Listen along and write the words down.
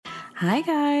Hi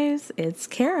guys, it's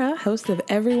Kara, host of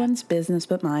Everyone's Business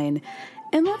But Mine.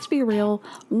 And let's be real,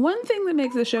 one thing that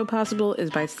makes the show possible is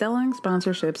by selling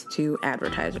sponsorships to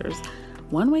advertisers.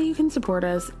 One way you can support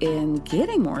us in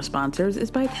getting more sponsors is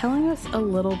by telling us a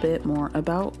little bit more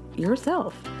about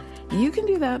yourself. You can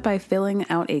do that by filling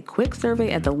out a quick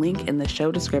survey at the link in the show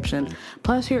description.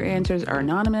 Plus, your answers are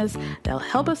anonymous. They'll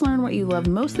help us learn what you love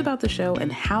most about the show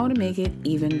and how to make it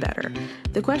even better.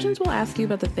 The questions will ask you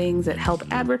about the things that help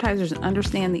advertisers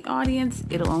understand the audience.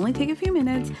 It'll only take a few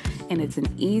minutes, and it's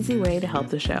an easy way to help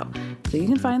the show. So you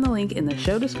can find the link in the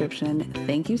show description.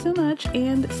 Thank you so much,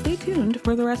 and stay tuned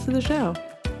for the rest of the show.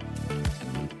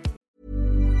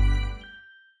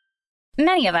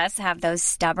 Many of us have those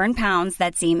stubborn pounds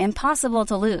that seem impossible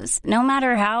to lose, no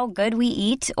matter how good we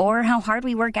eat or how hard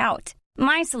we work out.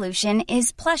 My solution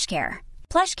is PlushCare.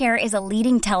 PlushCare is a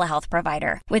leading telehealth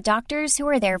provider with doctors who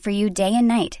are there for you day and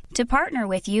night to partner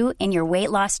with you in your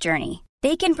weight loss journey.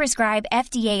 They can prescribe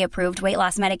FDA-approved weight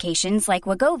loss medications like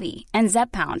Wegovy and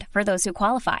Zepbound for those who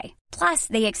qualify. Plus,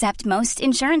 they accept most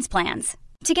insurance plans.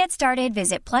 To get started,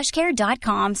 visit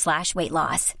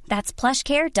plushcare.com/weightloss. That's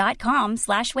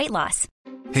plushcare.com/weightloss.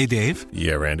 Hey, Dave.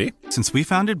 Yeah, Randy. Since we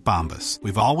founded Bombas,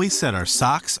 we've always said our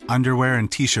socks, underwear,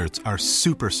 and T-shirts are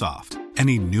super soft.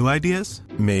 Any new ideas?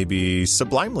 Maybe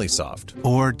sublimely soft.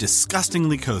 Or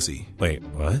disgustingly cozy. Wait,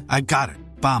 what? I got it.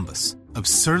 Bombas.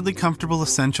 Absurdly comfortable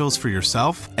essentials for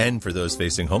yourself and for those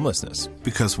facing homelessness.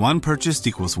 Because one purchased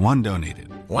equals one donated.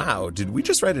 Wow, did we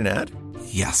just write an ad?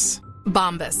 Yes.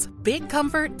 Bombas. Big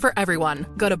comfort for everyone.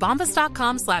 Go to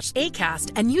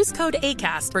bombas.com/ACAST and use code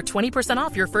ACAST for 20%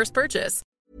 off your first purchase.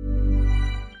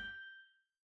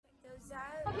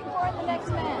 Looking for in the next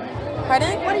man?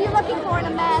 Pardon? What are you looking for in a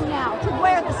man now to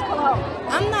wear this cologne?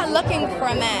 I'm not looking for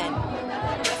a man.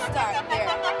 Let's start there.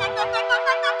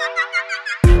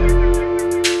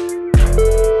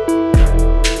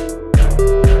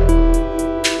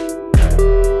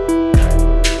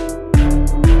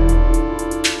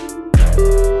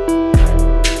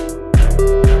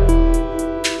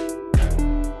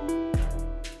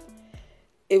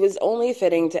 It was only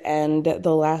fitting to end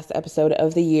the last episode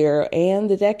of the year and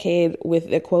the decade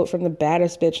with a quote from the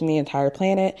baddest bitch in the entire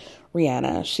planet,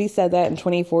 Rihanna. She said that in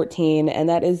 2014, and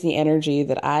that is the energy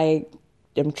that I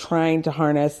am trying to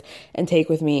harness and take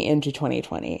with me into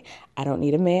 2020. I don't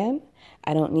need a man.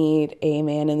 I don't need a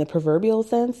man in the proverbial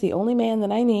sense. The only man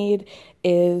that I need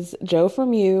is Joe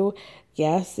from You.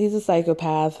 Yes, he's a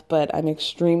psychopath, but I'm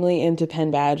extremely into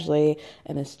Penn Badgley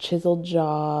and his chiseled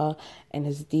jaw and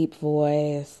his deep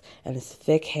voice and his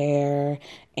thick hair.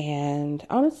 And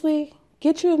honestly,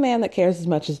 get you a man that cares as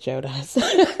much as Joe does.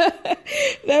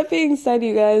 That being said,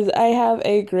 you guys, I have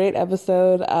a great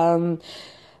episode.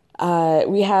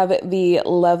 We have the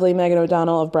lovely Megan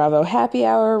O'Donnell of Bravo Happy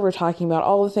Hour. We're talking about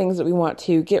all the things that we want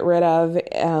to get rid of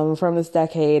from this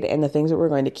decade and the things that we're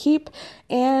going to keep.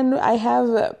 And I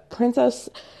have Princess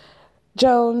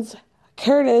Jones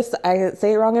Curtis. I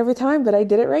say it wrong every time, but I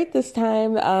did it right this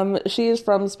time. She is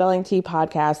from Spelling Tea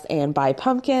Podcast and By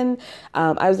Pumpkin.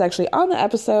 I was actually on the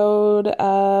episode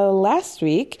last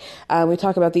week. We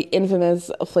talk about the infamous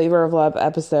Flavor of Love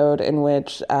episode in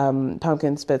which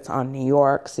Pumpkin spits on New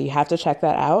York, so you have to check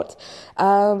that out.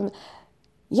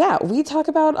 Yeah, we talk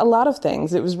about a lot of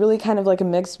things. It was really kind of like a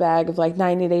mixed bag of like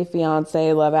 90 Day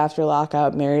Fiancé, Love After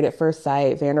Lockup, Married at First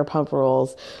Sight, Vanderpump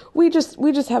Rules. We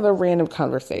just have a random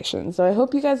conversation. So I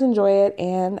hope you guys enjoy it,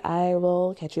 and I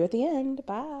will catch you at the end.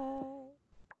 Bye.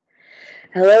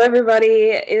 Hello, everybody.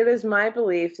 It is my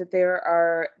belief that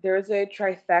there is a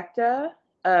trifecta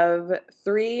of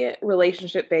 3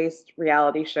 relationship-based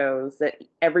reality shows that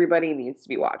everybody needs to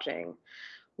be watching.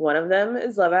 One of them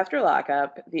is Love After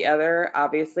Lockup, the other,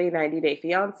 obviously, 90 Day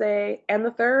Fiancé, and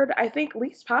the third, I think,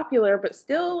 least popular, but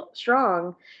still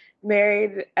strong,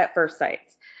 Married at First Sight.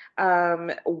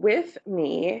 With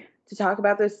me to talk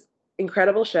about this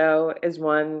incredible show is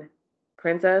one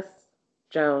Princess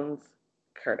Jones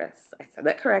Curtis. I said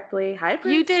that correctly. Hi,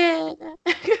 Princess. You did.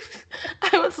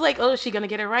 I was like, oh, is she going to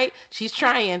get it right? She's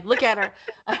trying. Look at her.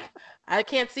 I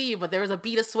can't see you, but there was a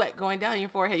bead of sweat going down your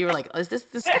forehead. You were like, oh, is this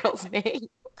girl's name?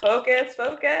 Focus.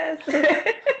 Oh,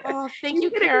 thank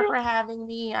you, Kara, for having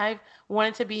me. I've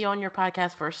wanted to be on your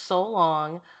podcast for so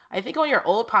long. I think on your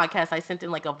old podcast, I sent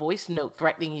in like a voice note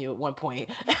threatening you at one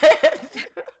point.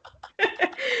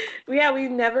 Yeah, we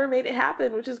never made it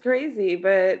happen, which is crazy.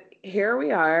 But here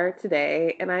we are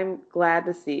today, and I'm glad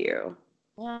to see you.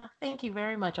 Yeah, thank you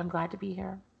very much. I'm glad to be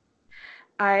here.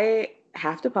 I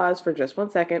have to pause for just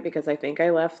 1 second because I think I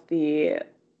left the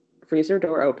freezer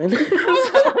door open.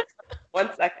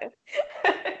 1 second.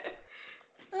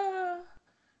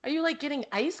 Are you like like getting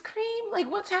ice cream? Like,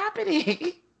 what's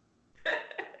happening?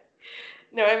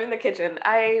 No, I'm in the kitchen.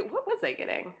 What was I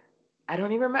getting? I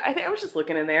don't even remember. I think I was just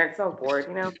looking in there because I was bored,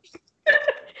 you know?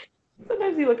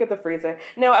 Sometimes you look at the freezer.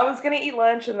 No, I was going to eat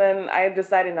lunch and then I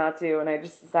decided not to. And I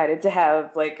just decided to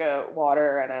have like a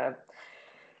water and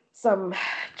some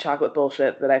chocolate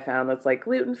bullshit that I found that's like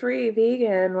gluten-free,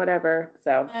 vegan, whatever.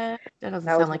 So that doesn't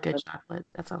sound like good chocolate.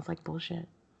 That sounds like bullshit.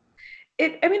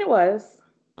 It was.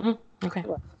 Okay.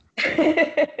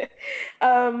 It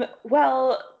was.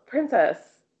 Well, Princess,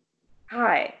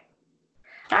 hi.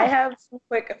 I have some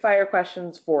quick fire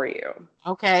questions for you.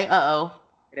 Okay. Uh-oh.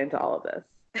 Get into all of this.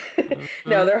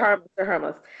 No, they're harmless. They're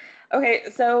harmless. Okay,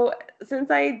 so since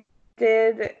the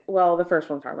first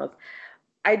one's harmless.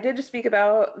 I did just speak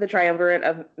about the triumvirate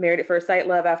of Married at First Sight,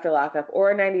 Love After Lockup,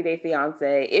 or 90 Day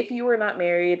Fiancé. If you were not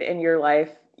married in your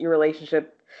life, your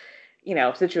relationship,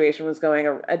 situation was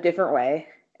going a different way,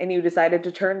 and you decided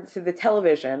to turn to the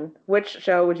television, which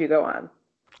show would you go on?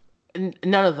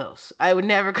 None of those. I would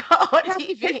never go on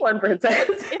TV. Pick one, Princess.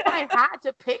 If I had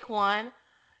to pick one,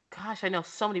 gosh, I know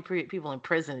so many people in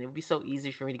prison. It would be so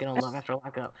easy for me to get on Love After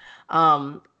Lockup.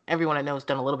 Everyone I know has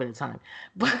done a little bit of time.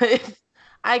 But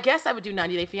I guess I would do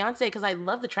 90 Day Fiancé because I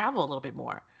love to travel a little bit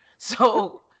more.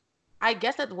 So I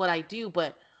guess that's what I do.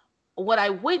 But what I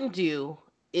wouldn't do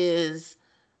is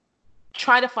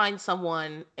try to find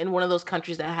someone in one of those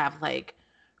countries that have like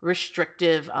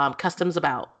restrictive customs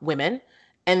about women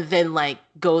and then like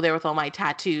go there with all my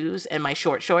tattoos and my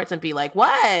short shorts and be like,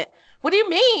 what? What do you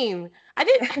mean?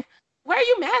 Why are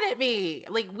you mad at me?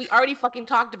 Like, we already fucking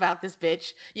talked about this,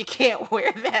 bitch. You can't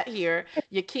wear that here.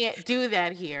 You can't do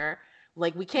that here.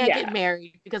 Like, we can't get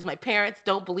married because my parents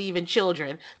don't believe in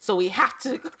children. So we have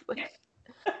to.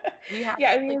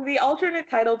 The alternate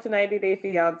title to 90 Day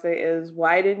Fiancé is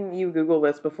Why Didn't You Google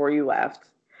This Before You Left?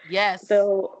 Yes.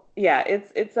 So,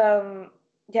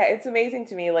 it's amazing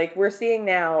to me. Like, we're seeing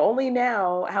only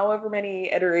now, however many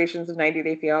iterations of 90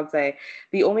 Day Fiancé,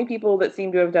 the only people that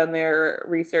seem to have done their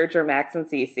research are Max and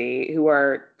Cece, who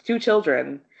are two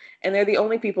children. And they're the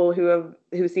only people who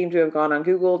seem to have gone on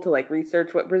Google to like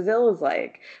research what Brazil is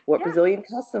like, what Brazilian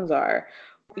customs are,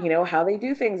 how they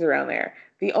do things around there.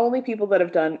 The only people that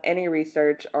have done any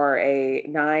research are a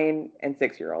 9 and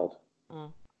 6-year-old.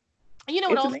 Mm. You know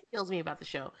what also kills me about the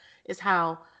show is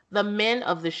how the men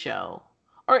of the show,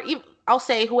 or even, I'll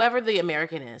say whoever the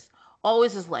American is,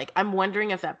 always is like, I'm wondering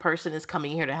if that person is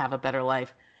coming here to have a better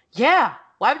life. Yeah.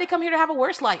 Why would they come here to have a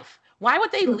worse life? Why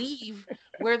would they leave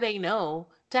where they know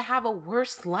to have a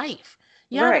worse life?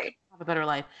 Have a better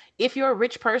life. If you're a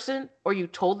rich person or you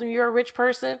told them you're a rich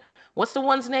person, what's the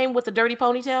one's name with the dirty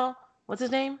ponytail? What's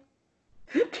his name?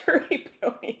 Dirty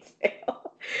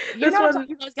ponytail.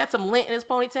 He's got some lint in his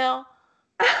ponytail.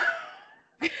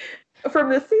 From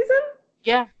this season?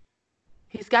 Yeah.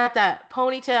 He's got that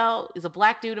ponytail. He's a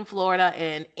black dude in Florida,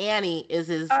 and Annie is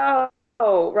his.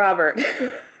 Oh, Robert.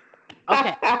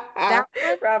 Okay.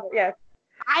 Robert, yes.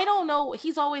 I don't know.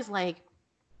 He's always like,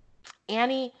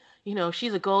 Annie,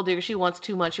 she's a gold digger. She wants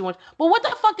too much. But what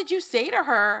the fuck did you say to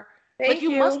her? Thank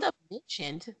you. You must have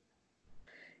mentioned.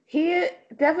 He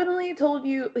definitely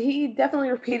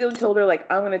repeatedly told her,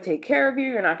 like, I'm going to take care of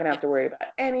you. You're not going to have to worry about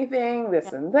anything,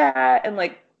 this and that. And,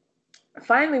 like,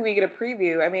 finally we get a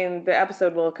preview. I mean, the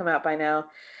episode will come out by now.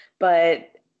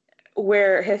 But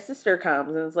where his sister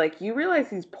comes and is like, you realize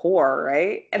he's poor,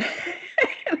 right? And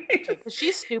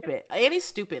she's stupid. Annie's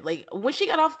stupid. Like, when she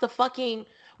got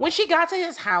to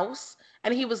his house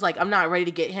and he was like, I'm not ready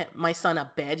to get my son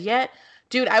a bed yet.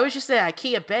 Dude, I was just saying,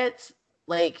 IKEA beds,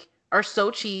 like, are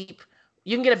so cheap.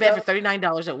 You can get a bed for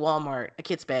 $39 at Walmart, a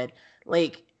kid's bed.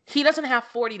 Like, he doesn't have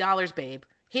 $40, babe.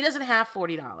 He doesn't have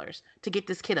 $40 to get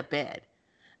this kid a bed.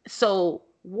 So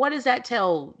what does that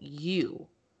tell you?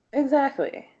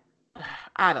 Exactly.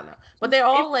 I don't know. But they're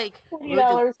all like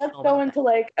 $40. Let's go into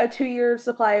like a 2-year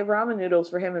supply of ramen noodles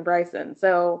for him and Bryson.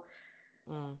 So,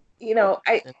 he sold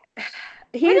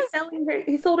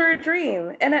her a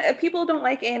dream. And people don't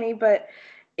like Annie, but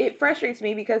it frustrates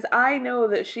me because I know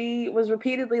that she was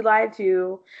repeatedly lied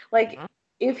to. Like,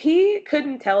 if he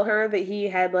couldn't tell her that he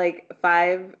had like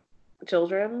 5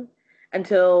 children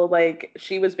until like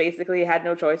she was basically had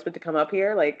no choice but to come up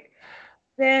here, like,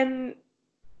 then,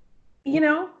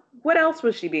 what else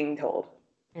was she being told?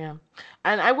 Yeah.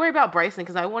 And I worry about Bryson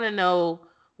because I want to know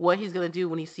what he's going to do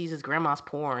when he sees his grandma's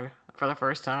porn for the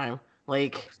first time.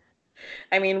 Like,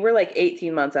 I mean, we're like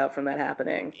 18 months out from that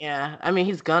happening. Yeah. I mean,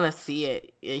 he's going to see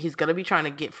it. He's going to be trying to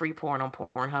get free porn on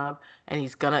Pornhub.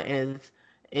 And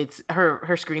it's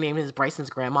her screen name is Bryson's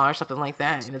grandma or something like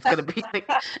that. And it's going to be like,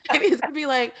 and he's going to be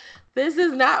like, this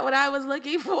is not what I was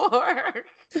looking for.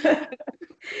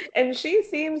 And she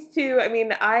seems to, I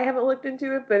mean, I haven't looked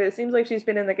into it, but it seems like she's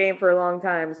been in the game for a long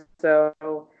time.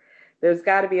 So there's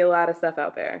got to be a lot of stuff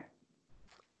out there.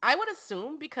 I would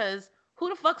assume, because who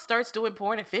the fuck starts doing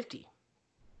porn at 50?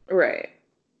 Right.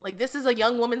 Like, this is a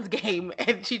young woman's game,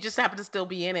 and she just happened to still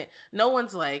be in it. No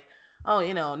one's like, oh,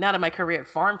 now that my career at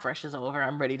Farm Fresh is over,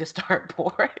 I'm ready to start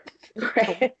porn.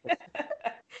 Right.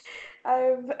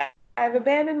 I've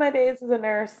abandoned my days as a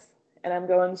nurse, and I'm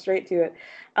going straight to it.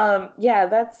 Yeah,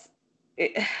 that's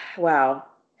it. Wow.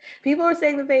 People are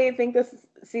saying that they think this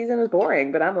season is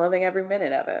boring, but I'm loving every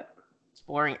minute of it. It's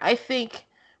boring. I think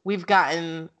we've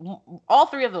gotten all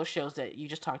three of those shows that you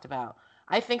just talked about.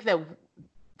 I think that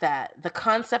the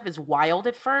concept is wild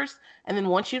at first, and then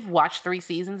once you've watched 3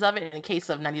 seasons of it, in the case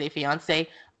of 90 Day Fiancé,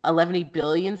 11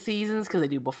 billion seasons, because they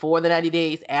do before the 90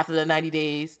 days, after the 90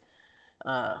 days,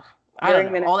 I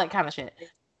don't know, all that kind of shit.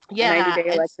 Yeah, 90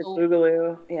 Day Electric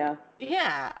Boogaloo. Yeah.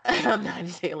 Yeah,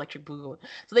 90 Day Electric Boogaloo.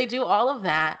 So they do all of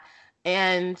that,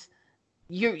 and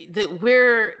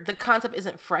the concept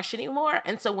isn't fresh anymore.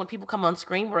 And so when people come on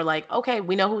screen, we're like, okay,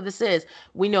 we know who this is.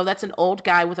 We know that's an old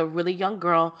guy with a really young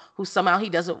girl who somehow he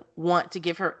doesn't want to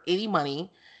give her any money.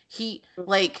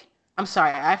 I'm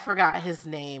sorry, I forgot his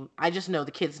name. I just know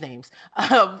the kids' names.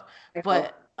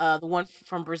 But the one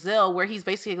from Brazil, where he's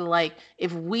basically like,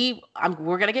 we're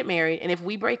gonna get married, and if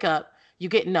we break up, you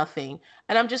get nothing.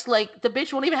 And I'm just like, the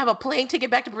bitch won't even have a plane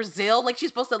ticket back to Brazil. Like, she's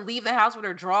supposed to leave the house with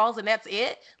her drawers and that's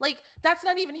it. Like, that's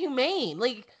not even humane.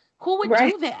 Like, who would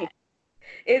do that?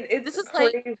 This is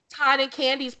crazy. Like Todd and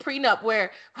Candy's prenup,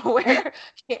 where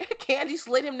Candy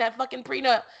slid him that fucking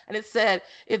prenup, and it said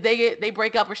if they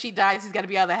break up or she dies, he's got to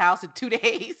be out of the house in 2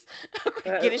 days.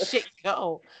 Get his shit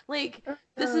go. Like,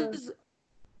 this is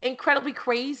incredibly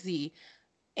crazy,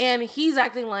 and he's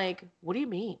acting like, what do you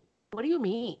mean? What do you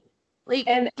mean? Like,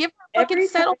 and give her a fucking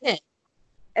settlement.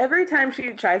 Every time she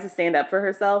tries to stand up for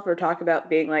herself or talk about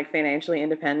being like financially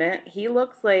independent, he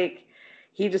looks like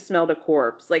he just smelled a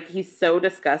corpse. Like, he's so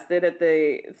disgusted at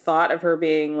the thought of her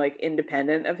being like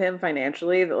independent of him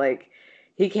financially that like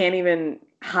he can't even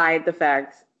hide the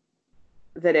fact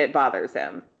that it bothers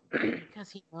him.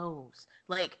 Because he knows.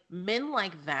 Like, men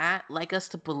like that like us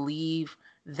to believe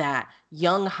that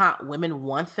young hot women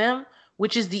want them,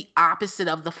 which is the opposite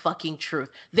of the fucking truth.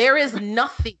 There is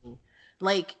nothing,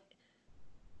 like,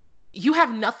 you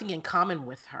have nothing in common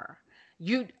with her.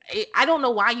 I don't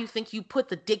know why you think you put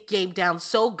the dick game down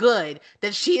so good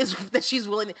that she's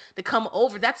willing to come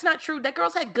over. That's not true. That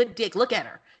girl's had good dick. Look at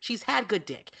her. She's had good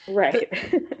dick. Right.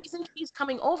 The reason she's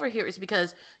coming over here is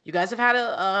because you guys have had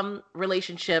a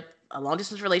relationship, a long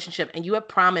distance relationship, and you have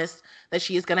promised that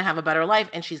she is going to have a better life,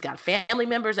 and she's got family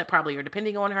members that probably are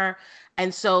depending on her.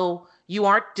 And so you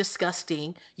aren't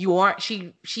disgusting.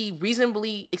 She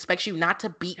reasonably expects you not to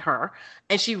beat her,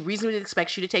 and she reasonably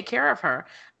expects you to take care of her.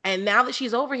 And now that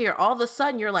she's over here, all of a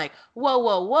sudden you're like, whoa,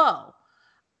 whoa, whoa.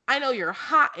 I know you're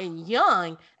hot and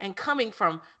young and coming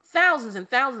from thousands and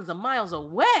thousands of miles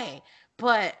away,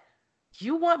 but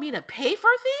you want me to pay for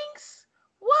things?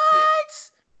 What?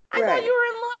 I thought you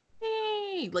were in love with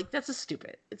me. Like, that's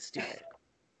stupid. It's stupid.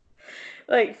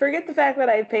 Like, forget the fact that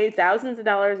I paid thousands of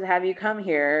dollars to have you come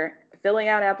here, filling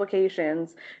out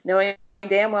applications, knowing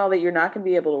damn well that you're not going to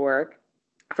be able to work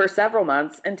for several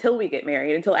months until we get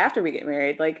married, until after we get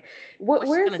married. Like,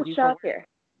 where's the shock here?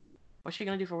 What's she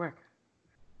going to do for work?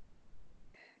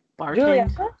 Julia,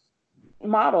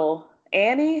 model.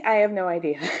 Annie? I have no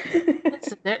idea.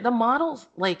 Listen, the models,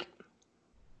 like,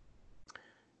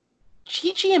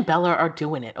 Chi and Bella are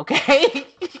doing it, okay?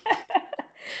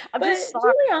 But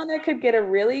Juliana could get a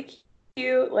really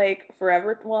cute, like,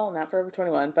 not Forever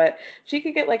 21, but she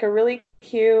could get, like, a really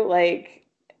cute, like,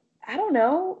 I don't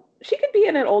know. She could be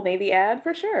in an Old Navy ad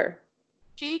for sure.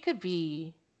 She could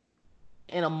be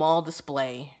in a mall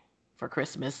display for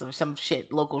Christmas or some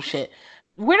shit, local shit.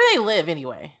 Where do they live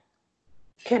anyway?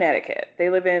 Connecticut.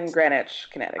 They live in Greenwich,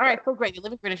 Connecticut. All right, so great. They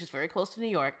live in Greenwich. It's very close to New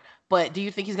York. But do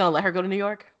you think he's going to let her go to New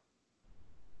York?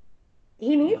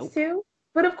 He needs to.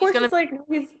 But of course, it's like,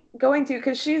 he's going to,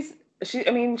 because she's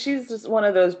just one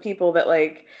of those people that,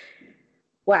 like,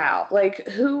 wow, like,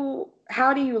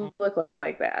 how do you look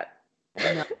like that?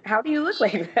 How do you look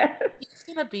like that? He's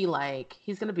gonna be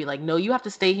like, no, you have to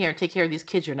stay here and take care of these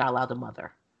kids you're not allowed to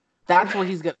mother. That's what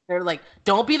he's gonna. They're like,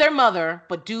 don't be their mother,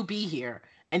 but do be here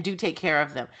and do take care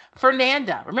of them.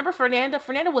 Fernanda, remember Fernanda?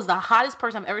 Fernanda was the hottest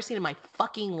person I've ever seen in my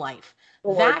fucking life.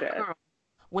 Gorgeous. That girl.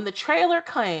 When the trailer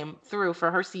came through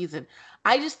for her season,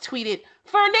 I just tweeted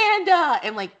Fernanda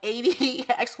and like 80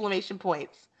 exclamation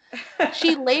points.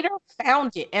 She later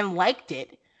found it and liked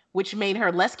it, which made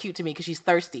her less cute to me because she's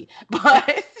thirsty.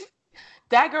 But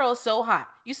That girl is so hot.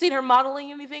 You seen her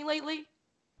modeling anything lately?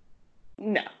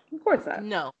 No, of course not.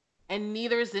 No. And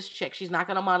neither is this chick. She's not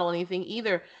gonna model anything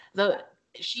either.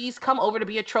 She's come over to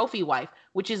be a trophy wife,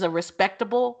 which is a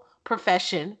respectable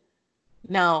profession.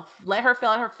 Now let her fill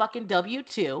out her fucking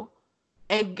W-2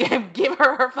 and give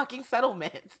her her fucking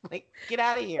settlement. Like, get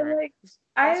out of here. Like,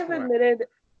 I have admitted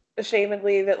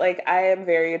ashamedly that like I am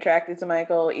very attracted to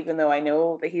Michael, even though I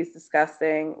know that he's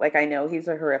disgusting. Like, I know he's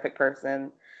a horrific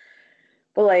person,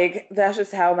 but like that's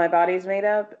just how my body's made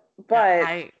up. But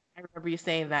I remember you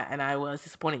saying that, and I was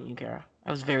disappointed in you, Kara.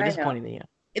 I was very disappointed in you.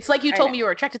 It's like you told me you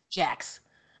were attracted to Jax.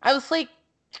 I was like,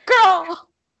 girl.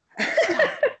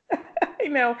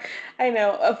 I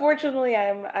know. Unfortunately,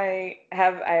 I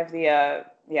have the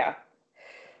yeah.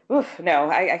 Oof, no,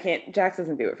 I can't. Jax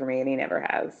doesn't do it for me, and he never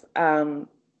has.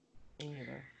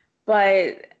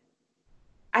 But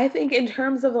I think in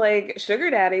terms of like sugar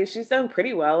daddy, she's done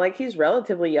pretty well. Like, he's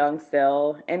relatively young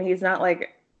still, and he's not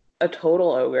like a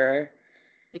total ogre.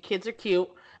 The kids are cute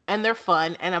and they're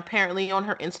fun, and apparently on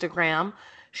her Instagram,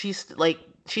 she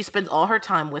spends all her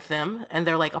time with them, and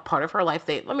they're like a part of her life.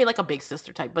 Like a big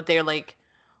sister type, but they're like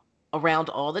around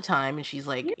all the time, and she's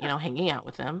like, hanging out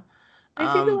with them. They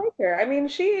seem to like her. I mean,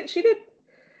 she did,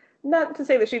 not to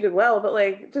say that she did well, but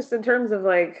like just in terms of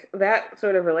like that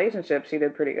sort of relationship, she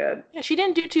did pretty good. Yeah, she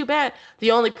didn't do too bad.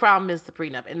 The only problem is the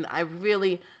prenup, and I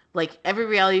really like every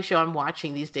reality show I'm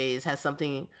watching these days has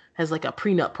like a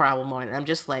prenup problem on it. And I'm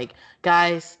just like,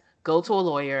 guys, go to a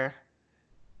lawyer,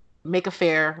 make a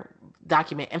fair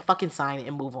document, and fucking sign it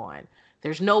and move on.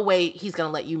 There's no way he's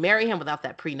gonna let you marry him without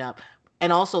that prenup.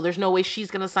 And also, there's no way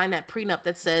she's going to sign that prenup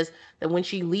that says that when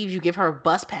she leaves, you give her a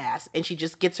bus pass and she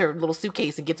just gets her little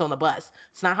suitcase and gets on the bus.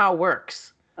 It's not how it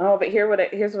works. Oh, but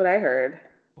here's what I heard.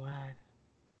 What?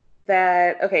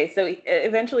 That, okay, so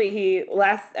eventually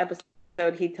last episode,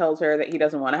 he tells her that he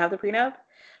doesn't want to have the prenup,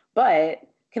 but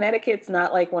Connecticut's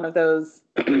not like one of those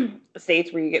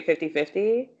states where you get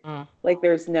 50-50. Like,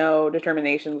 there's no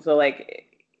determination. So,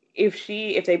 like, if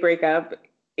they break up,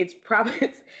 it's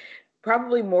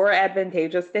probably more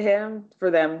advantageous to him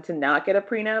for them to not get a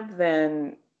prenup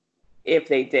than if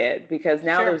they did, because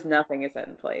now there's nothing is set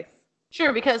in place.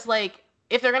 Sure, because like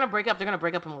if they're gonna break up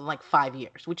in like 5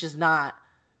 years, which is not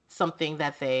something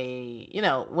that they,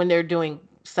 when they're doing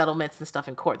settlements and stuff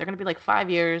in court, they're gonna be like 5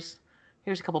 years.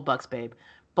 Here's a couple bucks, babe.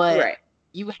 But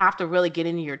you have to really get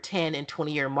into your 10 and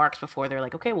 20-year marks before they're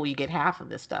like, okay, well, you get half of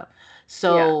this stuff.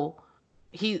 So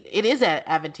it is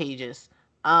advantageous.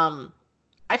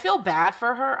 I feel bad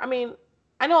for her. I mean,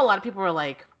 I know a lot of people are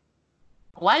like,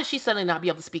 why does she suddenly not be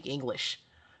able to speak English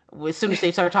as soon as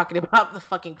they start talking about the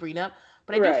fucking prenup?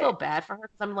 But I do feel bad for her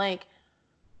because I'm like,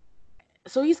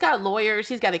 so he's got lawyers,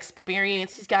 he's got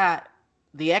experience, he's got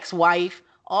the ex-wife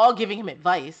all giving him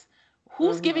advice.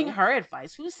 Who's giving her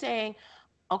advice? Who's saying,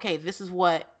 okay, this is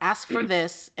ask for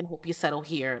this and hope you settle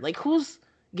here? Like, who's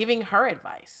giving her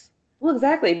advice? Well,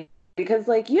 exactly. Because,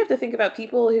 like, you have to think about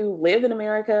people who live in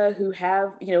America, who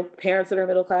have, parents that are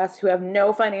middle class, who have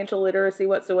no financial literacy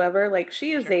whatsoever. Like,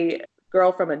 she is a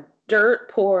girl from a dirt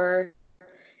poor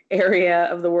area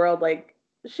of the world. Like,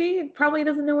 she probably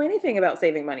doesn't know anything about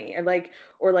saving money and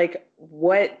or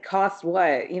what costs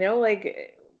what,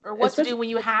 or what to do when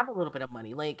you have a little bit of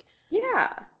money. Like,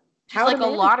 yeah, she's like a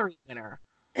lottery winner.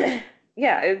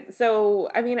 Yeah. So,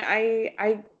 I mean,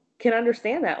 I can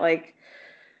understand that. Like,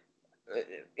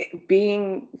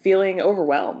 feeling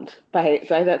overwhelmed by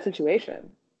that situation.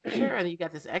 Sure, and you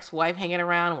got this ex-wife hanging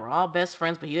around. We're all best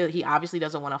friends, but he obviously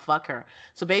doesn't want to fuck her.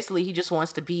 So basically, he just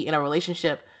wants to be in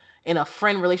a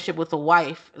friend relationship with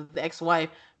the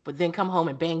ex-wife, but then come home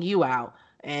and bang you out,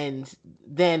 and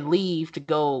then leave to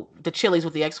go to Chili's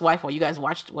with the ex-wife while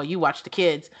you watch the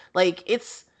kids. Like,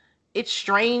 it's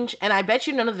strange, and I bet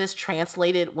you none of this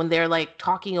translated when they're like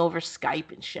talking over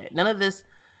Skype and shit. None of this.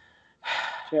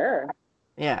 Sure.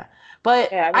 Yeah.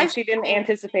 But I mean, she didn't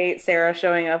anticipate Sarah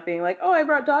showing up being like, oh, I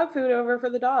brought dog food over for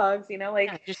the dogs,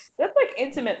 that's like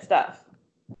intimate stuff.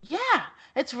 Yeah.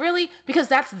 It's really because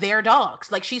that's their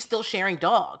dogs. Like, she's still sharing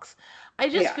dogs. I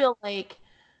just feel like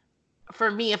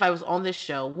for me, if I was on this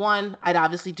show, one, I'd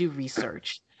obviously do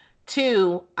research.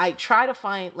 Two, I try to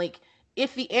find, like,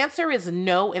 if the answer is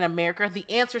no in America, the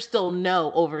answer's still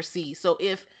no overseas. So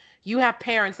if you have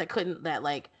parents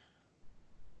that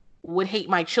would hate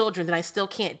my children, then I still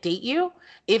can't date you.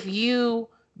 If you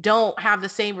don't have the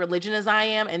same religion as I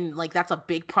am, and like that's a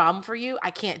big problem for you,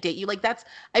 I can't date you. Like,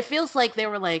 it feels like they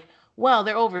were like, well,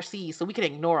 they're overseas, so we can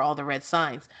ignore all the red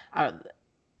signs.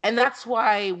 And that's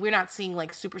why we're not seeing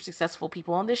like super successful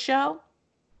people on this show.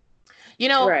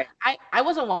 I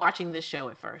wasn't watching this show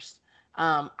at first.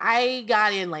 I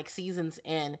got in like seasons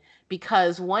in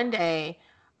because one day,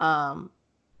 in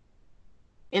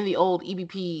the old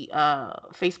EBP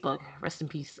Facebook, rest in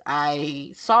peace,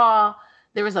 I saw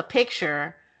there was a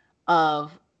picture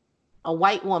of a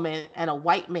white woman and a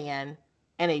white man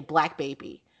and a black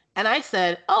baby. And I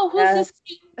said, "Oh, who's this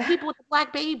cute people with the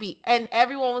black baby?" And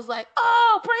everyone was like,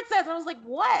 "Oh, Princess." And I was like,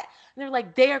 "What?" And they're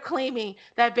like, "They are claiming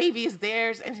that baby is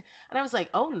theirs." And I was like,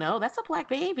 "Oh no, that's a black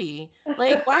baby.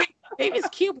 Like, why? Baby's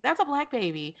cute, but that's a black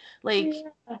baby. Like,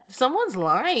 someone's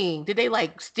lying. Did they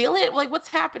like steal it? Like, what's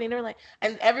happening?" They're like,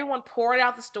 and everyone poured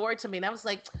out the story to me, and I was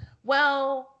like,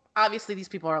 "Well, obviously these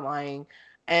people are lying."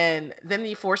 And then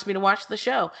he forced me to watch the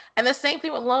show. And the same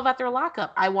thing with Love After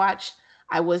Lockup. I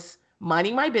was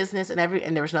minding my business and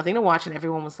there was nothing to watch, and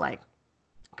everyone was like,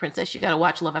 "Princess, you gotta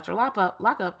watch Love After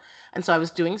Lockup." And so I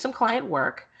was doing some client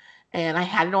work, and I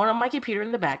had it on my computer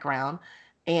in the background,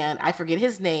 and I forget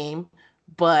his name,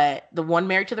 but the one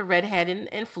married to the redhead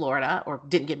in Florida, or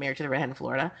didn't get married to the redhead in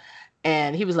Florida,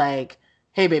 and he was like,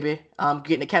 "Hey baby, I'm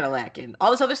getting a Cadillac," and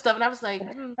all this other stuff, and I was like,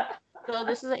 so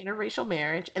this is an interracial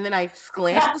marriage. And then I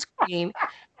glanced at the screen,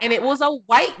 and it was a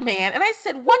white man, and I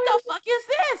said, "What the fuck is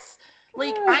this?"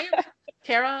 Like,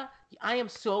 Tara, I am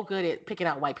so good at picking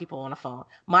out white people on the phone.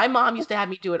 My mom used to have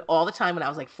me do it all the time when I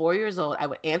was like 4 years old. I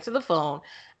would answer the phone,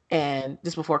 and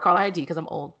just before call ID, because I'm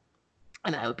old,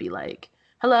 and I would be like,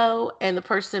 "Hello," and the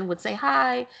person would say,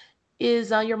 "Hi,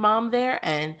 is your mom there?"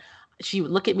 And she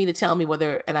would look at me to tell me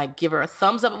whether, and I'd give her a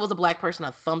thumbs up if it was a black person,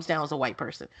 a thumbs down was a white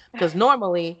person, because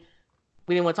normally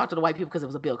we didn't want to talk to the white people because it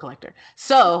was a bill collector.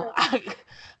 So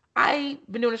I've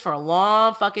been doing this for a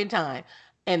long fucking time.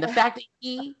 And the fact that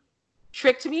he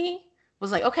tricked me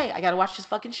was like, okay, I got to watch this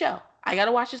fucking show.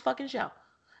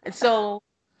 And so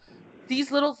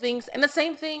these little things, and the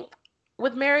same thing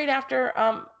with Married at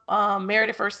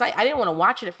First Sight. I didn't want to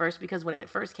watch it at first because when it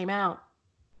first came out,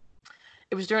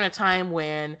 it was during a time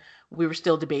when we were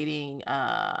still debating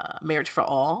marriage for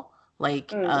all.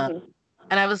 Like,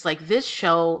 and I was like, this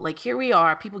show, like, here we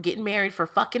are, people getting married for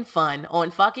fucking fun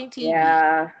on fucking TV.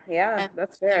 Yeah, and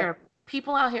that's fair. There are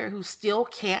people out here who still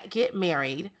can't get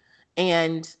married,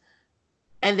 and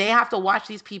they have to watch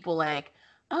these people like,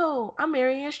 "Oh, I'm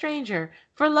marrying a stranger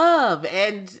for love,"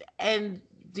 and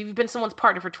you've been someone's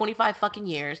partner for 25 fucking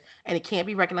years, and it can't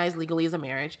be recognized legally as a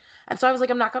marriage. And so I was like,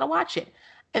 I'm not gonna watch it.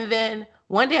 And then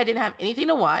one day I didn't have anything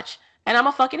to watch, and I'm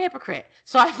a fucking hypocrite,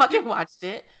 so I fucking watched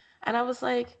it, and I was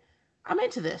like, I'm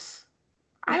into this.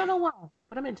 I don't know why,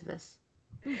 but I'm into this.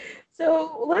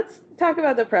 So let's talk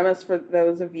about the premise for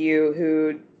those of you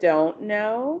who don't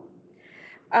know.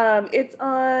 It's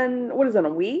on, what is it,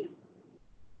 on Wii?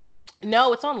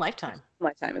 No, it's on Lifetime.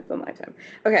 It's on Lifetime.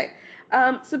 Okay.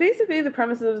 So basically the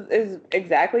premise is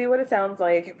exactly what it sounds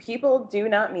like. People do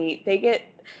not meet. They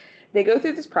go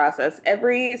through this process.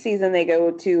 Every season they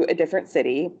go to a different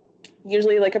city,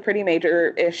 usually like a pretty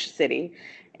major-ish city.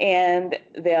 And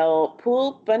they'll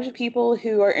pool a bunch of people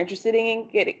who are interested in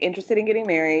getting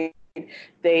married.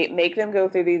 They make them go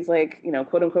through these, like, you know,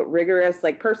 quote unquote rigorous,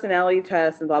 like, personality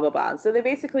tests and blah blah blah. So they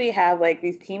basically have like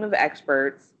these team of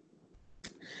experts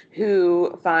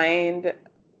who find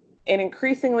an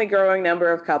increasingly growing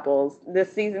number of couples.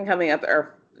 This season coming up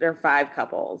there are 5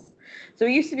 couples. So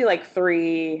it used to be like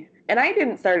 3, and I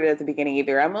didn't start it at the beginning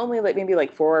either. I'm only like maybe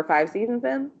like 4 or 5 seasons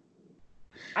in.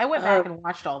 I went back and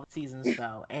watched all the seasons,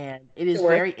 though, and it is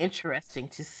very interesting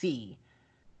to see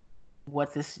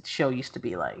what this show used to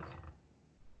be like.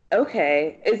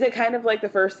 Okay. Is it kind of like the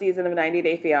first season of 90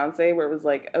 Day Fiancé, where it was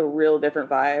like a real different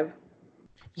vibe?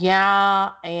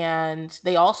 Yeah, and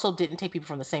they also didn't take people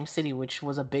from the same city, which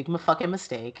was a big fucking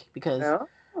mistake, because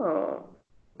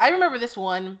I remember this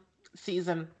one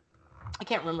season, I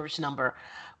can't remember which number,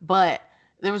 but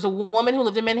there was a woman who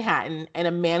lived in Manhattan and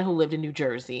a man who lived in New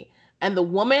Jersey. And the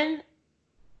woman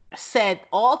said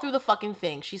all through the fucking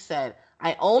thing, she said,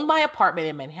 "I own my apartment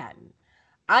in Manhattan.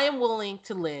 I am willing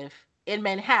to live in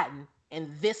Manhattan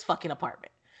in this fucking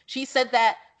apartment." She said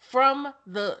that from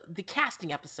the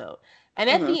casting episode. And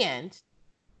at the end,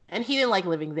 and he didn't like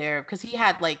living there because he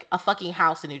had like a fucking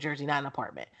house in New Jersey, not an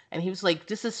apartment. And he was like,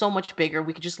 "This is so much bigger.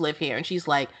 We could just live here." And she's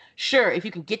like, "Sure, if you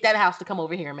can get that house to come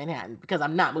over here in Manhattan, because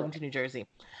I'm not moving to New Jersey."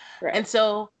 Right. And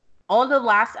so on the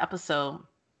last episode,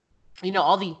 you know,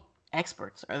 all the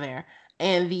experts are there,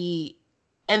 and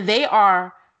they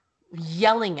are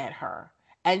yelling at her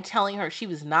and telling her she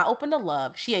was not open to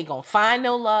love. She ain't gonna find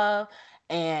no love,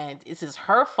 and this is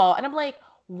her fault. And I'm like,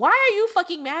 why are you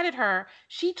fucking mad at her?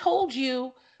 She told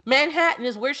you Manhattan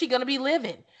is where she's gonna be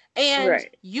living, and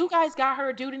you guys got her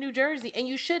a dude in New Jersey, and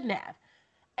you shouldn't have,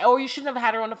 or you shouldn't have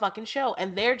had her on the fucking show.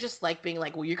 And they're just like being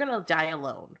like, well, you're gonna die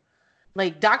alone.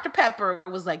 Like Dr. Pepper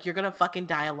was like, you're gonna fucking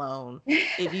die alone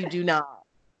if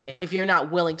you're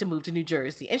not willing to move to New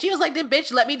Jersey. And she was like, then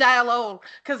bitch, let me die alone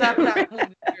because I'm not moving to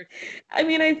New Jersey. I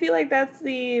mean, I feel like that's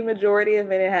the majority of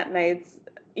Manhattanites.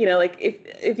 You know, like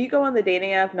if you go on the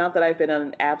dating app, not that I've been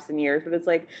on apps in years, but it's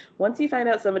like once you find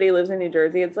out somebody lives in New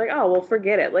Jersey, it's like, oh, well,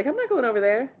 forget it. Like, I'm not going over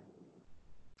there.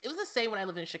 It was the same when I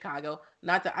lived in Chicago.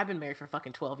 Not that I've been married for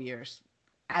fucking 12 years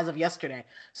as of yesterday.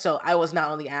 So I was not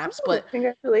on the apps, but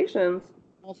congratulations.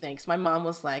 Well, thanks. My mom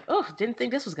was like, oh, didn't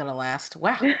think this was going to last.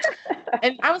 Wow.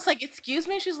 And I was like, excuse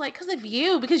me? She's like,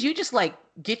 because you just like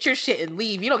get your shit and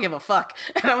leave. You don't give a fuck.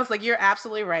 And I was like, you're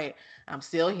absolutely right. I'm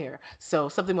still here. So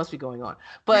something must be going on.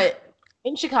 But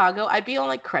in Chicago, I'd be on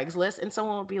like Craigslist and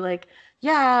someone would be like,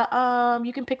 yeah,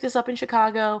 you can pick this up in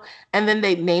Chicago. And then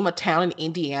they name a town in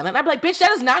Indiana. And I'd be like, bitch,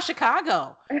 that is not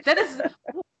Chicago. That is.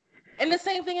 And the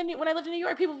same thing when I lived in New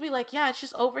York, people would be like, yeah, it's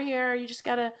just over here. You just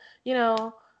got to,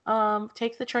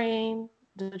 take the train,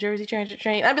 the Jersey Transit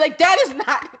train. I'd be like,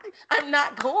 I'm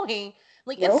not going.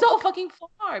 Like, It's so fucking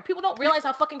far. People don't realize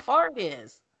how fucking far it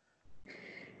is.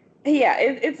 Yeah,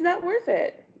 it's not worth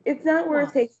it. It's not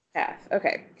worth taking the path.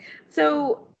 Okay.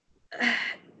 So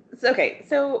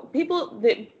people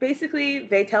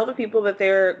they tell the people that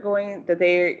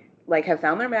they like have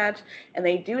found their match, and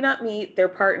they do not meet their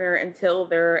partner until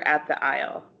they're at the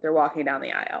aisle. They're walking down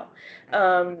the aisle.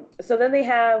 So then they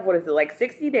have,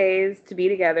 60 days to be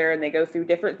together, and they go through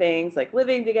different things like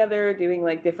living together, doing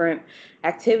like different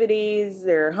activities,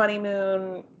 their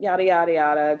honeymoon, yada, yada,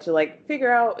 yada, to like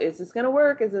figure out, is this going to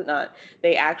work? Is it not?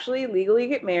 They actually legally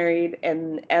get married.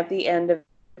 And at the end of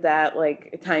that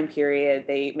like time period,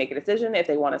 they make a decision if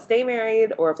they want to stay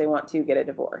married or if they want to get a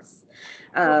divorce.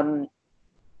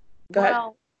 Go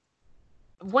ahead.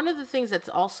 One of the things that's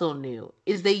also new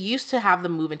is they used to have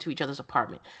them move into each other's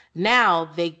apartment. Now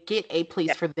they get a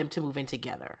place for them to move in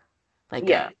together, like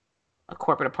a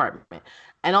corporate apartment.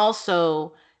 And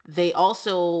also, they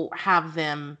also have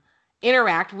them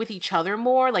interact with each other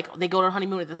more. Like they go to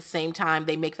honeymoon at the same time.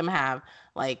 They make them have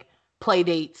like play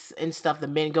dates and stuff. The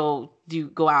men go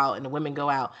out and the women go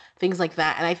out, things like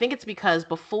that. And I think it's because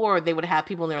before they would have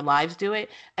people in their lives do it,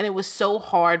 and it was so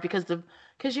hard because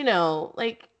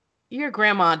like your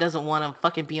grandma doesn't want to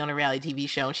fucking be on a reality TV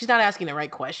show and she's not asking the right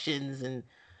questions, and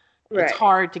it's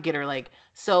hard to get her like.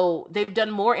 So they've done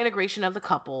more integration of the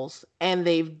couples, and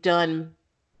they've done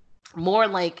more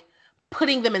like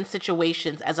putting them in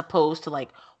situations as opposed to like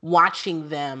watching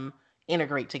them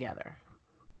integrate together.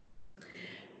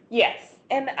 Yes,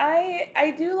 and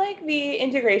I do like the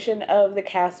integration of the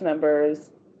cast members.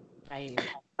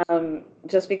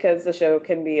 Just because the show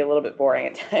can be a little bit boring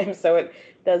at times, so it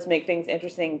does make things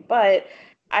interesting. But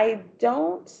I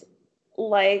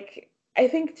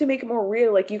think to make it more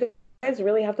real, like you guys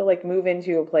really have to like move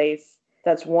into a place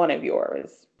that's one of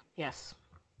yours. Yes,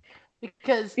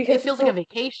 because it feels like a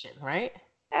vacation, right?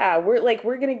 Yeah,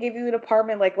 we're gonna give you an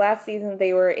apartment. Like last season,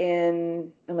 they were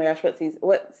in. Oh my gosh,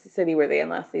 what city were they in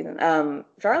last season?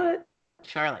 Charlotte.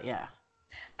 Charlotte, yeah.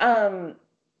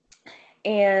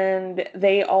 And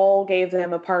they all gave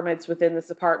them apartments within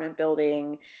this apartment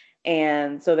building,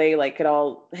 and so they like could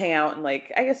all hang out and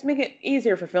like, I guess, make it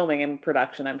easier for filming and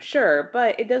production, I'm sure.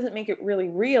 But it doesn't make it really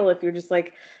real if you're just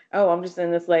like, oh, I'm just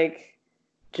in this like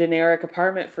generic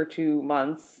apartment for 2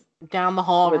 months down the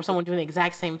hall from someone doing the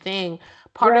exact same thing.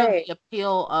 Part of the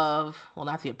appeal of, well,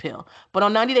 not the appeal, but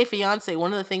on 90 Day Fiancé,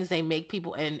 one of the things they make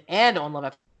people, and on Love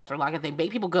After Lockup, they make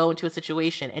people go into a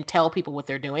situation and tell people what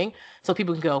they're doing, so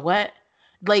people can go, what?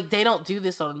 Like, they don't do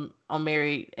this on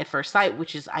Married at First Sight,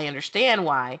 which is, I understand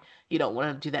why you don't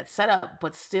want to do that setup,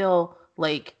 but still,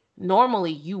 like,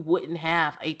 normally you wouldn't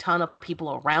have a ton of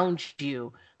people around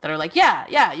you that are like,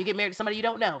 yeah, you get married to somebody you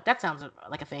don't know. That sounds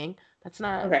like a thing. That's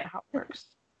not how it works.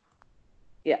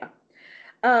 Yeah.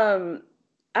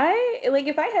 I like,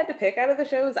 if I had to pick out of the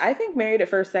shows, I think Married at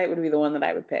First Sight would be the one that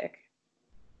I would pick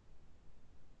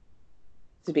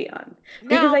to be on.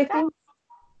 Because I think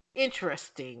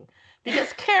interesting.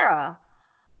 Because Kara,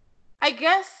 I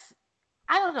guess,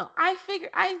 I don't know.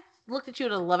 I looked at you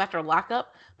to Love After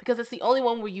Lockup because it's the only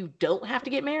one where you don't have to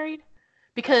get married.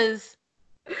 Because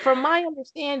from my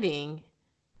understanding,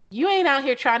 you ain't out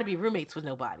here trying to be roommates with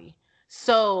nobody.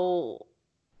 So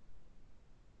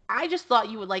I just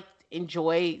thought you would like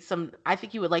enjoy some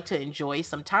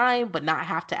time, but not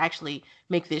have to actually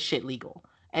make this shit legal.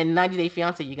 And 90 Day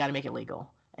Fiancé, you got to make it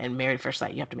legal. And Married at First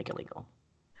Sight, you have to make it legal.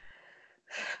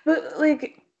 But,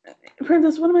 like,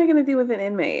 Princess, what am I going to do with an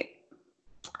inmate?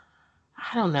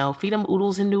 I don't know. Feed them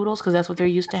oodles and noodles because that's what they're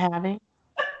used to having.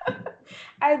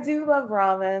 I do love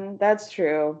ramen. That's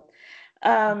true.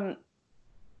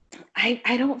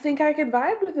 I don't think I could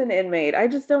vibe with an inmate. I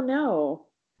just don't know.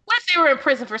 What if they were in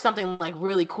prison for something like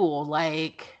really cool,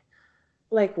 like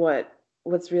Like what?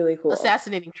 What's really cool?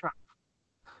 assassinating Trump?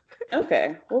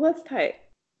 Okay, well that's tight.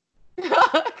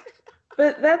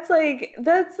 But that's like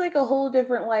a whole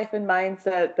different life and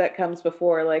mindset that comes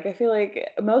before. Like I feel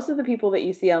like most of the people that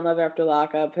you see on Love After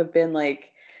Lockup have been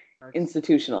like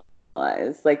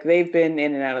institutionalized. Like they've been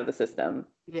in and out of the system.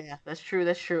 Yeah, that's true.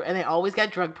 That's true. And they always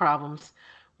got drug problems,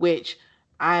 which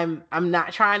I'm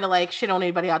not trying to like shit on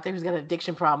anybody out there who's got an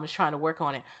addiction problem is trying to work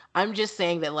on it. I'm just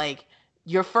saying that like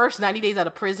your first 90 days out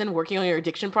of prison working on your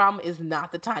addiction problem is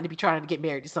not the time to be trying to get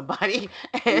married to somebody.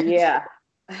 And, yeah.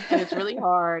 And it's really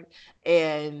hard.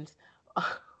 And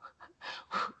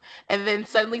and then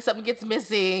suddenly something gets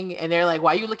missing and they're like,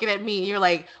 why are you looking at me? And you're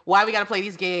like, why we gotta play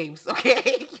these games?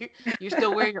 Okay. You're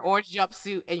still wearing your orange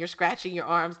jumpsuit and you're scratching your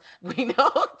arms. We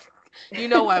know. You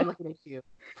know why I'm looking at you.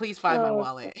 Please find my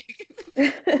wallet.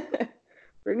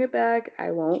 Bring it back.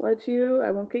 I won't let you.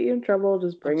 I won't get you in trouble.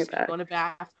 Just bring it back. I'm going to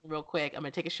bathroom real quick. I'm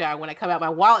gonna take a shower. When I come out, my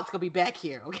wallet's gonna be back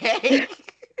here. Okay.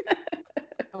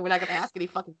 We're not gonna ask any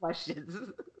fucking questions.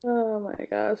 Oh my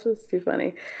gosh, that's too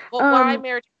funny. Well, why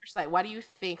Marriage at First Sight? Why do you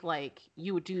think like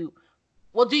you would do?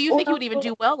 Well, do you think you would even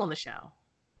do well on the show?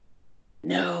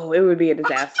 No, it would be a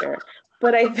disaster.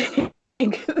 But I think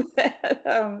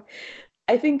that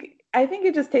I think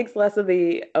it just takes less of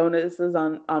the onus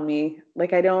on me.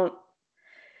 Like I don't.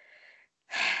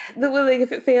 Like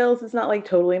if it fails, it's not like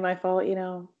totally my fault, you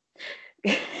know.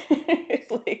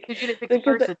 It's like you didn't pick the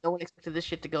person. No one expected this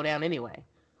shit to go down anyway.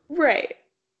 Right.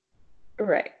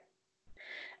 Plus,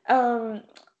 I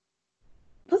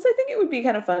think it would be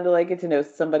kind of fun to like get to know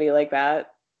somebody like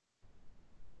that.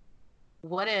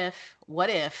 What if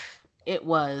it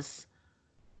was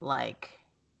like,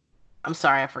 I'm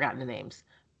sorry, I've forgotten the names,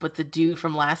 but the dude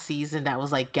from last season that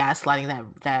was like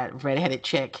gaslighting that redheaded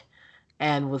chick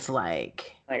and was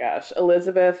like, oh my gosh,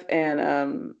 Elizabeth and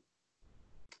oh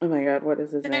my god, what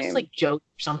is his name? It's like joke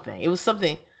or something. It was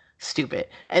something stupid,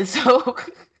 and so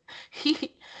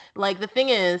he like the thing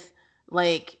is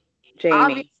like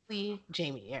Jamie.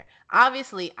 Yeah.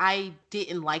 Obviously, I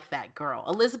didn't like that girl.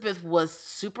 Elizabeth was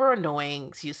super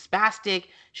annoying. She was spastic.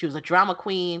 She was a drama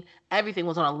queen. Everything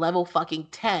was on a level fucking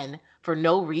 10 for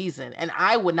no reason. And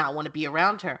I would not want to be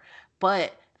around her.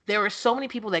 But there were so many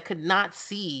people that could not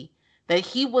see that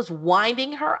he was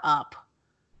winding her up,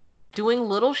 doing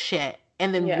little shit,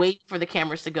 and then wait for the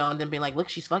cameras to go and then be like, look,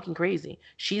 she's fucking crazy.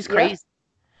 She's crazy.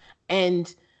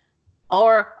 And,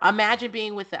 or imagine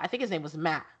being with, I think his name was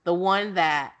Matt, the one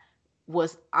that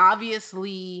was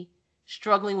obviously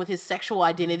struggling with his sexual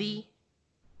identity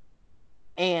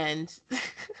and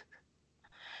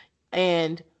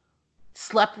and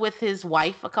slept with his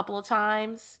wife a couple of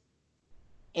times.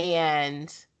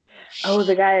 And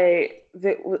the guy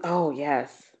that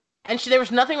yes. And there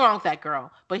was nothing wrong with that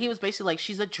girl, but he was basically like,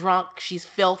 she's a drunk, she's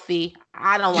filthy,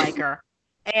 I don't like her.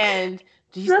 And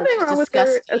there's nothing wrong with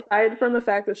her aside from the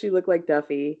fact that she looked like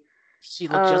Duffy. She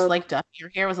looked just like Duffy. Her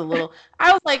hair was a little.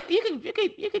 I was like, you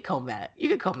could comb that. You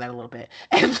could comb that a little bit.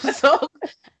 And so,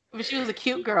 but she was a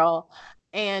cute girl,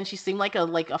 and she seemed like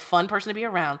a fun person to be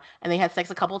around. And they had sex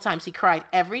a couple of times. He cried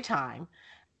every time,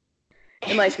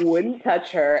 and like wouldn't touch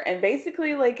her, and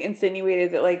basically like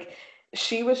insinuated that like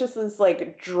she was just this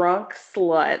like drunk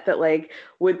slut that like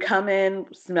would come in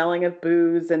smelling of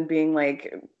booze and being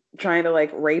like trying to like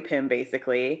rape him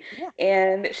basically.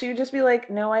 And she would just be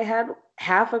like, no, I had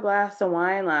half a glass of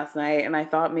wine last night and I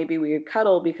thought maybe we would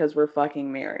cuddle because we're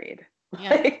fucking married.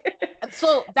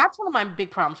 So that's one of my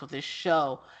big problems with this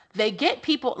show. They get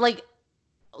people like,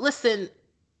 listen,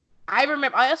 I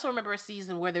also remember a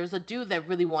season where there was a dude that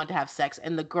really wanted to have sex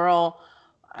and the girl,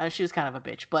 she was kind of a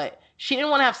bitch, but she didn't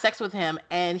want to have sex with him.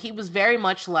 And he was very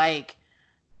much like,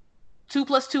 2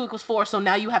 + 2 = 4. So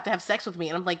now you have to have sex with me.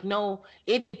 And I'm like, no,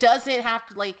 it doesn't have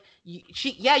to like,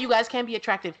 you guys can be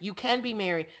attractive. You can be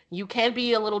married. You can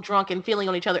be a little drunk and feeling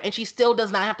on each other. And she still does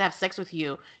not have to have sex with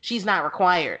you. She's not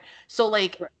required. So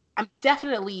like, I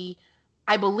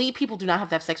believe people do not have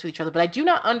to have sex with each other, but I do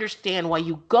not understand why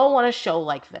you go on a show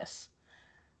like this,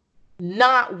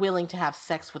 not willing to have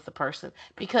sex with the person.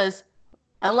 Because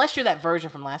unless you're that virgin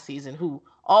from last season who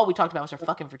all we talked about was her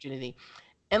fucking virginity,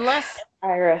 unless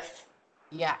Iris.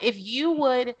 Yeah, if you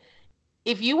would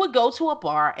go to a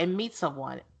bar and meet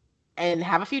someone and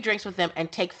have a few drinks with them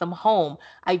and take them home,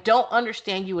 I don't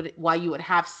understand why you wouldn't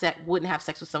have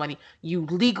sex with somebody you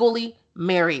legally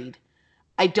married.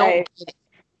 I don't get it.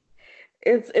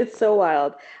 It's so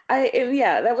wild.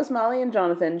 That was Molly and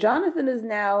Jonathan. Jonathan is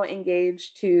now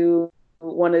engaged to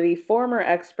one of the former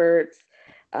experts.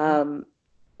 They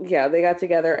got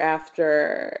together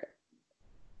after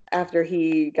after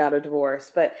he got a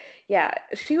divorce. But yeah,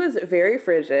 she was very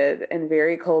frigid and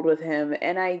very cold with him.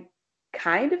 And I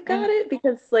kind of got it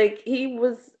because like he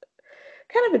was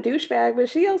kind of a douchebag, but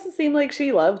she also seemed like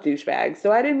she loved douchebags.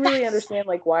 So I didn't really understand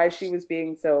like why she was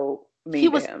being so He mean to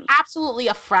was him. absolutely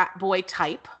a frat boy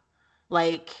type.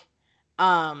 Like,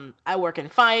 I work in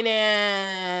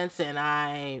finance and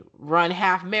I run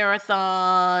half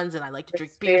marathons and I like to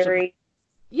drink beers.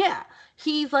 Yeah,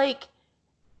 he's like,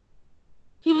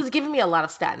 he was giving me a lot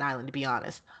of Staten Island, to be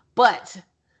honest. But,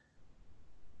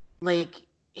 like,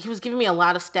 he was giving me a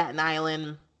lot of Staten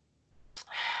Island.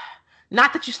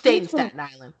 Not that you stayed in Staten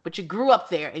Island, but you grew up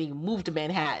there and you moved to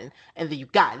Manhattan and then you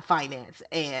got in finance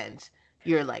and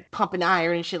you're like pumping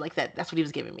iron and shit like that. That's what he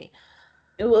was giving me.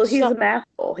 Well, he's a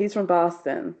masshole. He's from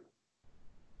Boston.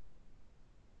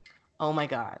 Oh my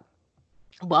God.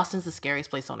 Boston's the scariest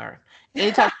place on earth.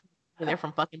 Anytime they're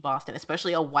from fucking Boston,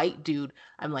 especially a white dude,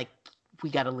 I'm like,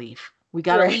 we gotta leave. We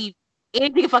gotta leave.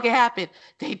 Anything can fucking happen.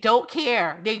 They don't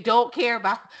care. They don't care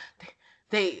about.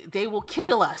 They will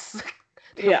kill us.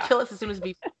 They'll kill us as soon as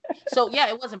we. So yeah,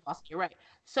 it wasn't Boston. You're right.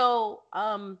 So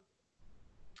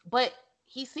but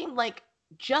he seemed like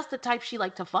just the type she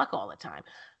liked to fuck all the time.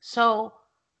 So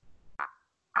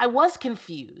I was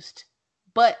confused,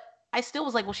 but I still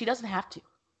was like, well, she doesn't have to.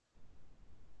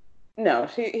 No,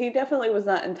 he definitely was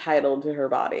not entitled to her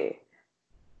body.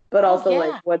 But also,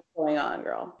 like, what's going on,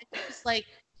 girl? It's like,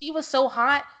 he was so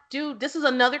hot. Dude, this is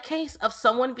another case of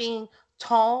someone being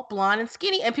tall, blonde, and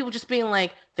skinny, and people just being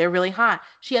like, they're really hot.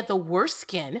 She had the worst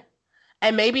skin,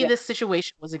 and maybe this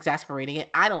situation was exasperating it.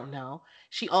 I don't know.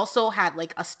 She also had,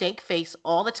 like, a stank face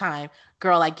all the time.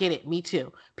 Girl, I get it. Me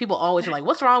too. People always are like,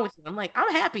 what's wrong with you? I'm like,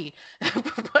 I'm happy.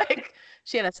 Like,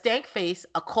 she had a stank face,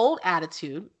 a cold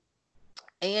attitude,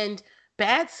 and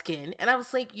bad skin. And I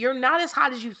was like, you're not as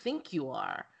hot as you think you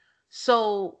are.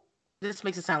 So this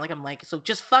makes it sound like I'm like, so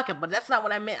just fuck him. But that's not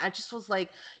what I meant. I just was like,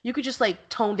 you could just like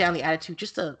tone down the attitude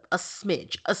just a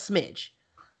smidge.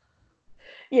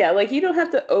 Yeah, like you don't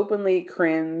have to openly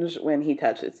cringe when he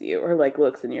touches you or like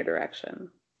looks in your direction.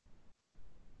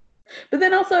 But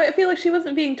then also, I feel like she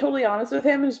wasn't being totally honest with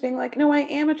him and just being like, no, I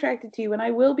am attracted to you and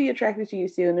I will be attracted to you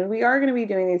soon and we are going to be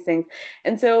doing these things.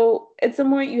 And so at some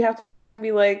point you have to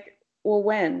be like, well,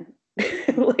 when?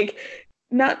 Like,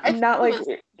 not like...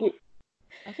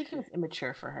 I think he was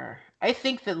immature for her. I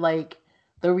think that, like,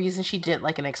 the reason she did,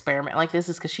 like, an experiment like this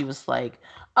is because she was like,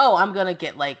 oh, I'm going to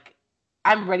get, like,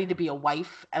 I'm ready to be a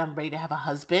wife and I'm ready to have a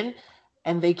husband.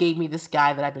 And they gave me this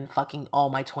guy that I've been fucking all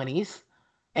my 20s.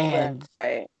 And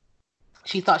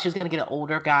she thought she was going to get an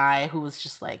older guy who was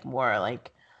just, like, more, like,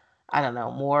 I don't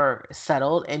know, more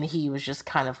settled. And he was just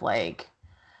kind of, like,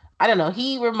 I don't know.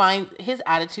 His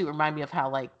attitude reminded me of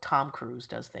how, like, Tom Cruise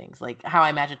does things. Like, how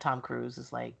I imagine Tom Cruise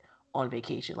is, like, on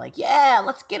vacation, like, yeah,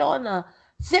 let's get on the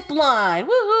zip line,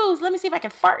 woohoo, let me see if I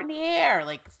can fart in the air,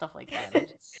 like stuff like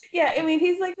that. Yeah, I mean,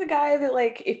 he's like the guy that,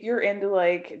 like, if you're into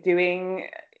like doing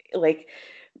like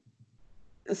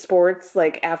sports,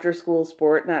 like not after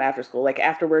school, like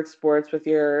after work sports with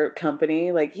your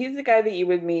company, like he's the guy that you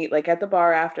would meet like at the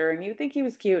bar after and you think he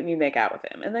was cute and you make out with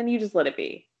him and then you just let it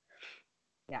be.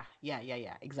 Yeah,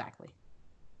 exactly.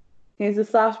 He's a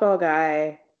softball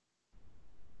guy.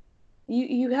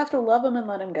 You have to love him and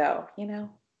let him go, you know?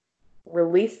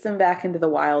 Release them back into the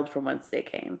wild from whence they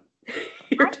came.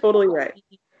 You're totally right.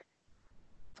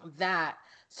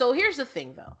 So here's the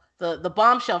thing, though. The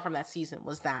bombshell from that season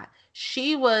was that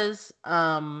he was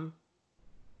like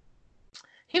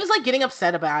getting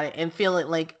upset about it and feeling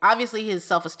like obviously his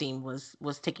self-esteem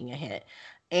was taking a hit.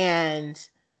 And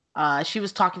she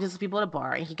was talking to some people at a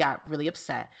bar and he got really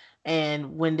upset.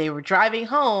 And when they were driving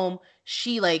home,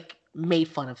 she like made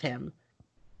fun of him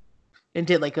and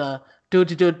did like a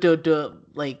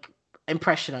like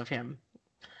impression of him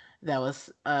that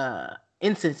was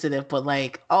insensitive, but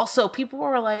like also people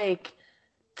were like,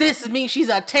 this means she's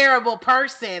a terrible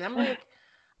person. I'm like,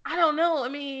 I don't know. I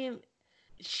mean,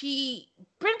 she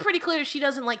been pretty clear she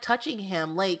doesn't like touching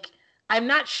him. Like, I'm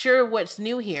not sure what's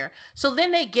new here. So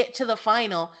then they get to the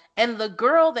final and the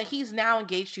girl that he's now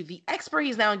engaged to, the expert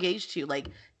he's now engaged to, like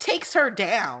takes her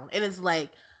down and is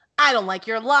like, I don't like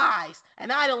your lies,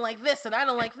 and I don't like this, and I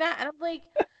don't like that. And I'm like,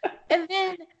 and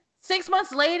then 6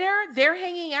 months later, they're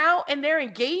hanging out, and they're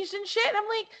engaged and shit. And I'm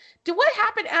like, what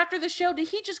happened after the show? Did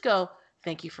he just go,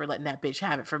 thank you for letting that bitch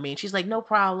have it for me? And she's like, no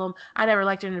problem. I never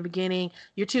liked her in the beginning.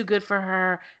 You're too good for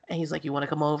her. And he's like, you want to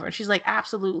come over? And she's like,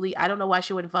 absolutely. I don't know why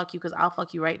she wouldn't fuck you, because I'll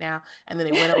fuck you right now. And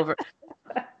then they went over.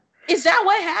 Is that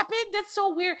what happened? That's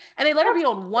so weird. And they let her be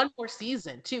on one more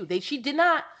season, too. She did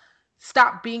not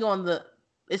stop being on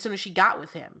as soon as she got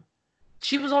with him.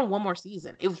 She was on one more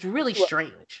season. It was really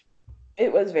strange.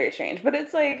 It was very strange, but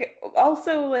it's like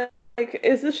also like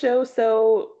is the show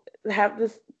so have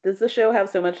this does the show have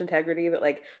so much integrity that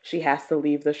like she has to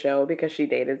leave the show because she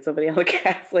dated somebody on the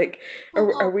cast? Like,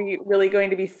 are we really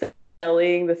going to be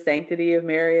selling the sanctity of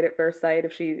Married at First Sight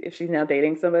if she's now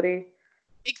dating somebody?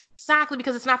 Exactly,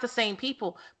 because it's not the same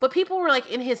people. But people were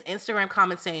like in his Instagram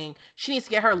comments saying she needs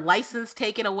to get her license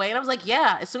taken away. And I was like,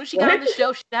 yeah, as soon as she got on the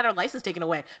show, she had her license taken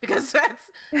away because that's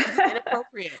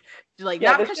inappropriate. Like,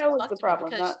 yeah, not the because show was the problem,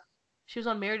 because she was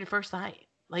on Married at First Sight.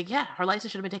 Like, yeah, her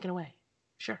license should have been taken away.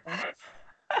 Sure.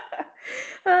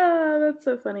 Oh, that's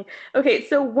so funny. Okay,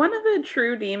 so one of the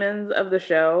true demons of the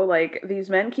show, like these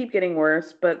men keep getting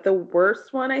worse, but the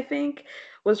worst one I think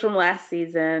was from last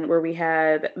season where we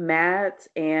had Matt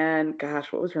and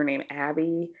gosh, what was her name?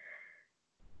 Abby.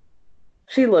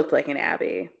 She looked like an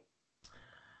Abby.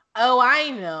 Oh,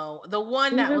 I know. The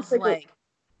one that was like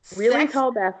really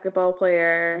tall basketball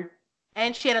player.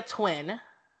 And she had a twin.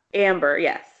 Amber,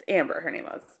 yes. Amber, her name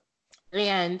was.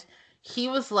 And he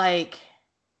was like,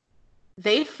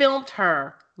 they filmed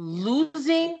her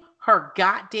losing her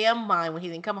goddamn mind when he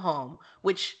didn't come home,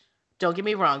 which, don't get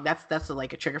me wrong, that's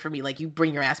like a trigger for me. Like, you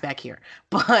bring your ass back here.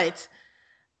 But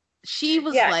she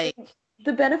was like...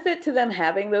 The benefit to them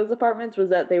having those apartments was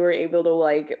that they were able to,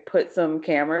 like, put some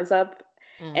cameras up.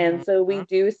 Mm-hmm. And so we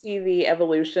do see the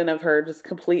evolution of her just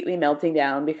completely melting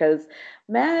down because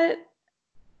Matt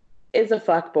is a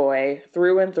fuckboy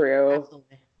through and through.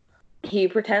 Absolutely. He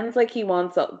pretends like he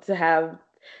wants to have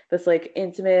this like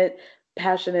intimate,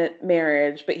 passionate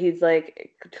marriage, but he's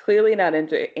like clearly not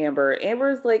into Amber.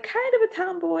 Amber's like kind of a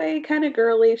tomboy, kind of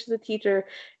girly. She's a teacher,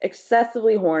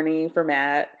 excessively horny for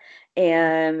Matt,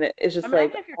 and it's just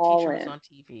like if your teacher was on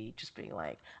TV, just being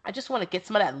like, I just want to get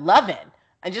some of that loving.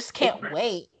 I just can't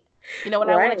wait. You know what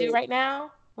I want to do right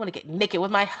now? I want to get naked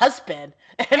with my husband.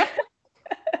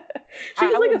 She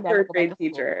was like a third grade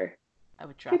teacher. I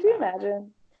would drop. Could you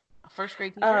imagine? A first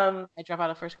grade teacher? I drop out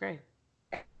of first grade.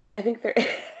 I think they're...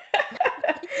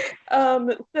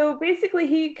 So basically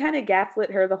he kind of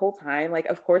gaslit her the whole time. Like,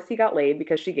 of course he got laid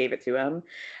because she gave it to him.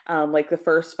 Like the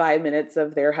first 5 minutes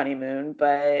of their honeymoon,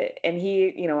 and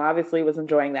he, you know, obviously was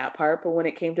enjoying that part. But when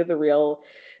it came to the real,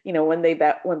 you know, when they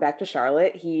went back to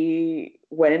Charlotte, he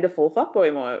went into full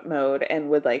fuckboy mode and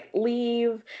would like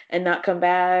leave and not come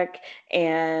back.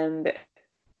 And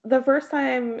the first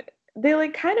time they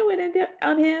like kind of went in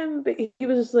on him, but he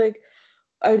was just like,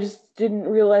 I just didn't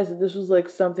realize that this was like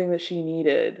something that she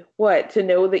needed. What? To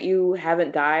know that you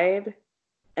haven't died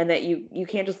and that you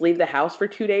can't just leave the house for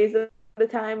 2 days at a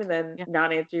time and then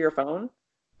not answer your phone?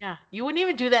 Yeah. You wouldn't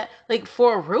even do that like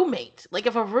for a roommate. Like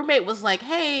if a roommate was like,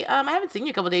 hey, I haven't seen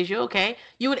you a couple of days. You okay?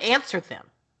 You would answer them.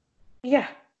 Yeah.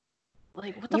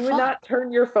 Like what the fuck? You would not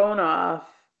turn your phone off.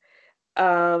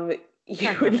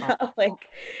 You would not like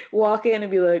walk in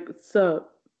and be like, what's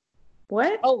up?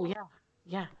 What? Oh, yeah.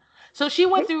 Yeah. So she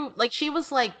went through, like, she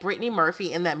was like Brittany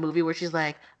Murphy in that movie where she's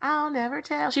like, I'll never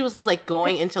tell. She was like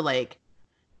going into like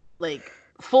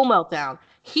full meltdown.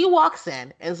 He walks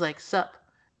in and is like, sup,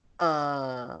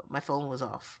 my phone was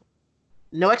off.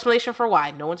 No explanation for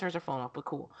why. No one turns their phone off, but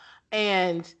cool.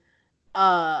 And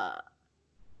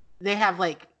they have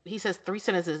like, he says 3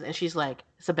 sentences and she's like,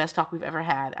 it's the best talk we've ever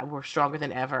had. And we're stronger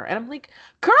than ever. And I'm like,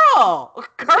 girl.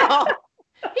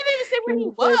 He didn't even say where he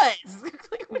was.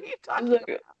 Like, what are you talking about?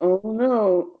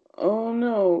 Oh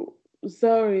no.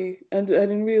 Sorry. I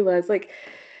didn't realize. Like,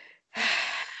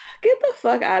 get the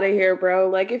fuck out of here, bro.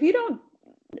 Like, if you don't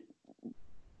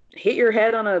hit your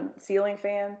head on a ceiling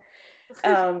fan,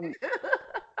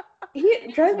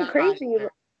 he drives me crazy.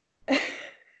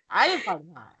 I didn't find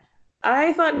him hot.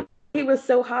 I thought he was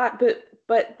so hot,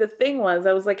 but the thing was,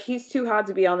 I was like, he's too hot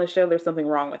to be on the show. There's something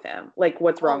wrong with him. Like,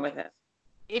 what's wrong with him?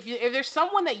 If there's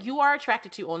someone that you are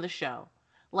attracted to on the show,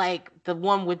 like the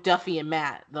one with Duffy and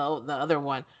Matt, the other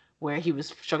one where he was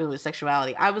struggling with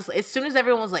sexuality, I was, as soon as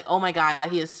everyone was like, oh my God,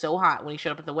 he is so hot when he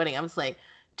showed up at the wedding, I was like,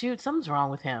 dude, something's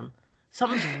wrong with him.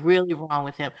 Something's really wrong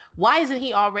with him. Why isn't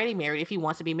he already married if he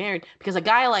wants to be married? Because a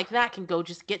guy like that can go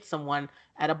just get someone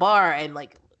at a bar and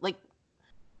like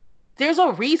there's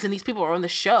a reason these people are on the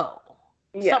show.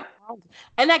 Yeah.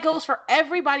 And that goes for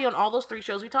everybody on all those 3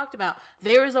 shows we talked about.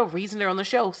 There is a reason they're on the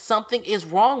show. Something is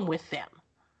wrong with them.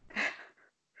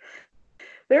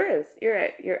 There is. You're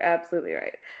right. You're absolutely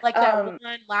right. Like that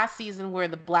one last season where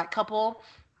the black couple,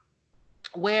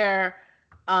 where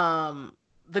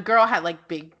the girl had like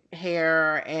big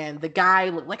hair and the guy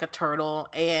looked like a turtle,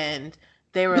 and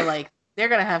they were like, they're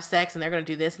going to have sex and they're going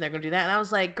to do this and they're going to do that. And I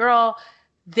was like, girl,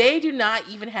 they do not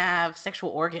even have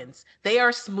sexual organs. They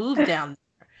are smooth down there.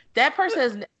 That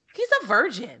person he's a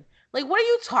virgin. Like, what are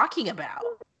you talking about?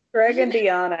 Greg and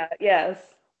Deanna, yes.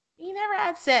 He never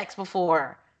had sex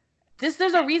before. There's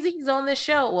a reason he's on this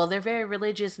show. Well, they're very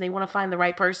religious and they want to find the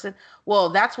right person. Well,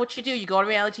 that's what you do. You go on a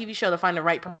reality TV show to find the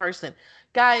right person.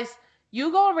 Guys,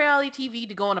 you go on reality TV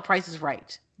to go on The Price is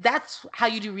Right. That's how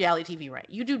you do reality TV right.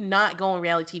 You do not go on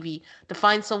reality TV to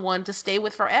find someone to stay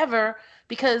with forever,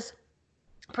 because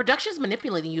production's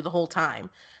manipulating you the whole time.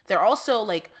 They're also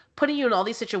like putting you in all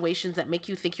these situations that make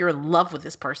you think you're in love with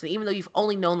this person, even though you've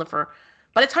only known them for,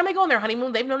 by the time they go on their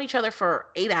honeymoon, they've known each other for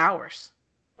 8 hours.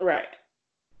 Right.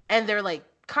 And they're like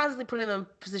constantly putting them in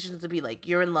positions to be like,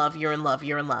 you're in love, you're in love,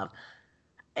 you're in love.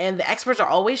 And the experts are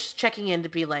always checking in to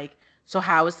be like, so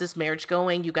how is this marriage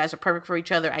going? You guys are perfect for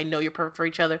each other. I know you're perfect for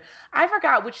each other. I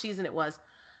forgot which season it was,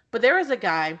 but there was a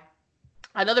guy,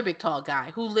 another big tall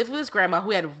guy, who lived with his grandma,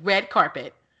 who had red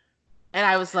carpet. And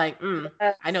I was like,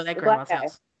 I know that grandma's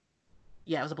house.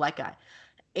 Yeah, it was a black guy.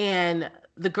 And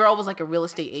the girl was like a real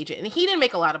estate agent. And he didn't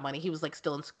make a lot of money. He was like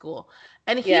still in school.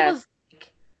 And he was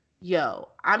like, yo,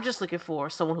 I'm just looking for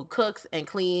someone who cooks and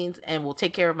cleans and will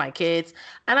take care of my kids.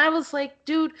 And I was like,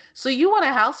 dude, so you want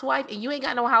a housewife and you ain't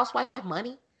got no housewife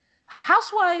money?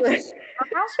 Housewives are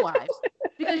housewives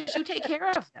because you take care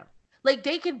of them. Like,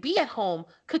 they could be at home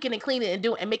cooking and cleaning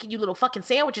and making you little fucking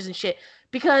sandwiches and shit,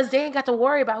 because they ain't got to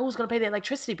worry about who's going to pay their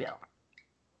electricity bill.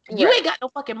 You ain't got no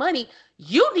fucking money.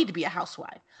 You need to be a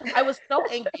housewife. I was so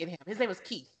angry at him. His name was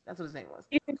Keith. That's what his name was.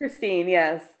 Keith and Christine,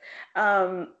 yes.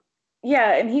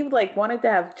 Yeah, and he like wanted to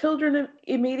have children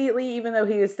immediately, even though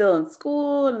he was still in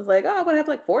school, and was like, oh, I want to have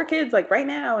like 4 kids like right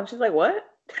now. And she's like, what?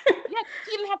 Yeah,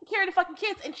 he didn't have to carry the fucking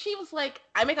kids. And she was like,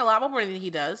 I make a lot more money than he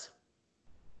does.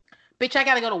 Bitch, I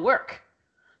gotta go to work.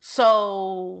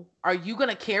 So are you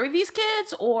gonna carry these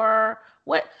kids or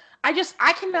what? I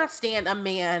cannot stand a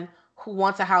man who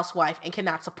wants a housewife and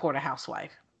cannot support a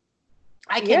housewife.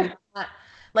 I cannot.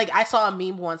 Like, I saw a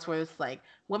meme once where it's like,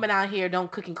 women out here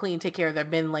don't cook and clean, take care of their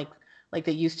men like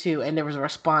they used to. And there was a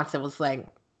response that was like,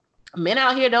 men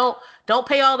out here don't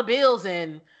pay all the bills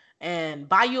and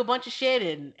buy you a bunch of shit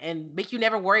and make you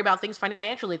never worry about things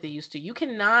financially like they used to. You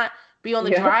cannot be on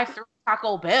the drive-thru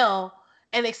Taco Bell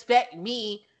and expect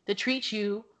me to treat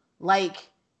you like,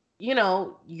 you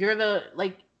know, you're the,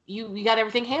 like, you got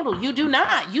everything handled. You do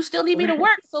not. You still need me to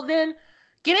work. So then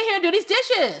get in here and do these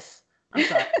dishes. I'm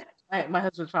sorry. My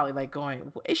husband's probably like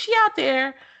going, is she out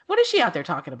there? What is she out there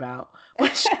talking about?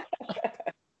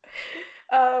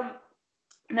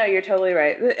 No, you're totally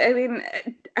right. I mean,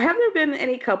 have there been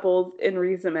any couples in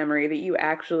recent memory that you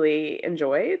actually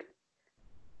enjoyed?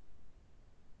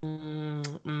 No.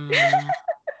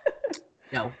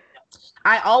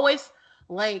 I always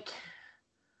like.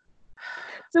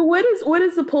 So what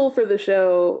is the pull for the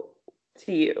show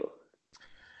to you?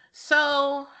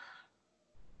 So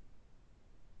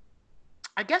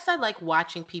I guess I like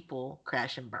watching people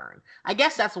crash and burn. I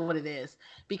guess that's what it is.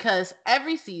 Because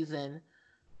every season,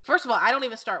 first of all, I don't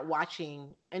even start watching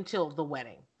until the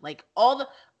wedding. Like,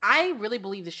 I really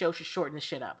believe the show should shorten the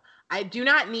shit up. I do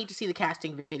not need to see the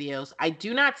casting videos. I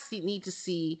do not need to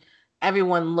see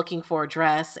everyone looking for a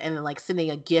dress and then like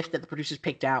sending a gift that the producers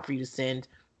picked out for you to send.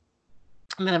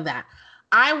 None of that.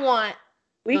 I want.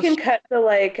 We can cut the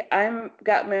like, I'm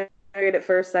got married at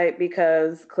first sight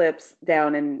because clips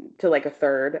down into like a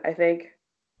third, I think.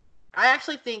 I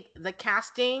actually think the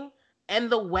casting and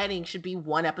the wedding should be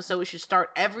one episode. We should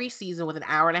start every season with an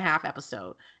 1.5-hour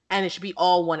episode, and it should be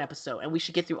all one episode, and we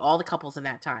should get through all the couples in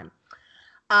that time.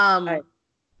 Right.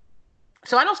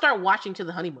 So I don't start watching to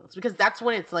the honeymoons because that's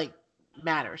when it's like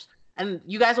matters. And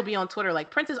you guys will be on Twitter like,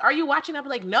 Princess, are you watching? I'll be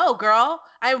like, no, girl.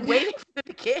 I'm waiting for them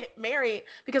to get married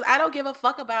because I don't give a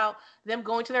fuck about them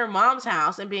going to their mom's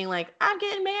house and being like, I'm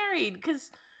getting married,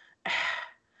 because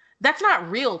that's not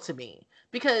real to me.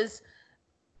 Because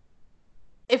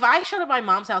if I showed up at my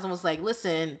mom's house and was like,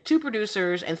 listen, 2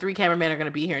 producers and 3 cameramen are going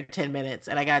to be here in 10 minutes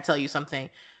and I got to tell you something,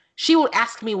 she would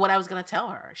ask me what I was going to tell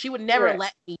her. She would never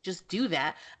let me just do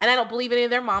that. And I don't believe any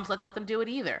of their moms let them do it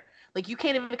either. Like, you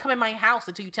can't even come in my house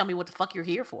until you tell me what the fuck you're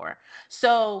here for.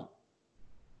 So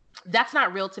that's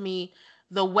not real to me.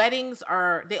 The weddings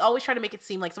they always try to make it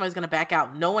seem like somebody's going to back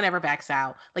out. No one ever backs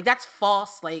out. Like, that's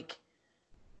false. Like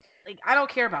I don't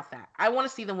care about that. I want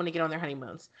to see them when they get on their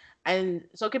honeymoons. And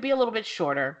so it could be a little bit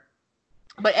shorter.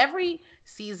 But every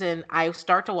season I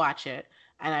start to watch it,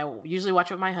 and I usually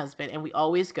watch it with my husband, and we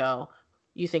always go,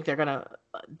 you think they're not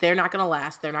going to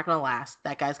last. They're not going to last.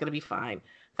 That guy's going to be fine.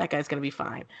 That guy's going to be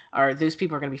fine. Or those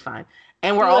people are going to be fine.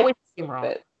 And we're always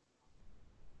wrong.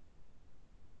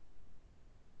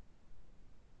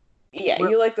 Yeah,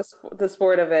 you like the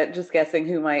sport of it, just guessing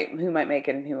who might make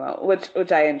it and who won't,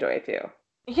 which I enjoy too.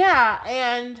 Yeah,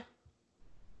 and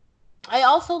I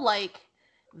also like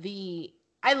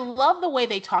I love the way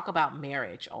they talk about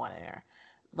marriage on air.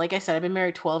 Like I said, I've been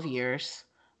married 12 years.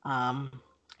 Um,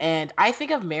 and I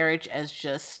think of marriage as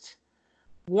just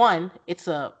one, it's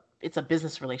a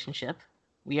business relationship.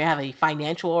 We have a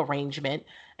financial arrangement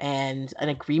and an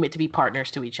agreement to be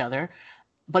partners to each other.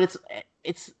 But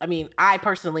it's I mean, I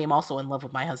personally am also in love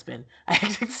with my husband.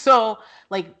 So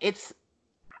like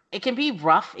it can be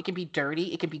rough, it can be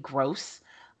dirty, it can be gross.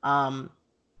 Um,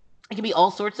 it can be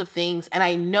all sorts of things. And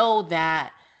I know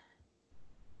that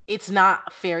it's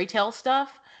not fairy tale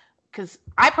stuff because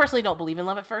I personally don't believe in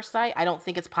love at first sight. I don't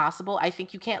think it's possible. I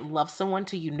think you can't love someone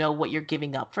till you know what you're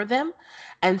giving up for them.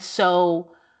 And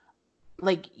so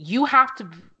like you have to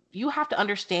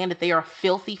understand that they are a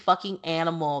filthy fucking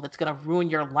animal that's going to ruin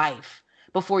your life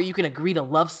before you can agree to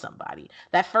love somebody.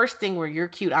 That first thing where you're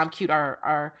cute, I'm cute,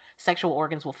 our sexual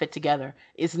organs will fit together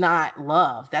is not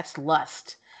love. That's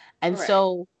lust. And Right.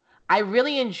 so I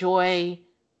really enjoy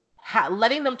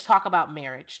letting them talk about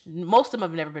marriage. Most of them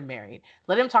have never been married.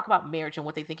 Let them talk about marriage and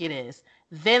what they think it is.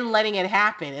 Then letting it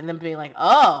happen and then being like,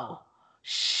 oh,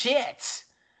 shit.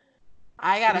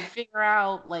 I got to figure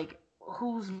out like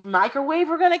whose microwave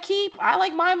we're going to keep. I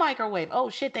like my microwave. Oh,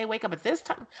 shit. They wake up at this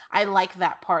time. I like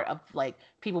that part of like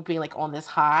people being like on this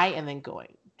high and then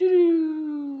going,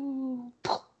 doo.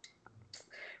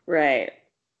 Right.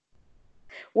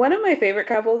 One of my favorite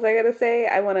couples, I gotta say,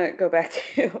 I want to go back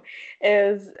to,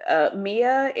 is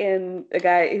Mia and a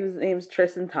guy whose name's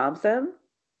Tristan Thompson.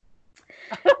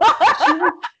 Who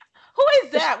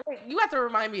is that? Wait, you have to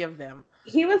remind me of them.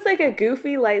 He was like a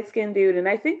goofy light-skinned dude, and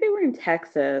I think they were in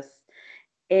Texas.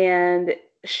 And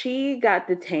she got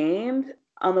detained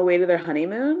on the way to their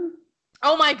honeymoon.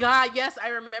 Oh my God, yes, I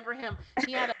remember him.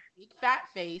 He had a big fat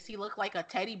face. He looked like a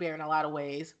teddy bear in a lot of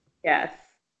ways. Yes.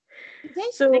 Did they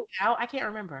stick it out? I can't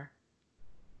remember.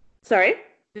 Sorry?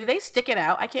 Did they stick it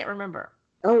out? I can't remember.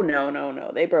 Oh,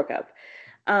 no. They broke up.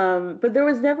 But there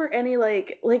was never any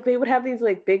like they would have these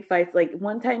like big fights. Like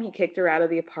one time he kicked her out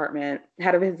of his apartment,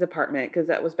 because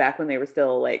that was back when they were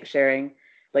still like sharing,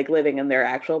 like living in their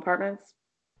actual apartments.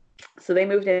 So they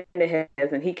moved into his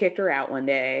and he kicked her out one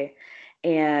day.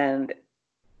 And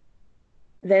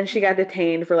then she got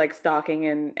detained for like stalking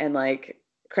and like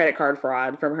credit card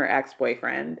fraud from her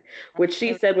ex-boyfriend, which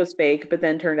she said was fake, but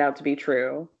then turned out to be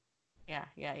true. Yeah.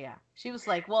 She was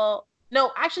like, well,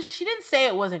 no, actually, she didn't say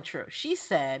it wasn't true. She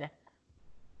said,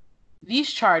 these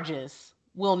charges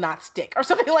will not stick or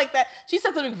something like that. She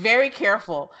said something very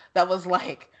careful that was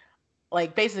like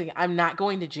basically, I'm not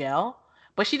going to jail.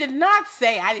 But she did not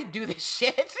say I didn't do this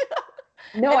shit.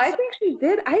 No, I think she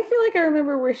did. I feel like I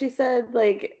remember where she said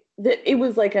like that it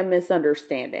was like a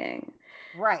misunderstanding.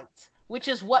 Right. Which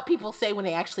is what people say when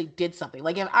they actually did something.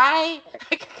 Like if I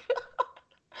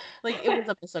like it was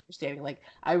a misunderstanding. Like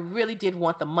I really did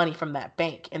want the money from that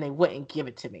bank and they wouldn't give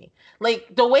it to me.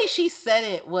 Like the way she said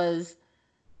it was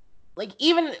like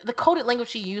even the coded language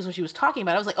she used when she was talking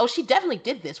about it, I was like, oh, she definitely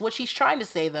did this. What she's trying to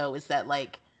say though is that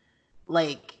like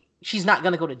she's not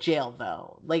gonna go to jail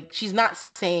though. Like she's not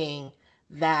saying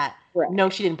that no,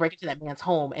 she didn't break into that man's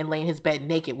home and lay in his bed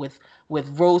naked with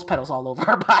rose petals all over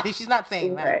her body. She's not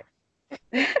saying that.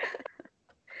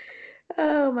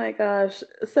 Oh my gosh.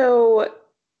 So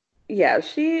yeah,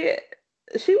 she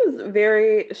was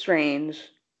very strange.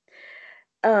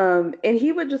 And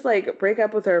he would just like break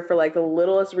up with her for like the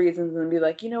littlest reasons and be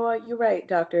like, you know what, you're right,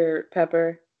 Dr.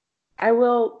 Pepper. I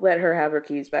will let her have her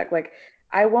keys back. Like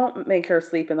I won't make her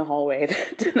sleep in the hallway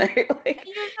tonight. Like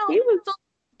he was. So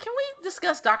can we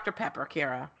discuss Dr. Pepper,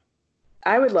 Kara?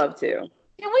 I would love to.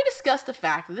 Can we discuss the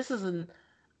fact that this is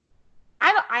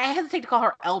I hesitate to call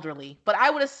her elderly, but I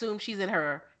would assume she's in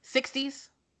her 60s.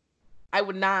 I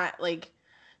would not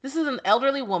this is an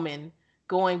elderly woman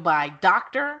going by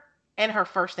Doctor and her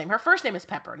first name. Her first name is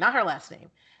Pepper, not her last name.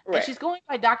 Right. And she's going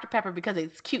by Dr. Pepper because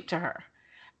it's cute to her.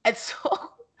 And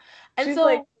so she's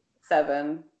like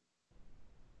 7.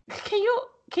 Can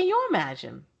you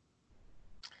imagine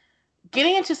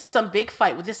getting into some big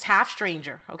fight with this half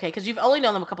stranger, okay? Because you've only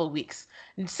known them a couple of weeks.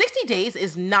 60 days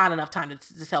is not enough time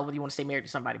to tell whether you want to stay married to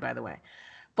somebody, by the way.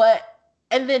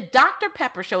 And then Dr.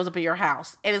 Pepper shows up at your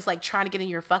house and is like trying to get in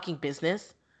your fucking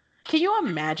business. Can you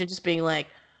imagine just being like,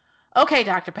 okay,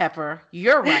 Dr. Pepper,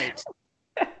 you're right.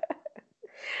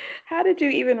 How did you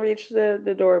even reach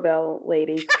the doorbell,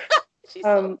 lady? She's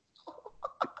so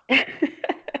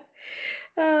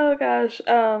oh gosh.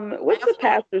 What's the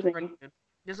pastor's name?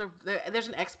 There's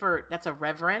an expert that's a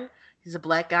reverend. He's a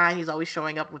black guy. He's always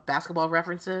showing up with basketball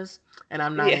references, and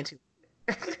I'm not into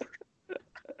it.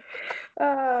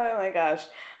 Oh my gosh.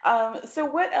 So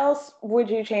what else would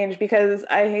you change? Because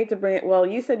I hate to bring it, well,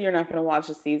 you said you're not going to watch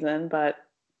the season, but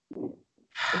I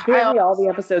apparently all the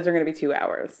episodes are going to be 2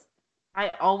 hours.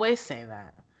 I always say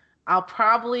that. I'll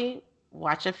probably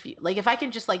watch a few. Like if I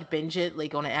can just like binge it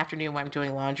like on an afternoon when I'm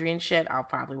doing laundry and shit, I'll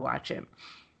probably watch it.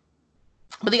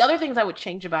 But the other things I would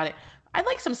change about it, I'd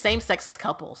like some same-sex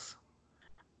couples.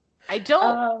 I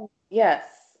don't Yes.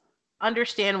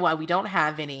 understand why we don't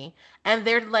have any. And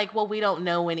they're like, well, we don't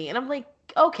know any. And I'm like,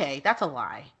 okay, that's a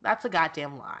lie. That's a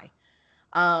goddamn lie.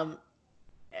 Um,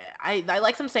 I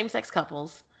like some same-sex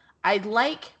couples. I'd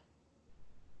like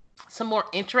some more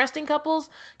interesting couples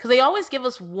because they always give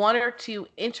us one or two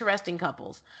interesting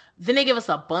couples. Then they give us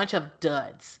a bunch of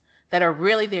duds that are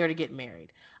really there to get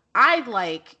married. I'd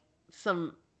like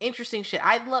some interesting shit.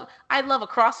 I'd love a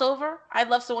crossover. I'd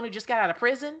love someone who just got out of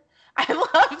prison. I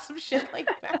love some shit like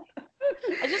that.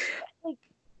 I just like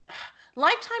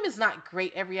Lifetime is not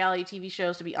great at reality TV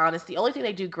shows, to be honest. The only thing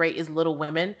they do great is Little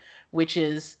Women, which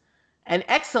is an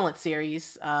excellent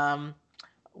series.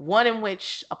 One in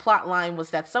which a plot line was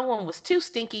that someone was too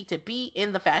stinky to be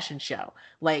in the fashion show.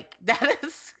 Like that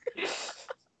is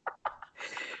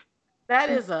that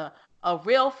is a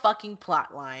real fucking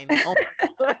plot line. Oh my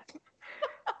God.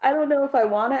 I don't know if I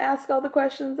want to ask all the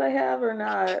questions I have or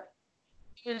not.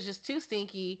 It was just too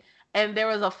stinky. And there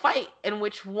was a fight in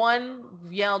which one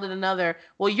yelled at another,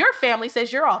 well, your family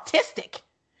says you're autistic.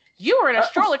 You were in a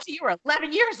stroller till you were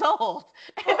 11 years old.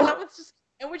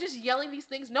 And we're just yelling these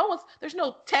things. There's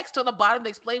no text on the bottom to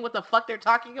explain what the fuck they're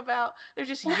talking about. They're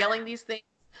just yelling these things.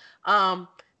 All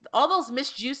those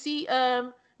Miss Juicy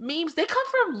memes, they come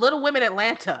from Little Women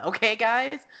Atlanta, okay,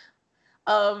 guys?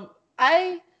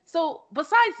 So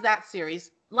besides that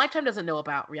series, Lifetime doesn't know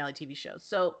about reality TV shows.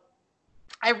 So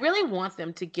I really want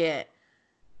them to get,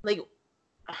 like,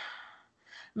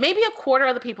 maybe a quarter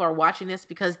of the people are watching this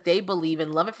because they believe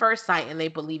in love at first sight and they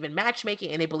believe in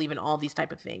matchmaking and they believe in all these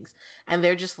type of things. And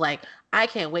they're just like, I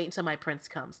can't wait until my prince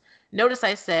comes. Notice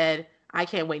I said, I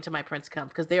can't wait until my prince comes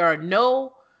because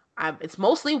it's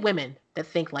mostly women that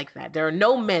think like that. There are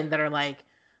no men that are like,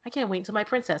 I can't wait until my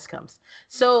princess comes.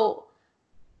 So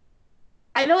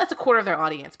I know that's a quarter of their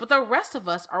audience, but the rest of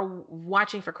us are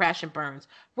watching for crash and burns.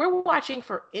 We're watching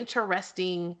for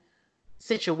interesting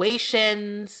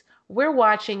situations. We're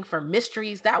watching for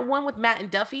mysteries. That one with Matt and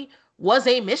Duffy was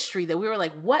a mystery that we were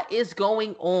like, what is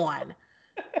going on?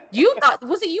 Was it you that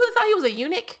thought he was a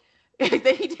eunuch?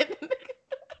 That he didn't.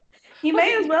 He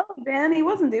may as well have been. He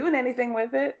wasn't doing anything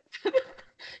with it.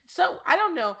 So I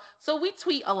don't know. So we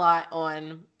tweet a lot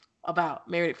about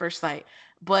Married at First Sight,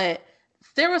 but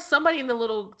there was somebody in the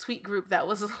little tweet group that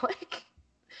was like,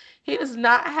 he does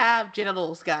not have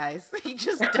genitals, guys. He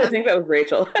just doesn't. I think that was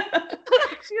Rachel.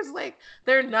 She was like,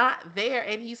 they're not there,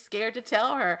 and he's scared to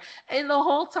tell her. And the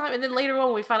whole time, and then later on,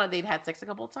 when we found out they'd had sex a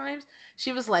couple of times,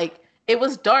 she was like, it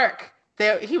was dark.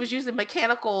 He was using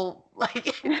mechanical,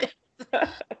 like.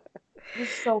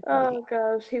 So funny. Oh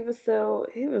gosh, he was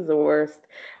the worst.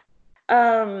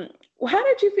 How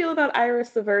did you feel about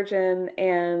Iris the Virgin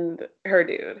and her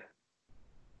dude?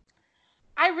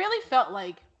 I really felt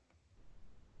like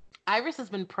Iris has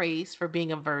been praised for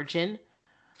being a virgin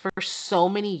for so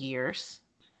many years.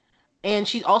 And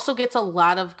she also gets a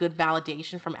lot of good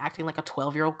validation from acting like a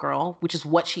 12-year-old girl, which is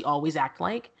what she always acted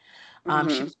like.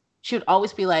 She would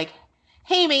always be like,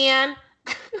 hey, man,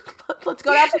 let's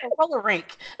go down to the roller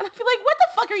rink. And I'd be like, what the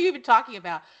fuck are you even talking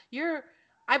about?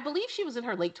 I believe she was in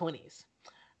her late 20s.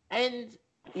 And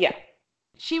yeah,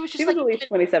 she was at least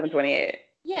 27, 28.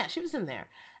 Yeah, she was in there.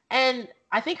 And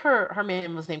I think her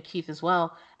man was named Keith as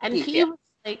well. And he was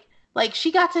like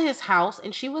she got to his house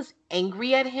and she was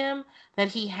angry at him that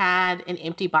he had an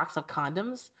empty box of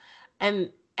condoms.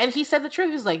 And he said the truth.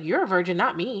 He was like, you're a virgin,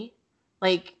 not me.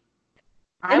 Like,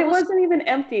 it wasn't even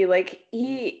empty. Like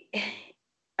he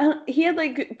had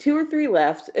like 2 or 3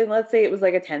 left. And let's say it was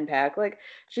like a 10-pack. Like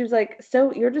she was like,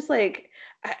 so you're just like,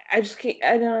 I just can't,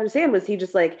 I don't understand. Was he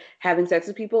just like having sex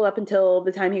with people up until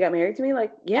the time he got married to me?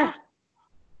 Like, yeah.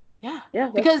 Yeah,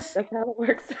 because that's how it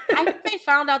works. I think they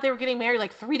found out they were getting married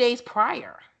like 3 days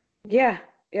prior. Yeah.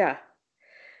 And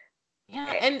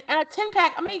a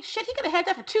 10-pack, I mean, shit, he could have had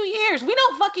that for 2 years. We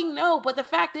don't fucking know. But the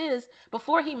fact is,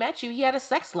 before he met you, he had a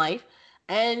sex life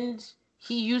and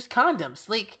he used condoms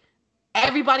like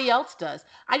everybody else does.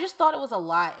 I just thought it was a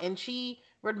lot. And she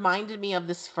reminded me of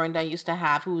this friend I used to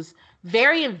have who was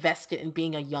very invested in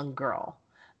being a young girl,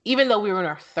 even though we were in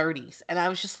our 30s. And I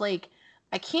was just like,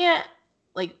 I can't,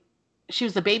 like, she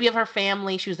was the baby of her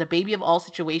family. She was the baby of all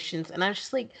situations. And I was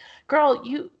just like, girl,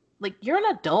 you're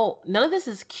an adult. None of this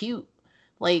is cute.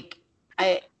 Like,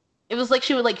 It was like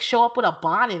she would like show up with a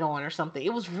bonnet on or something.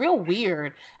 It was real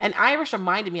weird. And Iris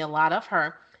reminded me a lot of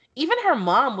her. Even her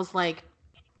mom was like,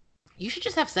 you should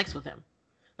just have sex with him.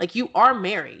 Like, you are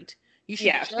married. You should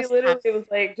Yeah, she literally was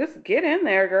like, just get in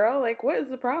there, girl. Like, what is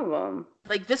the problem?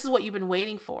 Like, this is what you've been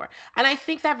waiting for. And I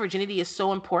think that virginity is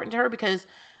so important to her because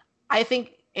I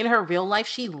think in her real life,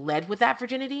 she led with that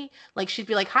virginity. Like, she'd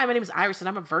be like, hi, my name is Iris and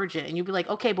I'm a virgin. And you'd be like,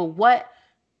 okay, but what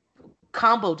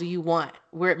combo do you want?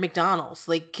 We're at McDonald's.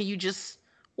 Like, can you just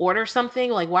order something?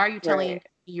 Like, why are you telling me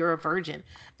you're a virgin?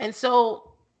 And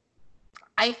so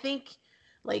I think,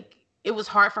 like, it was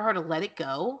hard for her to let it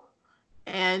go.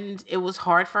 And it was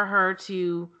hard for her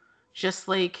to just,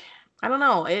 like, I don't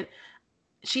know.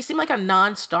 She seemed like a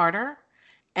non-starter.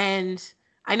 And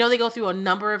I know they go through a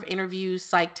number of interviews,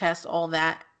 psych tests, all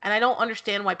that. And I don't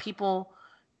understand why people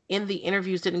in the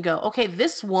interviews didn't go, okay,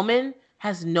 this woman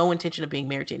has no intention of being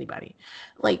married to anybody.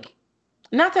 Like,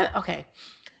 not that, okay,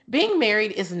 being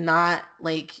married is not,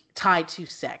 like, tied to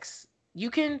sex. You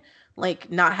can,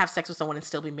 like, not have sex with someone and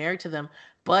still be married to them.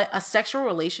 But a sexual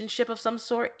relationship of some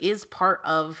sort is part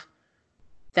of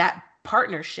that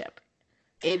partnership.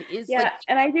 It is. Yeah, like,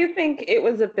 and I do think it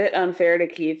was a bit unfair to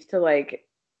Keith to, like,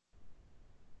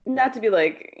 not to be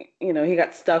like, you know, he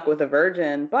got stuck with a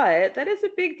virgin, but that is a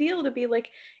big deal to be,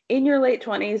 like, in your late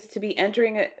 20s, to be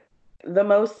entering the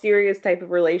most serious type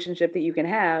of relationship that you can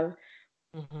have,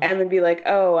 and then be like,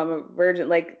 oh, I'm a virgin.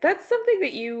 Like, that's something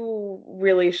that you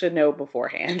really should know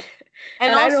beforehand.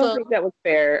 And also, I don't think that was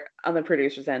fair on the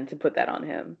producer's end to put that on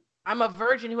him. I'm a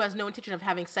virgin who has no intention of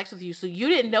having sex with you, so you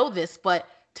didn't know this, but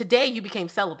today you became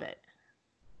celibate.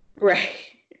 Right.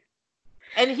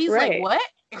 And he's like, what?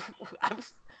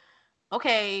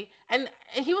 Okay. And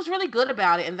he was really good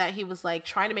about it in that he was, like,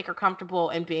 trying to make her comfortable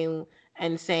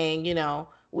and saying, you know,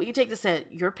 we can take this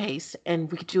at your pace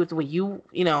and we can do it the way you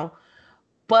know.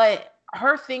 But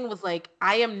her thing was like,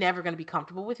 I am never going to be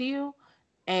comfortable with you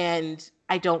and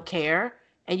I don't care.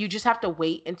 And you just have to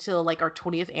wait until, like, our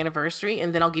 20th anniversary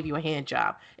and then I'll give you a hand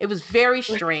job. It was very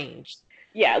strange.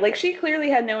 Yeah, like, she clearly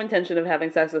had no intention of having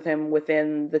sex with him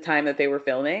within the time that they were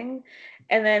filming.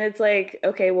 And then it's like,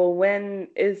 okay, well,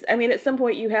 at some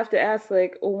point you have to ask,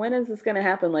 like, well, when is this going to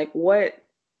happen? Like, what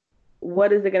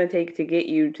is it going to take to get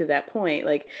you to that point?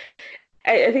 Like,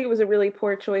 I think it was a really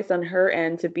poor choice on her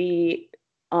end to be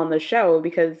on the show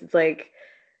because it's like,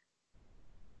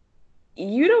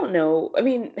 you don't know. I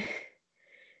mean,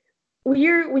 when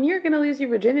you're going to lose your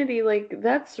virginity, like,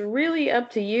 that's really up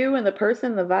to you and the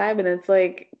person, the vibe. And it's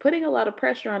like putting a lot of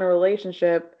pressure on a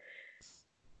relationship.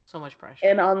 So much pressure.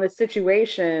 And on the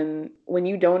situation when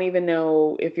you don't even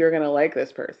know if you're going to like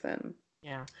this person.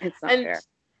 Yeah. It's not fair.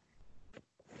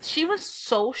 She was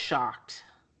so shocked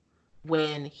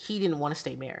when he didn't want to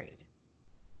stay married.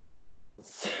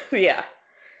 Yeah.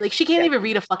 Like, she can't even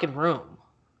read a fucking room.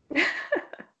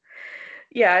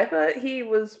 Yeah, I thought he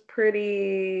was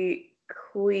pretty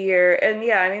clear. And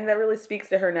yeah, I mean, that really speaks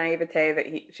to her naivete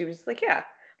that she was like, yeah.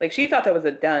 Like, she thought that was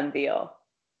a done deal.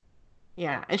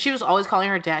 Yeah, and she was always calling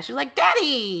her dad. She was like,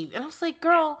 Daddy! And I was like,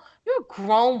 girl, you're a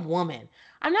grown woman.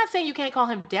 I'm not saying you can't call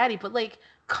him Daddy, but, like,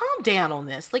 calm down on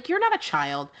this. Like, you're not a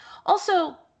child.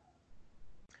 Also,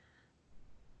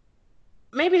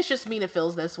 maybe it's just me that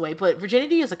feels this way, but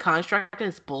virginity is a construct and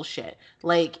it's bullshit.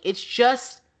 Like, it's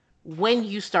just when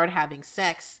you start having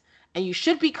sex, and you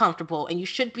should be comfortable, and you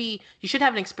should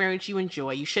have an experience you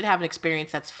enjoy. You should have an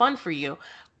experience that's fun for you.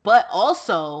 But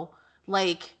also,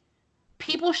 like,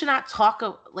 people should not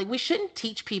we shouldn't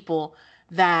teach people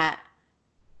that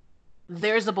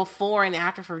there's a before and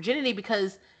after for virginity,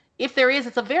 because if there is,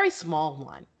 it's a very small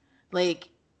one. Like,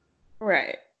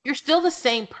 right. You're still the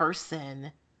same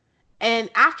person. And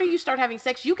after you start having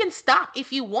sex, you can stop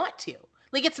if you want to.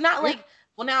 Like, it's not like,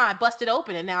 well, now I busted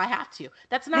open and now I have to.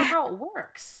 That's not how it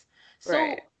works. So,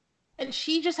 right. And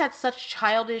she just had such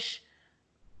childish,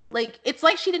 like, it's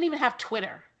like she didn't even have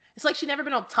Twitter. It's like she'd never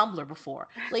been on Tumblr before.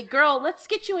 Like, girl, let's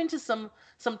get you into some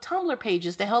Tumblr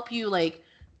pages to help you, like,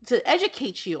 to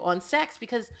educate you on sex,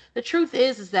 because the truth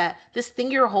is that this thing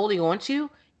you're holding on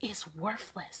to is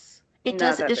worthless.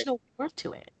 There's no worth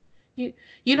to it.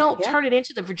 You don't turn it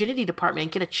into the virginity department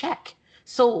and get a check.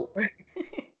 So,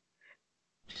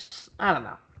 I don't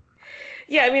know.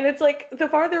 Yeah, I mean, it's like the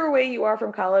farther away you are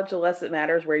from college, the less it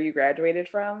matters where you graduated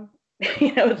from.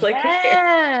 You know, it's like,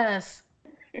 yes.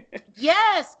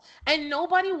 Yes. And no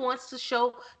one wants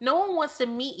to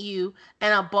meet you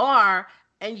in a bar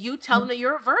and you tell them that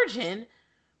you're a virgin,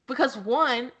 because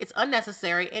one, it's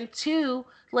unnecessary, and two,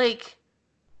 like,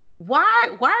 why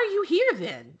are you here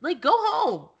then? Like, go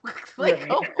home. Like,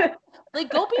 go home. Like,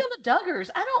 go be on the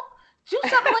Duggars. I don't do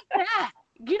something like that.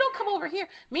 you don't come over here.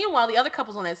 Meanwhile, the other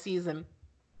couples on that season,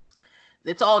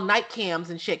 it's all night cams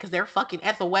and shit because they're fucking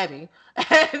at the wedding.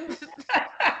 And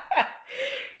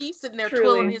he's sitting there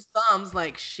twiddling his thumbs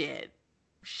like, shit.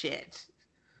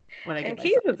 And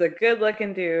Keith is a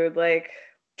good-looking dude. Like,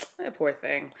 that poor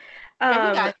thing.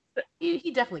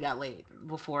 He definitely got laid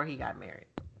before he got married.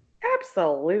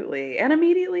 Absolutely. And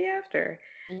immediately after.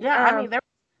 Yeah, I mean,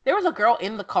 there was a girl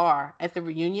in the car at the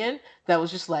reunion that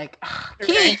was just like,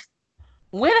 Keith,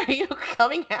 when are you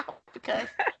coming out? Because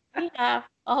we have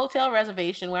a hotel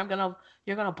reservation where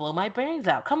you're gonna blow my brains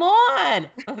out. Come on.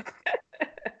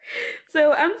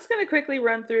 So I'm just gonna quickly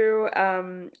run through.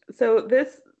 So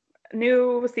this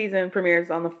new season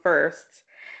premieres on the 1st.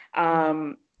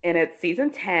 And it's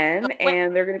season 10,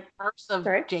 and they're gonna 1st of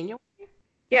January.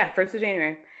 Yeah, 1st of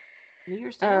January. New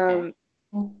Year's Day.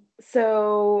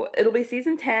 So it'll be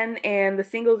season 10, and the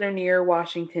singles are near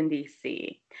Washington,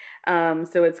 D.C.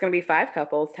 So it's going to be 5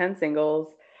 couples, 10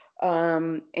 singles.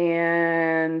 And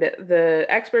the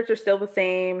experts are still the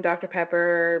same: Dr.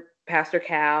 Pepper, Pastor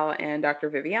Cal, and Dr.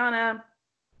 Viviana.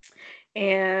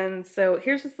 And so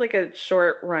here's just like a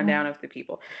short rundown of the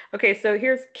people. Okay, so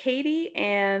here's Katie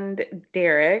and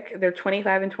Derek. They're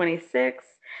 25 and 26.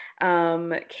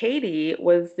 Katie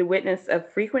was the witness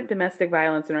of frequent domestic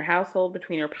violence in her household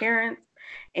between her parents,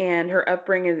 and her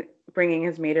upbringing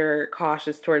has made her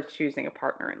cautious towards choosing a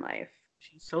partner in life.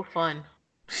 She's so fun.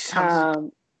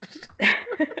 So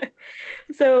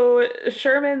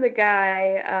Sherman, the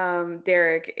guy,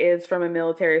 Derek, is from a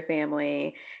military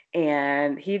family,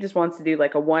 and he just wants to do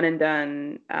like a one and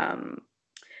done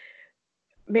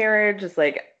marriage. Just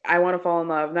like, I want to fall in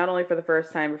love, not only for the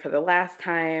first time, but for the last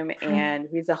time. And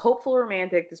he's a hopeful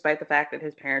romantic, despite the fact that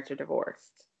his parents are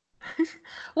divorced.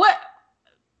 What?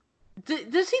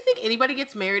 Does he think anybody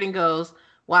gets married and goes,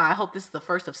 wow, I hope this is the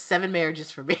first of 7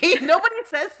 marriages for me? Nobody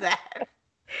says that.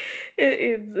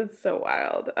 It's so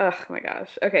wild. Oh my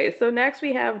gosh. Okay, so next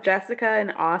we have Jessica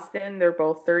and Austin. They're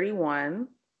both 31.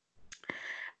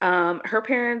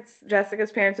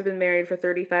 Jessica's parents have been married for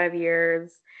 35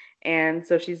 years. And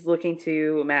so she's looking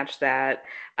to match that.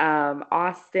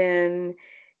 Austin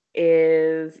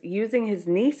is using his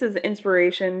niece as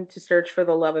inspiration to search for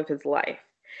the love of his life.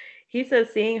 He says,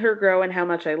 seeing her grow and how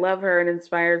much I love her, it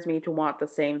inspires me to want the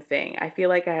same thing. I feel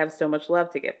like I have so much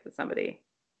love to give to somebody.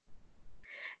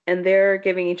 And they're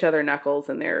giving each other knuckles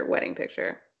in their wedding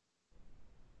picture.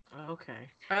 Okay.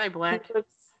 Are they black?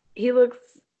 He looks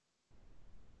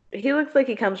like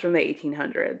he comes from the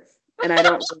 1800s. And I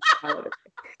don't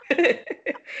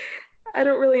I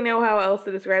don't really know how else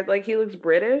to describe. Like, he looks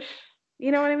British.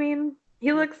 You know what I mean?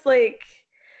 He looks like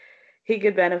he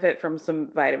could benefit from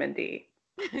some vitamin D.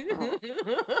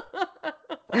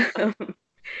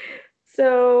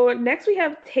 So next we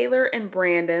have Taylor and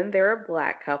Brandon. They're a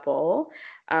black couple.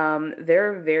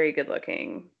 They're very good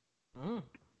looking. I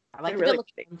like the good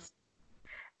looking.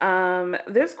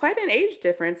 There's quite an age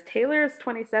difference. Taylor is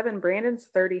 27, Brandon's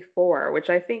 34, which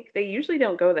I think they usually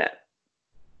don't go that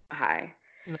high.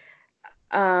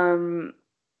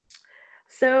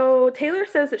 So Taylor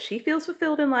says that she feels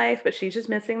fulfilled in life, but she's just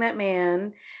missing that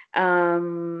man.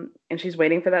 And she's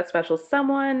waiting for that special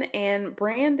someone. And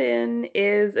Brandon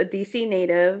is a DC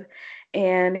native,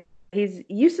 and he's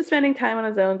used to spending time on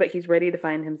his own, but he's ready to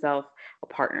find himself a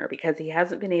partner because he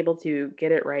hasn't been able to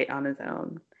get it right on his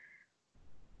own.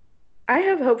 I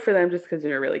have hope for them just because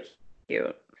they're really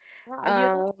cute. You're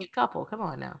a cute couple. Come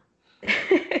on now.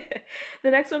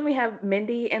 The next one we have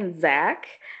Mindy and Zach.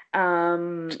 They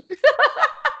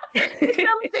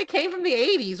came from the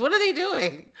 80s. What are they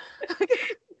doing?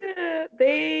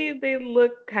 They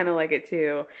look kind of like it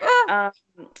too.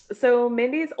 So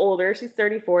Mindy's older. She's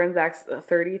 34 and Zach's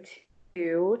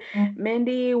 32.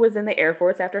 Mindy was in the Air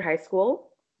Force after high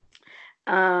school.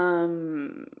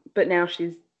 But now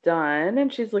she's done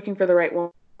and she's looking for the right one.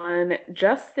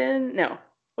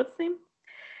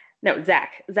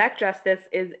 Zach Justice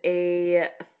is a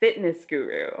fitness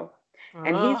guru.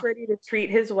 And he's ready to treat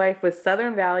his wife with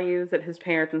Southern values that his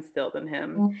parents instilled in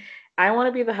him. I want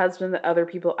to be the husband that other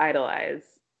people idolize.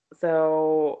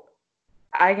 So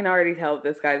I can already tell that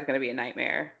this guy's going to be a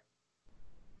nightmare.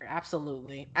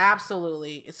 Absolutely.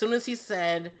 Absolutely. As soon as he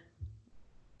said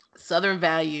Southern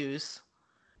values,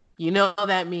 you know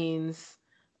that means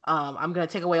I'm going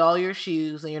to take away all your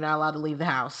shoes and you're not allowed to leave the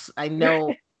house. I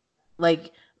know.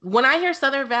 Like, when I hear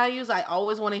Southern values, I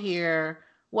always want to hear,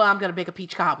 well, I'm going to bake a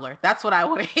peach cobbler. That's what I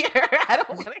want to hear. I don't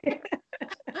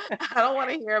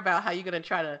want to hear about how you're going to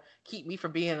try to keep me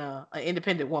from being an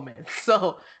independent woman.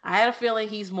 So I had a feeling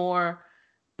he's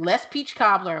less peach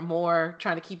cobbler and more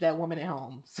trying to keep that woman at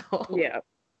home. So yeah.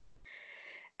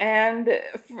 And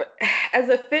as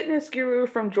a fitness guru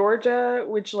from Georgia,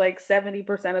 which like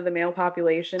 70% of the male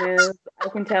population is, I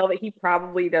can tell that he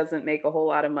probably doesn't make a whole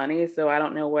lot of money. So I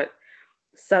don't know what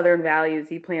Southern values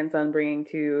he plans on bringing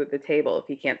to the table if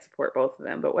he can't support both of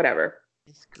them, but whatever.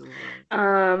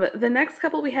 The next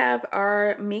couple we have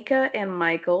are Mika and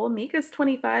Michael. Mika's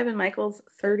 25 and Michael's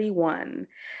 31.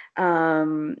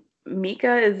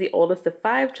 Mika is the oldest of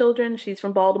 5 children. She's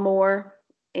from Baltimore,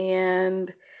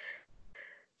 and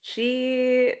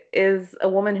she is a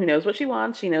woman who knows what she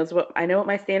wants. She knows I know what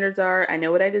my standards are. I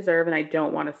know what I deserve, and I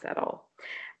don't want to settle.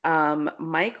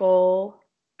 Michael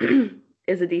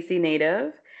is a DC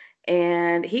native,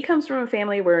 and he comes from a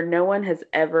family where no one has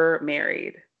ever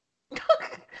married.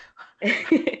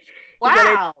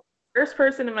 Wow. First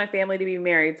person in my family to be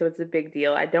married, so it's a big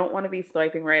deal. I don't want to be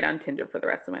swiping right on Tinder for the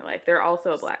rest of my life. They're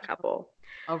also a Black couple.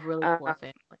 A really poor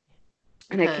family.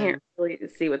 And I can't really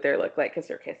see what they look like because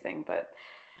they're kissing, but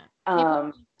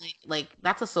like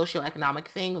that's a socioeconomic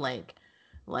thing. Like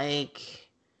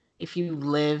if you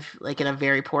live like in a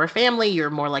very poor family, you're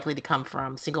more likely to come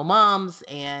from single moms,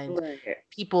 and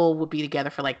people would be together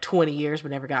for like 20 years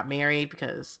but never got married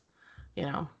because,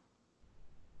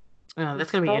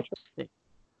 that's gonna be interesting.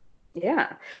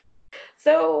 Yeah.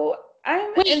 So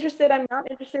I'm interested. I'm not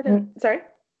interested in. Sorry,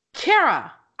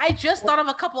 Kara. I just thought of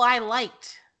a couple I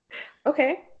liked.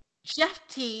 Okay. Jeff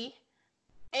T.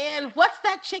 And what's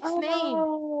that chick's name?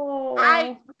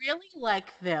 I really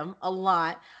like them a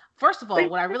lot. First of all,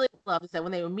 what I really love is that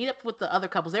when they would meet up with the other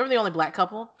couples, they were the only Black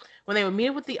couple. When they would meet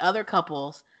up with the other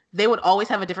couples, they would always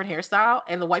have a different hairstyle,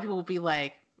 and the white people would be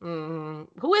like,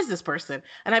 who is this person?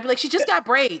 And I'd be like, she just got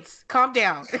braids. Calm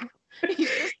down.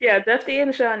 Yeah, Dusty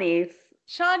and Shawnice.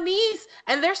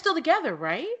 And they're still together,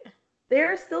 right?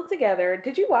 They're still together.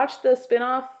 Did you watch the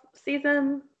spinoff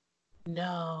season?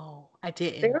 No, I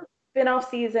didn't. There was a spinoff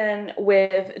season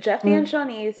with Jeffy and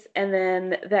Shawnice, and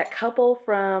then that couple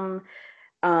from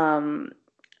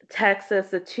Texas,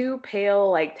 the 2 pale,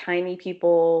 like tiny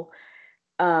people.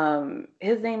 Her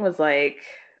name was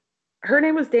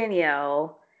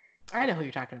Danielle. I know who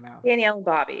you're talking about. Danielle and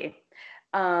Bobby.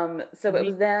 So it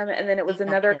was them, and then it was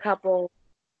another couple.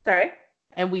 Sorry?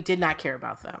 And we did not care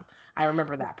about them. I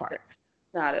remember that part.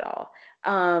 Not at all.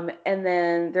 And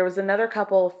then there was another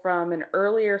couple from an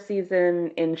earlier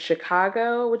season in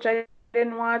Chicago, which I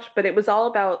didn't watch, but it was all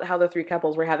about how the 3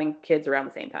 couples were having kids around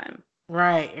the same time.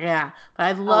 Right, yeah. But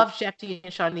I love Jeffy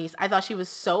and Shawnice. I thought she was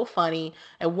so funny.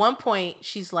 At one point,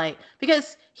 she's like,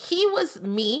 because he was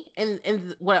me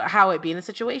and how it'd be in a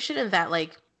situation, and that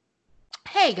like,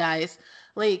 hey guys,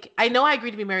 like I know I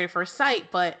agreed to be married at first sight,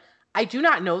 but I do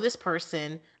not know this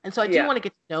person, and so I do want to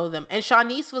get to know them. And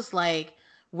Shawnice was like,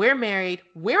 we're married.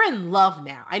 We're in love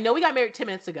now. I know we got married 10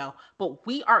 minutes ago, but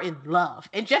we are in love.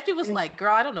 And Jeffy was like,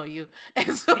 girl, I don't know you.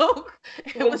 And so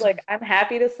it was like, I'm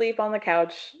happy to sleep on the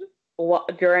couch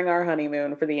during our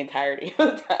honeymoon for the entirety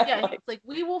of the time. Yeah, it's like,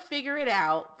 we will figure it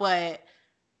out, but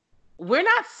we're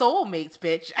not soulmates,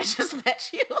 bitch. I just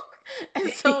met you.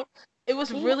 And so it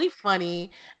was really funny.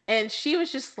 And she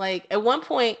was just like, at one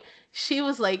point, she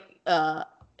was like,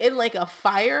 in like a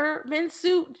fireman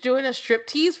suit doing a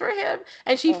striptease for him,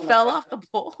 and she fell off the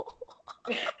pole.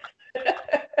 And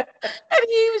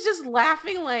he was just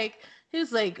laughing, like he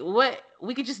was like, what,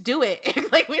 we could just do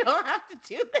it. Like, we don't have to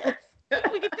do this.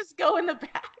 We could just go in the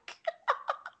back.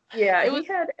 Yeah, he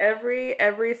had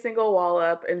every single wall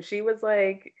up, and she was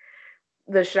like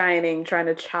The Shining trying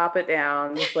to chop it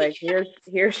down. It's like, here's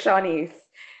Shawnice.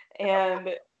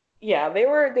 And yeah, they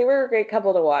were a great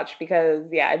couple to watch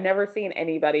because, I've never seen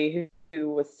anybody who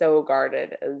was so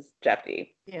guarded as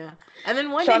Jeffy. Yeah. And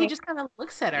then one day he just kind of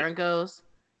looks at her and goes,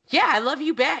 yeah, I love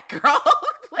you back, girl.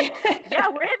 Like, yeah,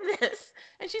 we're in this.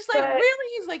 And she's like,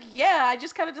 really? He's like, yeah, I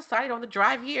just kind of decided on the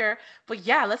drive here, but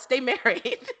yeah, let's stay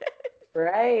married.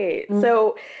 Right.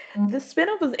 So the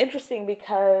spinoff was interesting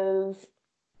because,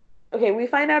 we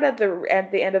find out at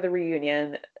the end of the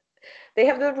reunion, they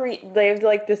have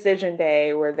like decision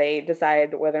day where they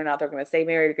decide whether or not they're going to stay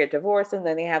married or get divorced, and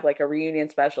then they have like a reunion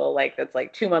special like that's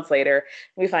like 2 months later.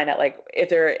 We find out like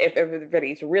if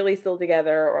everybody's really still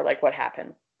together or like what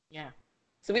happened. Yeah.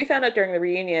 So we found out during the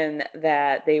reunion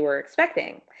that they were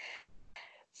expecting.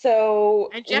 So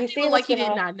and Jeff was like he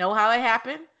did not know how it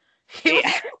happened. He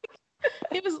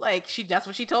was like, that's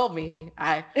what she told me.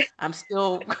 I'm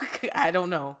still I don't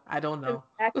know.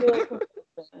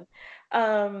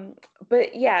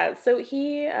 But yeah, so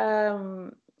he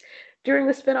during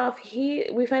the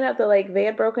spinoff, we find out that like they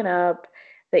had broken up,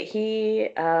 that he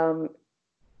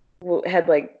had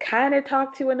like kind of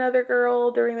talked to another girl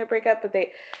during the breakup, but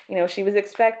she was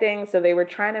expecting, so they were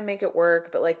trying to make it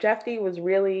work, but like Jeffy was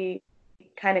really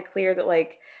kind of clear that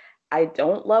like I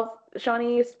don't love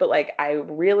Shawnice, but like I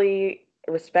really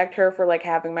respect her for like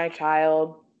having my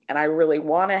child, and I really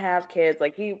want to have kids.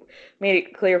 Like he made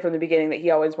it clear from the beginning that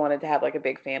he always wanted to have like a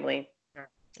big family. Sure.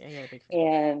 Yeah, big family.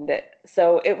 And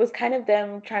so it was kind of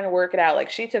them trying to work it out. Like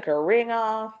she took her ring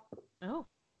off. Oh.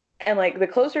 And like the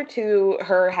closer to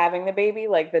her having the baby,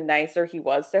 like the nicer he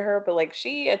was to her. But like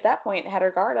she at that point had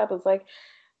her guard up. It was like,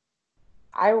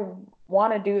 I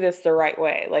want to do this the right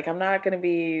way. Like I'm not going to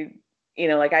be,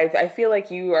 like I feel like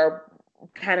you are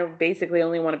kind of basically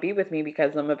only want to be with me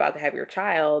because I'm about to have your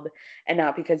child, and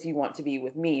not because you want to be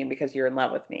with me and because you're in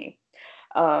love with me.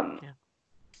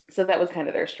 So that was kind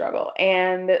of their struggle.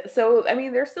 And so, I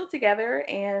mean, they're still together,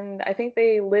 and I think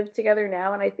they live together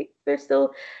now, and I think they're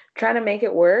still trying to make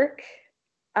it work.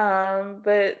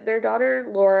 But their daughter,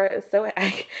 Laura, is so,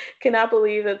 I cannot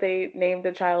believe that they named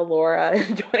a child Laura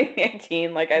in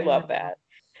 2019. Like, I love that.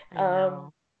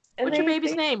 What's your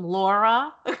baby's name?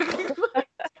 Laura?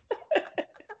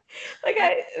 Like,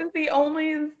 it's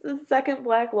the second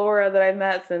Black Laura that I've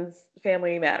met since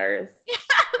Family Matters.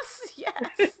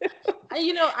 Yes.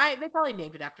 They probably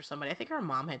named it after somebody. I think her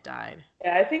mom had died.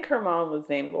 Yeah, I think her mom was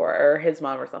named Laura, or his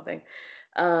mom or something.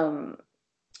 So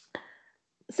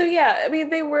yeah, I mean,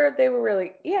 they were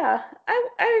really, yeah,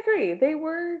 I agree. They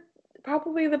were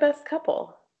probably the best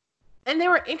couple. And they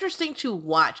were interesting to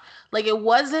watch. Like, it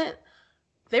wasn't,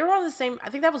 they were on the same, I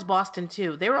think that was Boston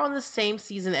too. They were on the same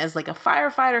season as like a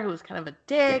firefighter who was kind of a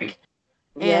dick.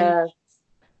 And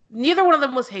neither one of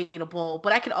them was hateable,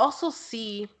 but I could also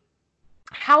see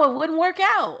how it wouldn't work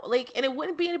out. Like, and it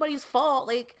wouldn't be anybody's fault.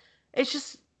 Like, it's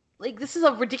just, like, this is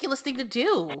a ridiculous thing to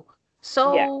do.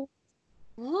 So,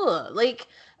 like,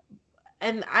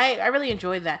 and I really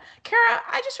enjoyed that. Kara,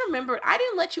 I just remembered, I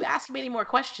didn't let you ask me any more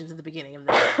questions in the beginning of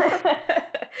this.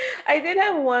 I did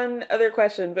have one other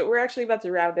question, but we're actually about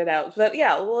to round it out. But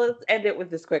yeah, let's end it with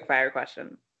this quick fire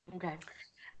question. Okay.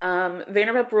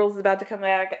 Vanderpump Rules is about to come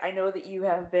back. I know that you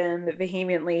have been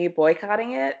vehemently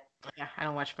boycotting it. Yeah, I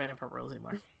don't watch Vanderpump Rules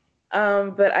anymore.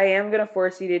 But I am going to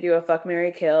force you to do a fuck,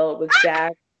 marry, kill with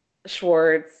Jack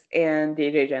Schwartz and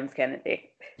DJ James Kennedy.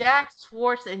 Jack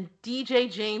Schwartz and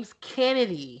DJ James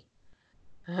Kennedy.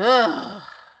 Ugh.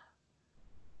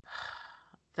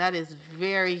 That is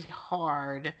very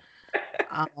hard.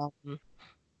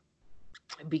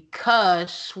 Because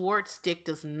Schwartz dick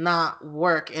does not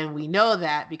work, and we know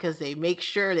that because they make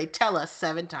sure they tell us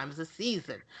 7 times a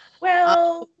season.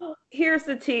 Well, here's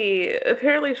the tea.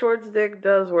 Apparently, Schwartz dick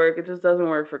does work. It just doesn't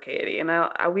work for Katie, and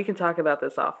we can talk about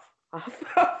this off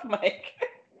mic.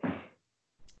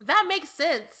 That makes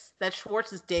sense that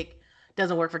Schwartz's dick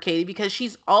doesn't work for Katie because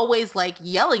she's always like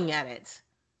yelling at it.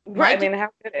 Right? I mean, how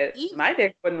could it? My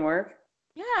dick wouldn't work.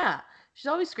 Yeah, she's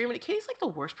always screaming. Katie's like the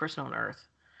worst person on earth.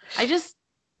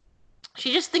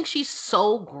 She just thinks she's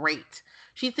so great.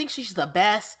 She thinks she's the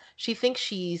best. She thinks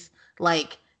she's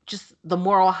like just the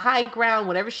moral high ground.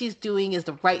 Whatever she's doing is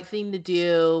the right thing to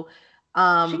do.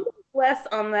 She's less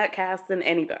on that cast than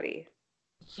anybody.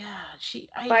 Yeah,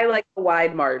 by like a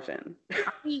wide margin.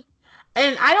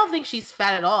 And I don't think she's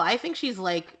fat at all. I think she's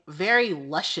like very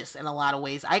luscious in a lot of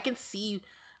ways. I can see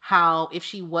how if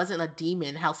she wasn't a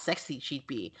demon, how sexy she'd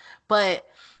be. But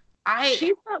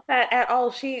she's not fat at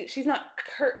all. She's not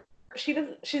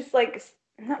she's like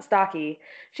not stocky.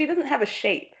 She doesn't have a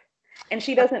shape. And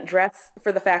she doesn't dress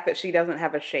for the fact that she doesn't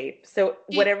have a shape. So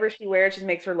whatever she wears just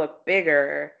makes her look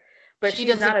bigger. But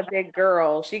she's not a big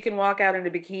girl. She can walk out in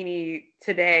a bikini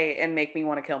today and make me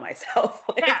want to kill myself.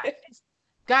 Yeah. She's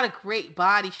got a great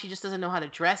body. She just doesn't know how to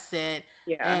dress it.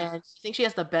 Yeah. And she thinks she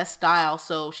has the best style,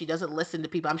 so she doesn't listen to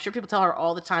people. I'm sure people tell her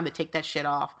all the time to take that shit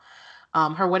off.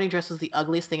 Her wedding dress was the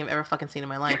ugliest thing I've ever fucking seen in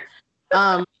my life.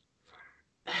 And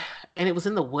it was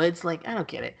in the woods. Like, I don't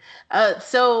get it.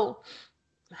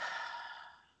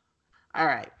 All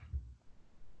right.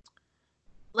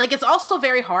 Like, it's also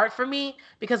very hard for me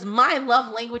because my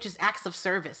love language is acts of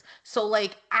service. So,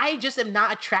 like, I just am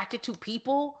not attracted to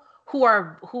people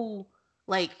who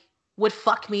like, would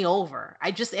fuck me over.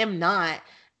 I just am not.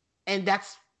 And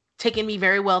that's taken me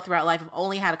very well throughout life. I've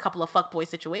only had a couple of fuckboy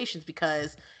situations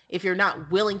because if you're not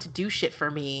willing to do shit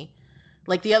for me,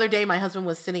 like the other day, my husband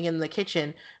was sitting in the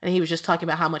kitchen and he was just talking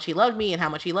about how much he loved me and how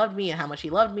much he loved me and how much he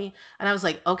loved me. And I was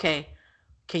like, okay,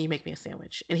 can you make me a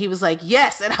sandwich? And he was like,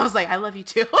 yes. And I was like, I love you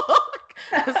too.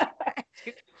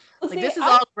 This is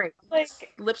all great. Like,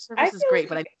 lip service is great,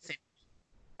 but I need a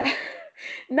sandwich.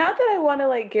 Not that I want to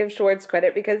like give Schwartz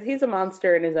credit because he's a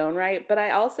monster in his own right, but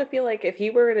I also feel like if he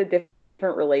were in a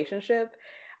different relationship,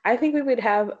 I think we would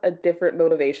have a different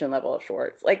motivation level of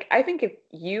Schwartz. Like, I think if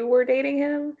you were dating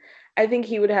him, I think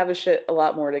he would have a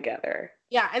lot more together.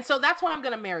 Yeah, and so that's why I'm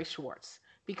gonna marry Schwartz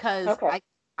because Okay.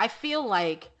 I feel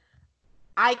like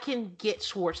I can get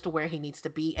Schwartz to where he needs to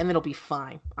be, and it'll be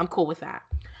fine. I'm cool with that.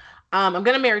 I'm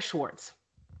gonna marry Schwartz.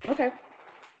 Okay.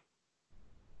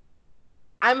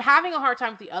 I'm having a hard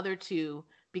time with the other two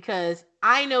because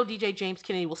I know DJ James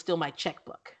Kennedy will steal my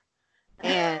checkbook,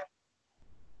 and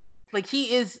like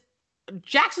he is,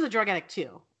 Jax is a drug addict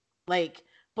too. Like,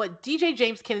 but DJ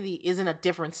James Kennedy is in a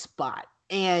different spot,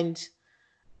 and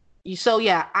so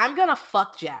yeah, I'm gonna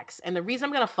fuck Jax, and the reason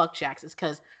I'm gonna fuck Jax is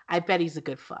because I bet he's a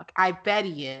good fuck. I bet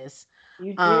he is.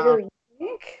 You really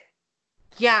think?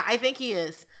 Yeah, I think he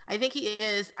is. I think he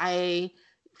is.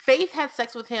 Faith had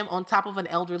sex with him on top of an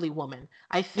elderly woman.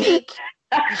 I think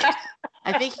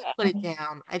he put it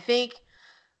down.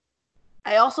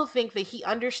 I also think that he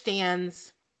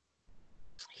understands.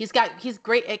 He's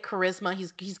great at charisma.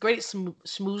 He's great at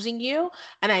schmoozing you,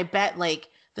 and I bet like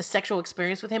the sexual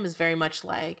experience with him is very much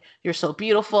like you're so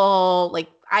beautiful. Like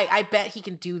I bet he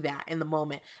can do that in the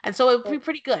moment, and so it would be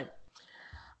pretty good.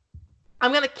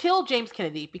 I'm gonna kill James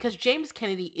Kennedy because James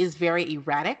Kennedy is very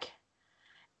erratic.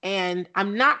 And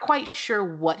I'm not quite sure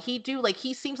what he'd do. Like,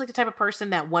 he seems like the type of person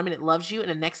that 1 minute loves you, and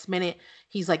the next minute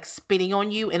he's like spitting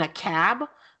on you in a cab.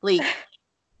 Like,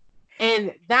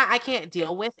 and that I can't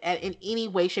deal with in any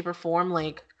way, shape, or form.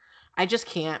 Like, I just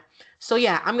can't. So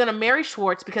yeah, I'm gonna marry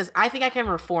Schwartz because I think I can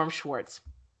reform Schwartz,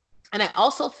 and I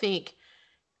also think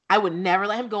I would never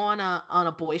let him go on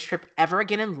a boys trip ever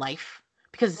again in life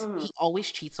because he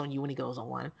always cheats on you when he goes on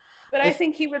one. But I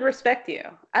think he would respect you.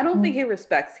 I don't think he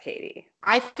respects Katie.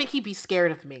 I think he'd be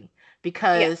scared of me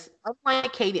because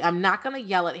unlike Katie, I'm not gonna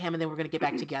yell at him and then we're gonna get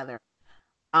back together.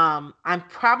 I'm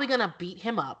probably gonna beat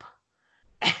him up,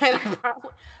 and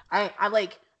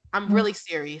I'm really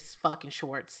serious, fucking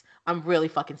Schwartz. I'm really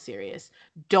fucking serious.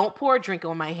 Don't pour a drink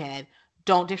on my head.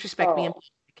 Don't disrespect me in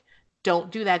public.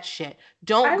 Don't do that shit.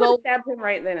 I would stab him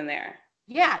right then and there.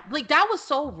 Yeah, like that was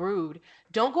so rude.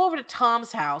 Don't go over to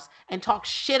Tom's house and talk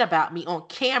shit about me on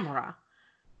camera,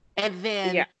 and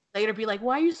then later be like,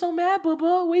 "Why are you so mad,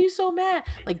 Bubba? Why are you so mad?"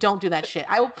 Like, don't do that shit.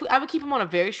 I would keep him on a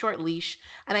very short leash,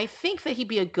 and I think that he'd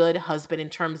be a good husband in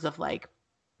terms of like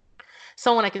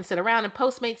someone I can sit around and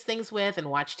Postmates things with and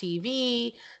watch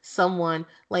TV. Someone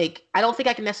like I don't think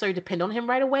I can necessarily depend on him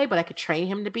right away, but I could train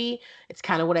him to be. It's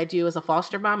kind of what I do as a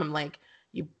foster mom. I'm like,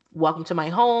 "You welcome to my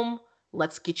home.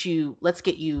 Let's get you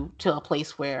to a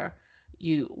place where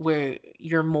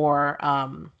you're more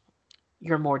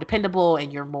dependable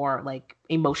and you're more like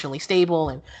emotionally stable."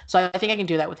 And so I think I can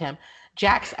do that with him.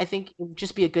 Jax, I think it would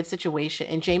just be a good situation.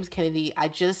 And James Kennedy,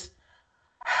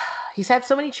 he's had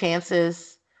so many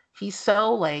chances. He's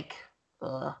so like,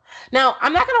 ugh. Now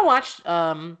I'm not gonna watch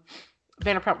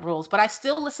Vanderpump Rules, but I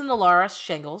still listen to Laura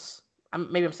Shengels.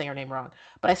 Maybe I'm saying her name wrong,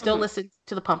 but I still listen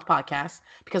to the Pumped podcast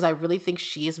because I really think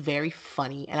she is very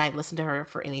funny, and I listen to her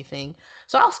for anything.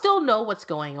 So I'll still know what's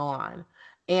going on.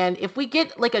 And if we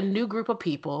get like a new group of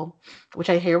people, which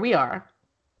I hear we are,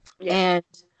 and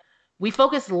we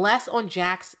focus less on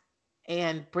Jax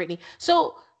and Brittany.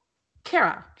 So,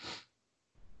 Kara,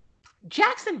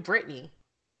 Jax and Brittany,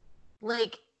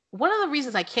 like, one of the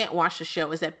reasons I can't watch the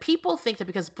show is that people think that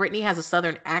because Brittany has a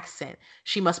Southern accent,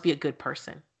 she must be a good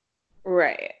person.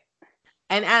 Right.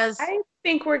 And I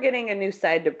think we're getting a new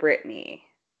side to Brittany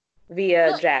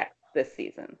via Jax this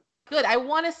season. Good. I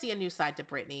want to see a new side to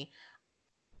Brittany.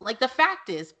 Like, the fact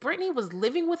is, Brittany was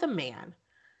living with a man,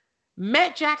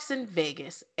 met Jax in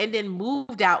Vegas, and then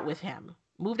moved out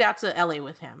to LA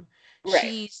with him.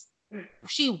 Right.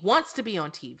 She wants to be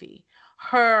on TV.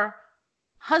 Her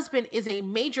husband is a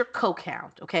major coke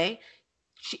hound, okay?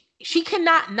 She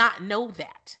cannot not know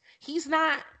that. He's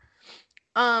not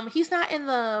in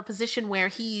the position where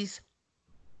he's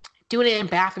doing it in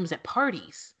bathrooms at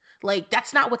parties. Like,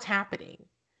 that's not what's happening.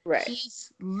 Right.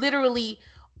 He's literally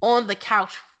on the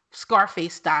couch,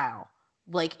 Scarface style,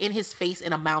 like in his face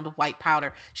in a mound of white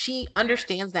powder. She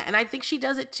understands that. And I think she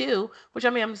does it too, which I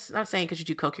mean, I'm not saying because you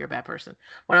do coke, you're a bad person.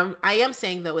 What I am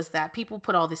saying though is that people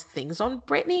put all these things on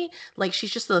Brittany. Like,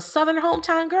 she's just a Southern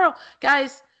hometown girl.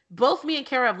 Guys, both me and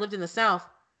Kara have lived in the South.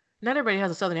 Not everybody who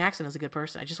has a Southern accent is a good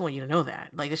person. I just want you to know that.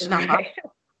 Like, it's just not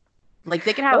possible. Like,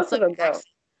 they can have a Southern accent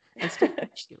and still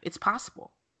reach you. It's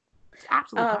possible. It's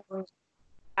absolutely possible.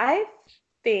 I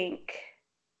think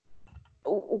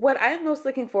what I'm most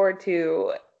looking forward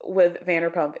to with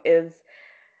Vanderpump is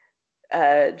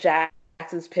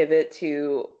Jax's pivot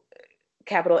to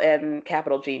capital N,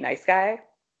 capital G, nice guy.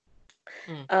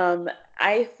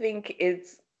 I think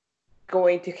it's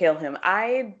going to kill him.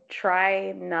 I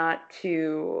try not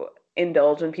to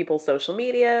indulge in people's social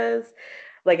medias.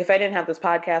 Like if I didn't have this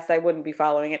podcast, I wouldn't be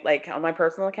following it. Like on my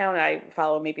personal account, I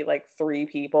follow maybe like 3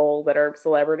 people that are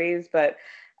celebrities, but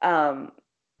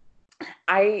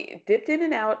I dipped in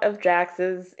and out of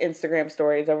Jax's Instagram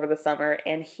stories over the summer,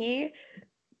 and he,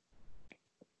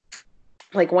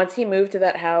 like, once he moved to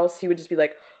that house, he would just be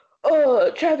like,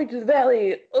 oh, traffic to the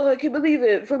valley. Oh, I can't believe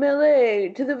it. From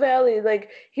LA to the valley.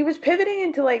 Like, he was pivoting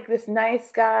into like this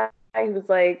nice guy who was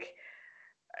like,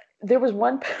 there was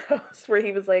one post where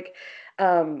he was like,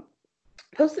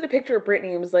 posted a picture of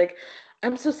Brittany and was like,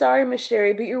 I'm so sorry, Miss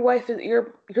Sherry, but your wife is,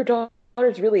 your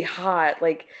daughter's really hot.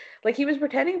 Like he was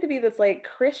pretending to be this like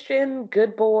Christian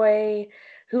good boy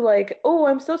who like, oh,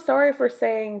 I'm so sorry for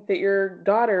saying that your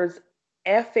daughter's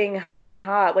effing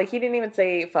hot. Like he didn't even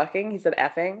say fucking, he said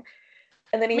effing.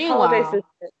 And then he apologized.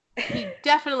 He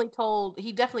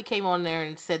definitely came on there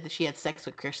and said that she had sex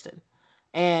with Kristen.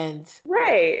 And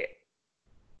right.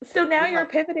 So now you're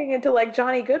pivoting into like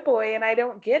Johnny Goodboy, and I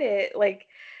don't get it. Like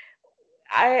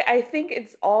I think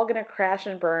it's all gonna crash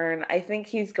and burn. I think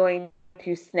he's going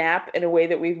to snap in a way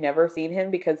that we've never seen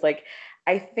him, because like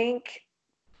I think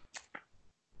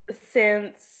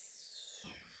since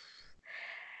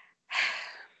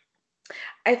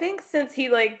he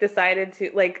like decided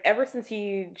to like, ever since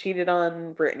he cheated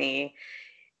on Brittany,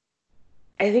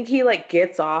 I think he like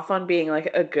gets off on being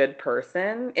like a good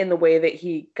person in the way that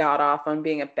he got off on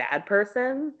being a bad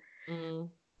person. Mm-hmm.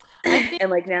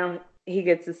 And like now he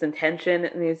gets this intention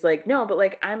and he's like, no, but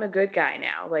like I'm a good guy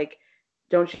now. Like,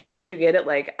 don't you get it?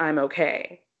 Like I'm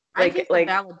okay. Like, I think like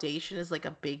validation is like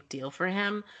a big deal for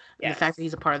him. Yes. The fact that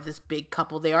he's a part of this big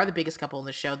couple. They are the biggest couple in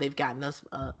the show. They've gotten us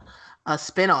a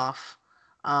spinoff.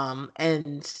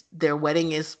 And their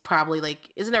wedding is probably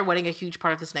like, isn't their wedding a huge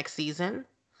part of this next season?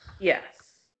 Yes.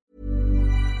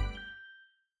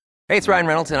 Hey, it's Ryan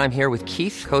Reynolds, and I'm here with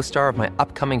Keith, co-star of my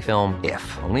upcoming film,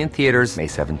 If, only in theaters May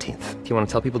 17th. Do you want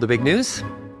to tell people the big news?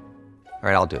 All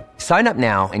right, I'll do it. Sign up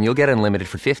now and you'll get unlimited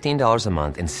for $15 a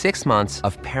month and 6 months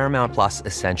of Paramount Plus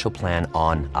Essential Plan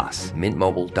on us.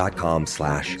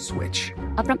 MintMobile.com/switch.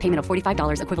 Upfront payment of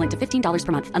 $45 equivalent to $15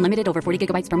 per month. Unlimited over 40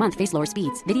 gigabytes per month. Face lower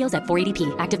speeds. Videos at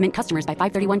 480p. Active Mint customers by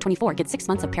 531.24 get 6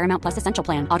 months of Paramount Plus Essential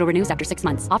Plan. Auto renews after 6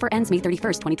 months. Offer ends May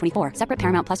 31st, 2024. Separate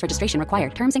Paramount Plus registration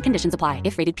required. Terms and conditions apply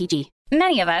if rated PG.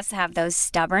 Many of us have those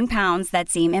stubborn pounds that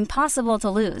seem impossible to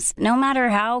lose, no matter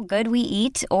how good we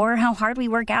eat or how hard we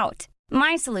work out.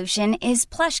 My solution is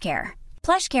PlushCare.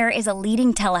 PlushCare is a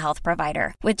leading telehealth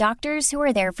provider with doctors who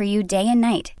are there for you day and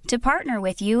night to partner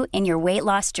with you in your weight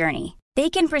loss journey. They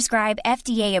can prescribe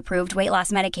FDA-approved weight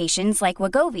loss medications like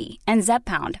Wegovy and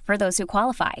Zepbound for those who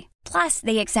qualify. Plus,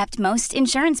 they accept most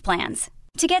insurance plans.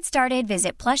 To get started,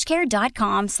 visit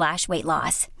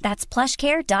plushcare.com/weightloss. That's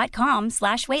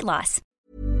plushcare.com/weightloss.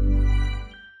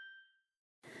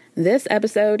 This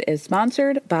episode is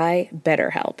sponsored by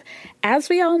BetterHelp. As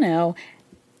we all know,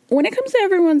 when it comes to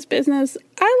everyone's business,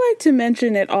 I like to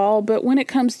mention it all, but when it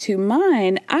comes to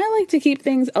mine, I like to keep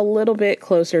things a little bit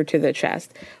closer to the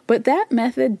chest. But that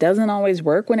method doesn't always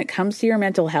work when it comes to your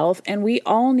mental health, and we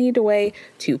all need a way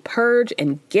to purge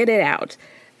and get it out.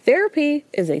 Therapy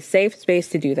is a safe space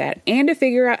to do that and to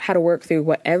figure out how to work through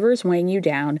whatever's weighing you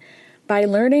down by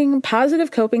learning positive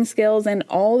coping skills and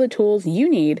all the tools you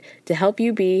need to help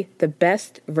you be the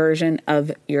best version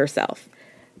of yourself.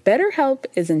 BetterHelp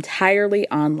is entirely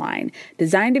online,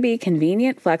 designed to be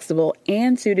convenient, flexible,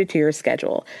 and suited to your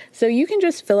schedule. So you can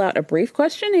just fill out a brief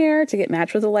questionnaire to get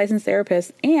matched with a licensed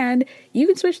therapist, and you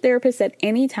can switch therapists at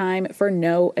any time for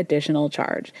no additional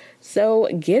charge. So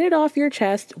get it off your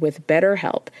chest with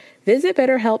BetterHelp. Visit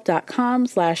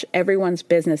BetterHelp.com/everyone's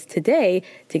business today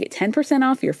to get 10%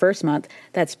 off your first month.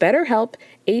 That's BetterHelp,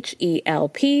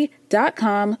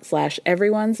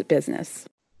 HELP.com/everyone's business.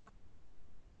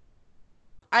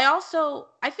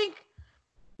 I think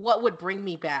what would bring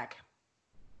me back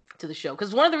to the show,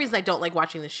 because one of the reasons I don't like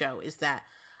watching the show is that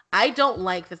I don't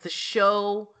like that the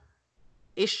show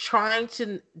is trying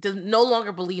to no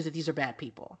longer believe that these are bad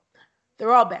people.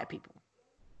 They're all bad people.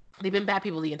 They've been bad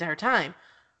people the entire time.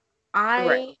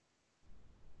 I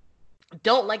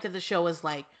don't like that the show is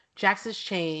like, Jax has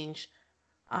changed.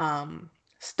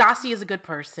 Stassi is a good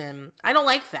person. I don't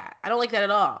like that. I don't like that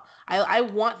at all. I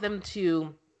want them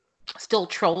to still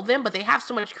troll them, but they have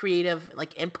so much creative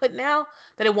like input now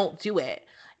that it won't do it.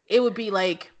 It would be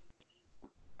like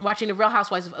watching the Real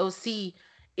Housewives of OC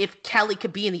if Kelly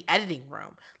could be in the editing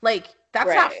room. Like,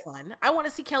 that's not fun. I want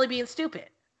to see Kelly being stupid.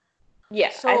 Yeah,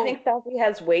 so, I think Stassi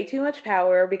has way too much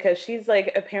power because she's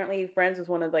like apparently friends with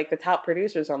one of like the top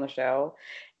producers on the show,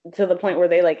 to the point where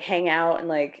they like hang out and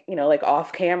like, you know, like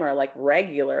off camera like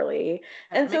regularly.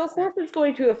 And so of course it's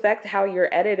going to affect how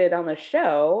you're edited on the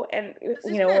show. And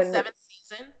you know, when 7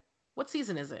 season? What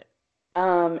season is it?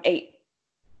 8.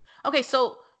 Okay,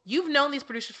 so you've known these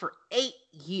producers for 8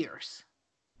 years.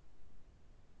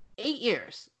 8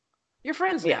 years. You're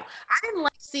friends now. I didn't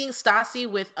like seeing Stassi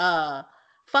with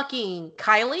fucking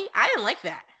Kylie. I didn't like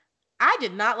that. I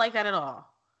did not like that at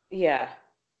all. Yeah.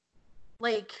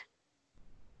 Like,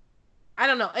 I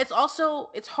don't know.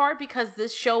 It's hard because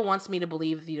this show wants me to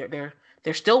believe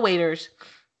they're still waiters.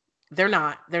 They're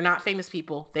not. They're not famous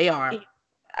people. They are.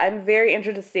 I'm very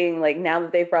interested in seeing, like, now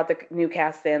that they've brought the new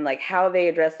cast in, like, how they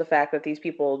address the fact that these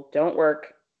people don't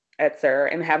work at SUR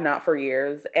and have not for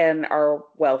years and are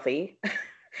wealthy.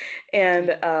 And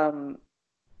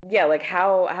like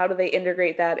how do they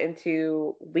integrate that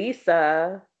into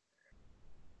Lisa?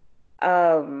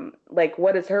 Like,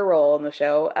 what is her role in the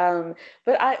show?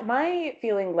 But my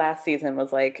feeling last season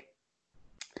was like,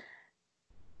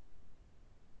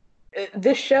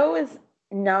 the show is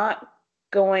not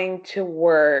going to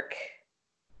work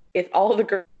if all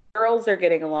the girls are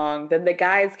getting along, then the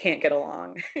guys can't get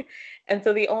along. And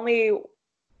so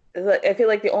I feel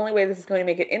like the only way this is going to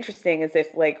make it interesting is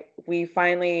if, like, we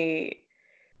finally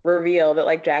reveal that,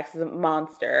 like, Jax is a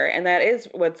monster, and that is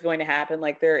what's going to happen.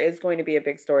 Like, there is going to be a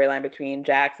big storyline between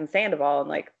Jax and Sandoval and,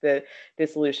 like, the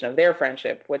dissolution of their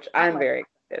friendship, which I'm very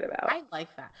excited about. I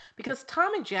like that because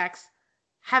Tom and Jax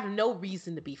have no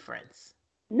reason to be friends.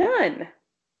 None.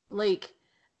 Like,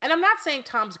 and I'm not saying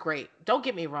Tom's great. Don't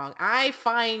get me wrong. I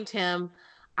find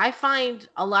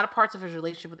a lot of parts of his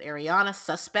relationship with Ariana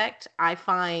suspect. I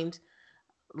find,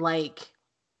 like,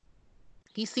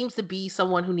 he seems to be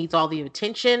someone who needs all the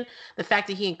attention. The fact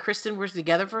that he and Kristen were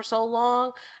together for so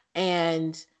long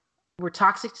and were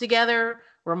toxic together,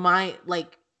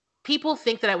 people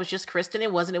think that it was just Kristen.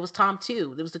 It wasn't. It was Tom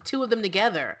too. There was the two of them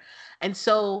together. And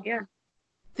so, yeah.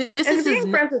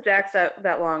 Being friends with Jax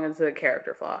that long is a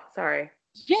character flaw. Sorry.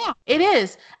 Yeah, it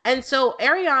is. And so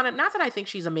Ariana, not that I think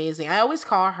she's amazing. I always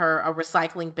call her a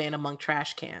recycling bin among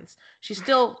trash cans. She's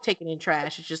still taking in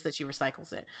trash. It's just that she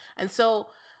recycles it. And so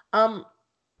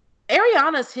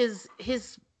Ariana's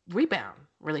his rebound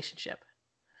relationship.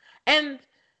 And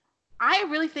I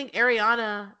really think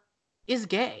Ariana is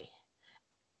gay.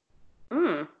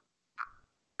 I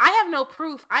have no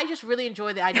proof. I just really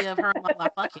enjoy the idea of her and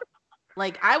Lala fucking.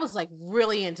 Like, I was, like,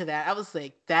 really into that. I was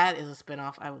like, that is a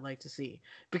spinoff I would like to see.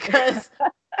 Because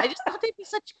I just thought they'd be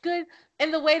such good.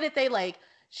 And the way that they, like,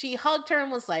 she hugged her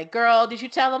and was like, girl, did you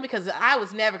tell them? Because I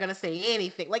was never going to say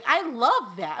anything. Like, I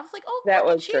love that. I was like, oh, that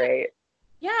was great.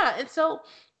 Yeah. And so,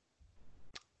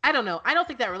 I don't know. I don't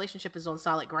think that relationship is on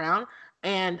solid ground.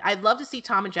 And I'd love to see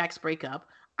Tom and Jax break up.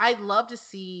 I'd love to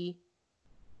see...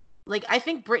 Like, I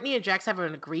think Brittany and Jax have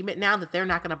an agreement now that they're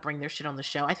not going to bring their shit on the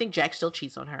show. I think Jax still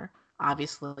cheats on her.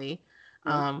 Obviously.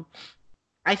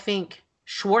 I think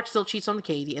Schwartz still cheats on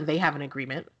Katie, and they have an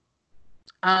agreement.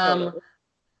 I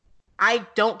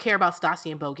don't care about Stassi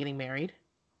and Beau getting married.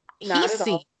 Not at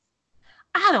all.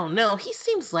 I don't know. He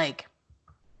seems like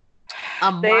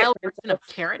a mild version of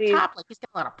Carrot Top. Like, he's got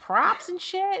a lot of props and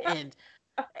shit, and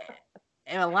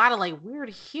a lot of, like, weird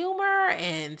humor,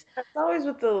 and it's always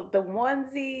with the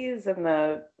onesies and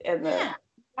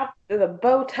the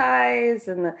bow ties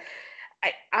and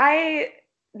I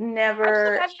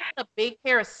never imagine a big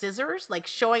pair of scissors, like,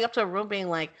 showing up to a room being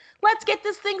like, let's get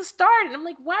this thing started. And I'm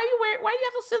like, why do you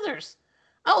have those scissors?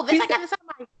 Oh, I got this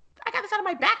out of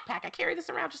my backpack. I carry this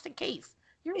around just in case.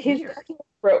 He's weird.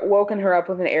 Woken her up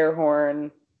with an air horn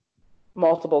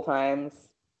multiple times.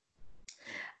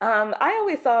 I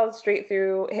always saw straight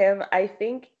through him. I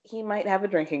think he might have a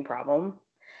drinking problem.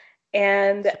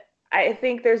 And I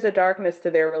think there's a darkness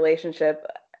to their relationship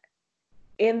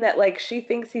in that, like, she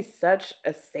thinks he's such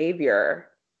a savior.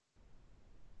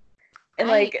 And,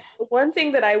 like, one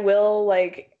thing that I will,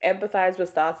 like, empathize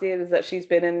with Stassi is that she's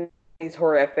been in these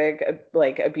horrific,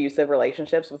 like, abusive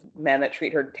relationships with men that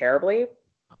treat her terribly.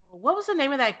 What was the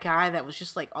name of that guy that was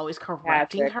just, like, always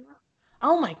correcting her?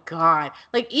 Oh my God.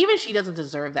 Like, even she doesn't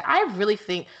deserve that. I really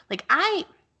think, like,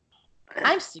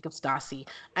 I'm sick of Stassi.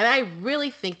 And I really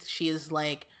think that she is,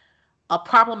 like, a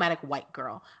problematic white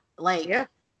girl. Like,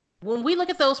 when we look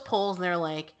at those polls and they're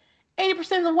like,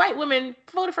 80% of the white women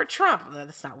voted for Trump.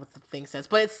 That's not what the thing says,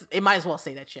 but it might as well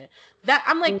say that shit. That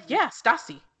I'm like, yeah,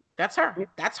 Stassi. That's her.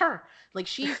 That's her. Like,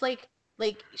 she's like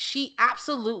she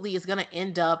absolutely is gonna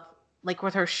end up like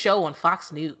with her show on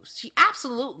Fox News. She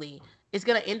absolutely is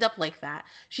gonna end up like that.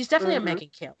 She's definitely a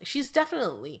Megyn Kelly. She's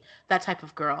definitely that type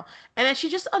of girl. And then she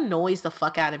just annoys the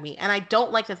fuck out of me. And I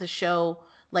don't like that the show,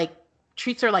 like,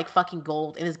 treats her like fucking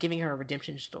gold and is giving her a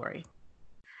redemption story.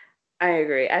 I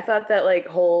agree. I thought that like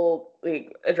whole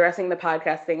like addressing the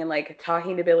podcast thing and like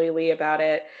talking to Billy Lee about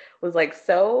it was like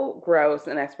so gross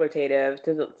and exploitative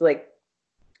to like,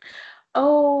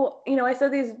 oh, you know, I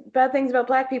said these bad things about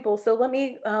Black people, so let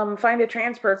me find a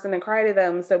trans person and cry to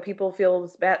them so people feel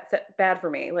bad for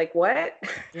me. Like, what?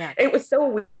 Yeah. It was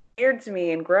so weird to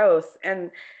me and gross.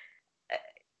 And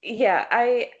yeah,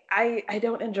 I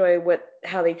don't enjoy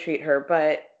how they treat her,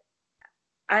 but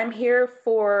I'm here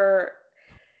for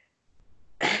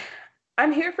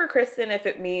Kristen if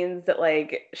it means that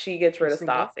like she gets rid of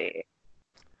Stassi.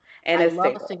 And I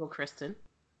love a single Kristen.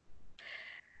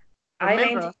 I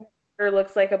maintain her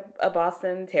looks like a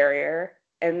Boston Terrier,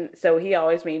 and so he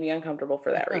always made me uncomfortable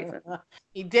for that reason.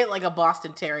 He did like a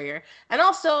Boston Terrier, and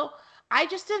also I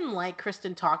just didn't like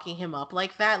Kristen talking him up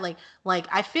like that. Like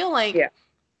I feel like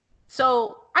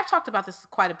So I've talked about this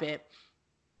quite a bit.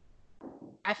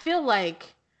 I feel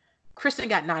like Kristen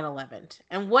got 9/11,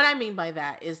 and what I mean by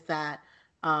that is that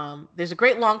there's a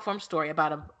great long form story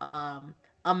about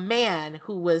a man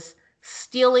who was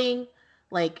stealing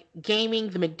like gaming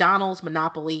the McDonald's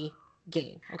Monopoly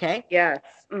game. Okay. Yes.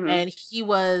 Mm-hmm. And he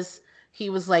was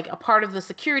like a part of the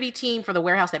security team for the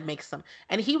warehouse that makes them.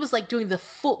 And he was like doing the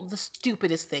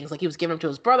stupidest things. Like he was giving them to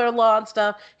his brother-in-law and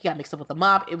stuff. He got mixed up with the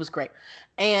mob. It was great.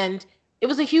 And it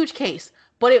was a huge case,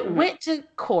 but it went to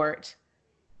court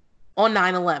on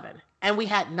 9/11. And we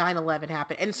had 9/11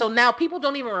 happen. And so now people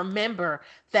don't even remember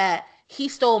that he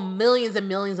stole millions and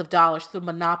millions of dollars through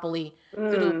Monopoly, through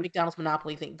the McDonald's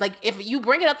Monopoly thing. Like, if you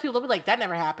bring it up to people, they'll be like, that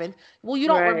never happened. Well, you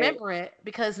don't remember it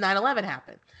because 9/11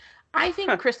 happened. I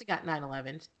think Kristen got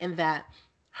 9/11 in that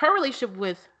her relationship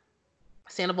with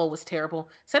Sandoval was terrible.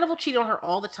 Sandoval cheated on her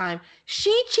all the time.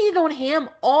 She cheated on him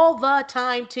all the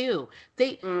time, too.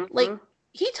 Like,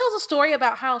 he tells a story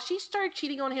about how she started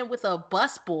cheating on him with a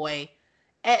busboy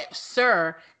at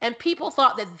SUR, and people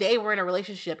thought that they were in a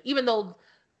relationship, even though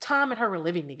Tom and her were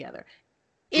living together.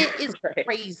 It is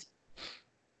crazy.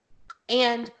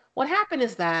 And what happened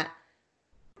is that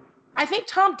I think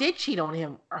Tom did cheat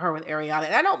on her with Ariana.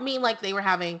 And I don't mean like they were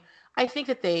I think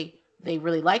that they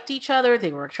really liked each other.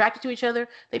 They were attracted to each other.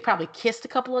 They probably kissed a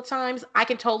couple of times. I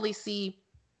can totally see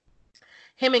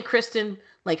him and Kristen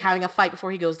like having a fight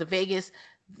before he goes to Vegas.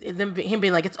 Him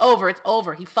being like, it's over.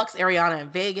 He fucks Ariana in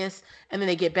Vegas, and then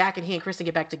they get back, and he and Kristen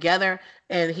get back together,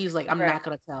 and he's like, I'm not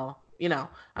gonna tell.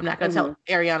 I'm not gonna tell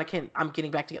Ariana I'm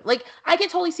getting back together. Like, I can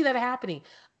totally see that happening.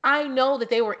 I know that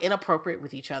they were inappropriate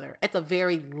with each other at the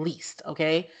very least,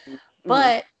 okay?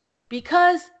 But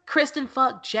because Kristen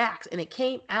fucked Jax and it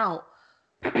came out,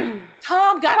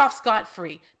 Tom got off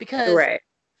scot-free because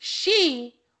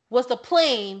she was the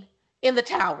plane in the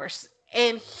towers.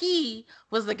 And he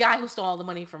was the guy who stole all the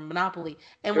money from Monopoly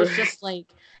and was just like,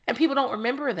 and people don't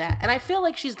remember that. And I feel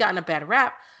like she's gotten a bad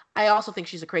rap. I also think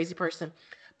she's a crazy person.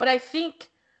 But I think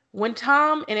when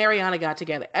Tom and Ariana got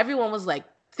together, everyone was like,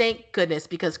 thank goodness,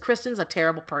 because Kristen's a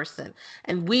terrible person.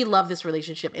 And we love this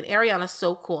relationship. And Ariana's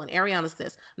so cool. And Ariana's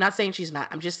this. I'm not saying she's not.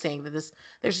 I'm just saying that there's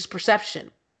this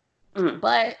perception.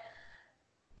 But,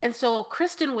 and so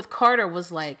Kristen with Carter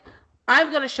was like, I'm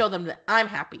going to show them that I'm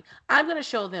happy. I'm going to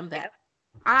show them that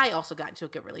I also got into a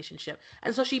good relationship.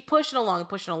 And so she pushed it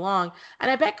along.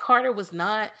 And I bet Carter was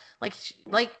not, like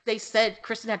they said,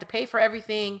 Kristen had to pay for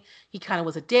everything. He kind of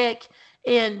was a dick.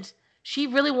 And she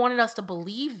really wanted us to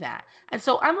believe that. And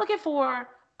so I'm looking for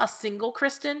a single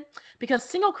Kristen, because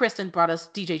single Kristen brought us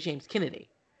DJ James Kennedy.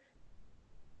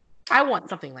 I want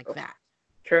something like that.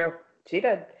 True. She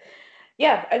did.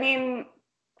 Yeah, I mean,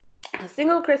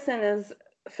 single Kristen is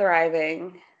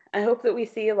thriving. I hope that we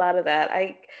see a lot of that.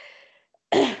 I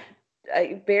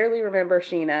barely remember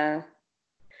Sheena.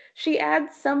 She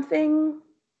adds something,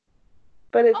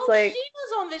 but it's like...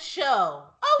 Sheena's on this show.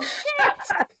 Oh,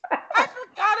 shit! I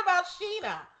forgot about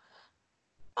Sheena.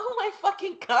 Oh, my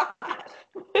fucking God.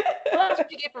 That's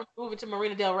what you get for moving to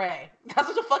Marina Del Rey. That's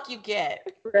what the fuck you get.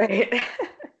 Right.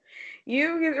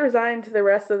 You get resigned to the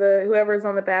rest of whoever's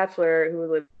on The Bachelor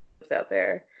who lives out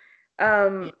there.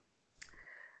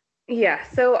 Yeah,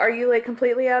 so are you like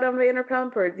completely out on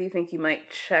Vanderpump, or do you think you might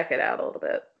check it out a little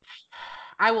bit?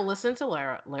 I will listen to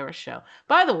Lara's show.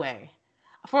 By the way,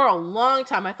 for a long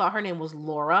time I thought her name was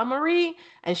Laura Marie,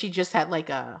 and she just had like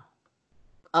a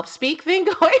upspeak thing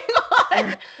going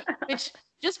on, which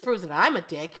just proves that I'm a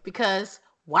dick, because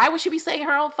why would she be saying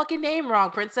her own fucking name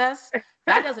wrong, princess?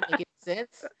 That doesn't make any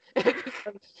sense. That's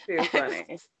too funny.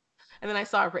 And then I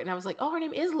saw it written. I was like, oh, her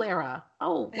name is Lara.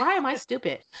 Oh, why am I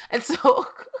stupid? And so,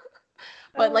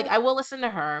 but like, I will listen to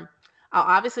her. I'll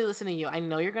obviously listen to you. I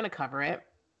know you're going to cover it.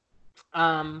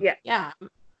 Yeah.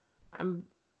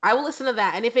 I will listen to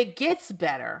that. And if it gets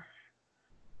better,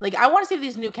 Like, I want to see what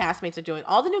these new castmates are doing.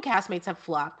 All the new castmates have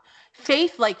flopped.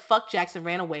 Faith, like, fuck Jackson,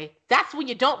 ran away. That's when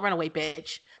you don't run away,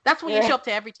 bitch. That's when you show up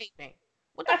to every taping.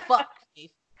 What the fuck,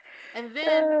 Faith? And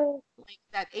then, like,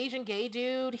 that Asian gay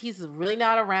dude, he's really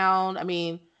not around. I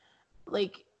mean,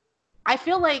 like, I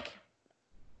feel like,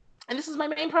 and this is my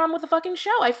main problem with the fucking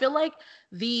show, I feel like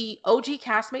the OG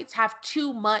castmates have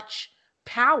too much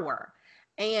power.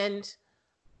 And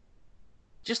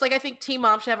just like I think Teen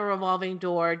Mom should have a revolving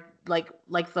door, like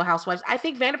the Housewives, I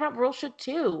think Vanderpump Rules should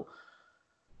too.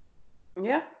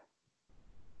 Yeah.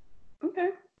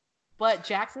 Okay. But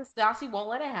Jackson Stassi won't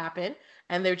let it happen,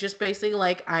 and they're just basically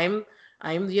like, I'm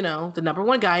the number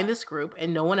one guy in this group,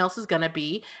 and no one else is gonna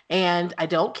be, and I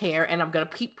don't care, and I'm gonna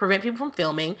prevent people from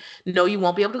filming. No, you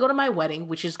won't be able to go to my wedding,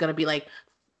 which is gonna be like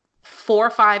 4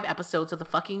 or 5 episodes of the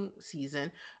fucking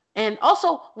season. And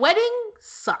also, weddings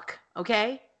suck,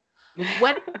 okay?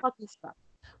 Weddings fucking suck.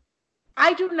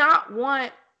 I'm not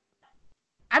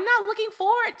looking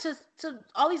forward to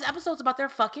all these episodes about their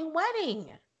fucking wedding.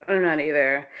 I'm not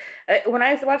either. When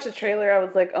I watched the trailer, I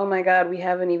was like, oh my God, we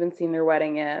haven't even seen their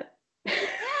wedding yet.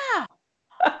 Yeah.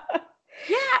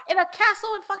 Yeah, in a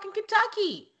castle in fucking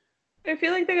Kentucky. I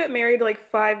feel like they got married like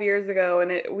 5 years ago,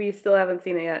 and we still haven't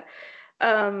seen it yet.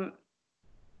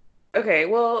 Okay,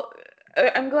 well,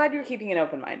 I'm glad you're keeping an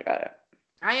open mind about it.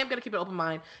 I am going to keep an open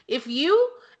mind.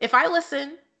 If I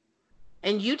listen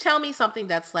and you tell me something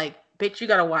that's like, bitch, you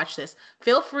got to watch this,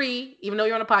 feel free, even though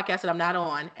you're on a podcast that I'm not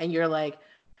on, and you're like,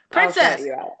 Princess,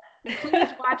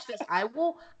 please watch this. I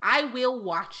will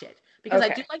watch it. Because I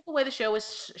do like the way the show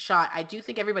is shot. I do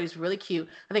think everybody's really cute.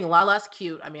 I think Lala's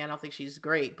cute. I mean, I don't think she's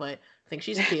great, but I think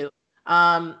she's cute.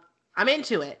 I'm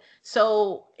into it.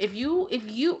 So if you,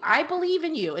 I believe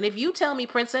in you. And if you tell me,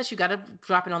 Princess, you got to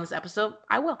drop it on this episode,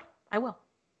 I will.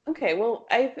 Okay, well,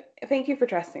 I thank you for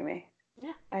trusting me.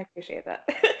 Yeah. I appreciate that.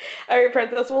 All right,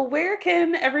 Princess, well, where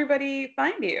can everybody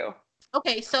find you?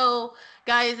 Okay, so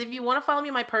guys, if you want to follow me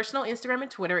on my personal Instagram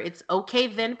and Twitter, it's okay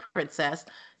then Princess.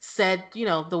 Said,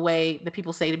 the way that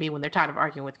people say to me when they're tired of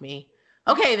arguing with me.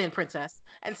 Okay then Princess.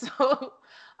 And so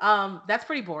that's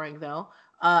pretty boring though.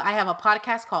 I have a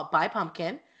podcast called By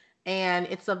Pumpkin, and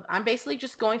I'm basically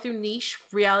just going through niche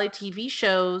reality TV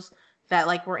shows that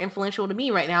like were influential to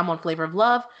me. Right now I'm on Flavor of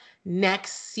Love.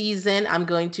 Next season I'm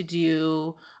going to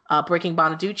do Breaking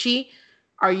Bonaducci.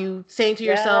 Are you saying to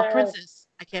yourself, Princess,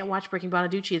 I can't watch Breaking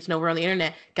Bonaducci, it's nowhere on the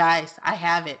internet? Guys, I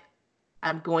have it.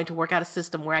 I'm going to work out a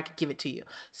system where I can give it to you.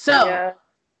 So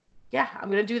yeah, I'm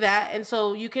going to do that. And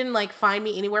so you can like find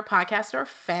me anywhere podcasts are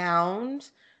found.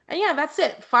 And yeah, that's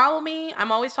it. Follow me.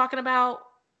 I'm always talking about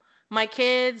my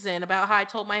kids and about how I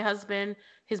told my husband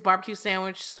his barbecue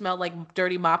sandwich smelled like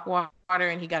dirty mop water,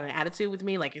 and he got an attitude with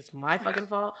me like it's my fucking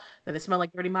fault that it smelled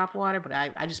like dirty mop water, but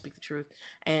I just speak the truth.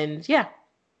 And yeah,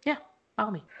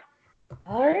 follow me.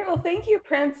 All right, well, thank you,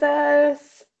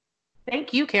 Princess.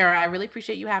 Thank you, Kara. I really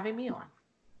appreciate you having me on.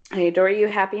 I adore you.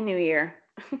 Happy New Year.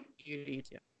 You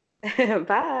too.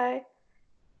 Bye.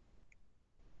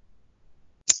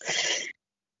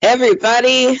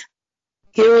 Everybody,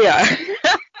 here we are.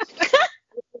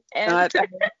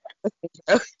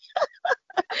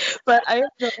 But I am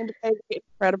joined by the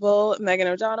incredible Megan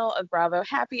O'Donnell of Bravo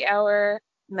Happy Hour.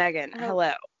 Megan,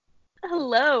 hello.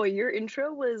 Hello. Your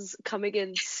intro was coming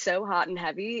in so hot and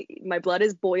heavy. My blood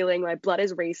is boiling. My blood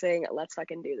is racing. Let's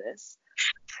fucking do this.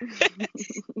 I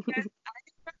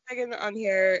brought Megan on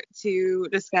here to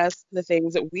discuss the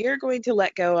things that we are going to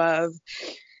let go of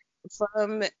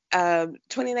from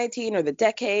 2019 or the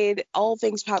decade, all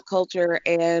things pop culture,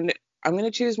 and I'm going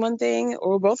to choose one thing,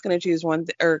 or we're both going to choose one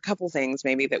or a couple things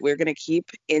maybe that we're going to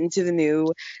keep into the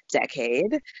new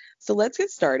decade. So let's get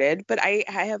started. But I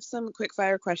have some quick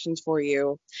fire questions for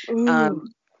you. One,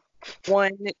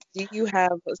 do you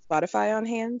have Spotify on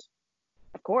hand?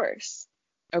 Of course.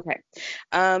 Okay.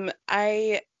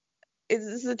 This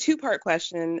is a 2-part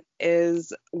question.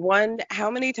 Is one,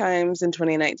 how many times in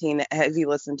 2019 have you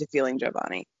listened to Feeling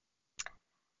Giovanni?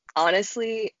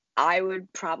 Honestly, I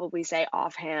would probably say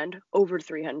offhand over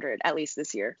 300 at least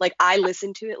this year. Like I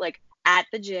listened to it like at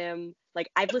the gym, like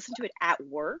I've listened to it at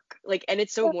work, like, and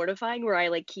it's so mortifying where I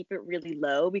like keep it really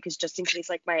low because just in case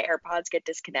like my AirPods get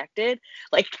disconnected,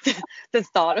 like the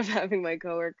thought of having my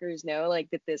coworkers know like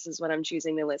that this is what I'm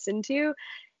choosing to listen to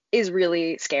is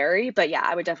really scary. But yeah,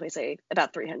 I would definitely say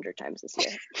about 300 times this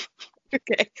year.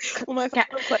 Okay. Well, my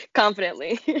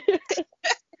confidently.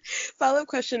 Follow-up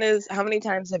question is, how many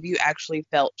times have you actually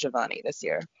felt Giovanni this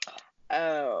year?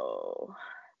 Oh,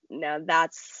 now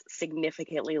that's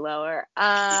significantly lower.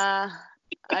 I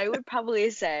would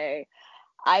probably say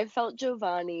I felt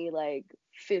Giovanni like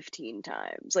 15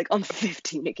 times, like on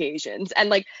 15 occasions. And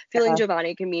like feeling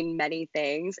Giovanni can mean many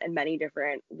things in many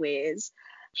different ways.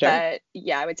 Sure. But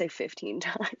yeah, I would say 15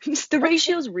 times. The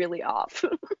ratio's really off.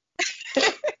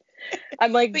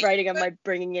 I'm like writing, I'm like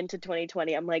bringing into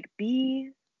 2020. I'm like,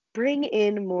 bring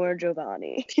in more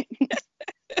Giovanni.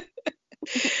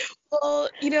 Well,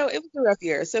 it was a rough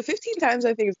year. So 15 times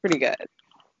I think is pretty good.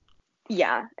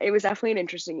 Yeah, it was definitely an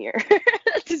interesting year,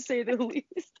 to say the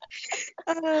least.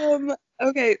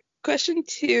 Okay, question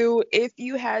 2. If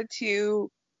you had to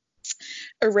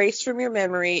erase from your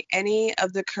memory any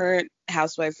of the current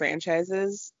Housewife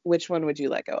franchises, which one would you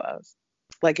let go of?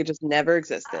 Like it just never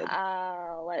existed.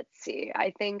 Let's see.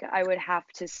 I think I would have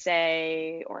to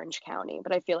say Orange County,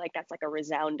 but I feel like that's like a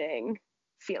resounding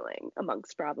feeling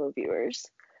amongst Bravo viewers.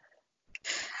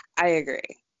 I agree.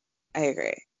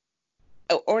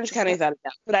 Oh, Orange County without a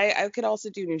doubt, but I could also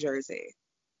do New Jersey.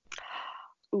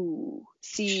 Ooh,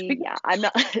 see, yeah, I'm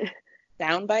not.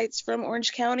 Sound bites from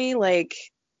Orange County, like,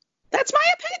 that's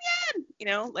my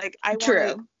opinion, like I want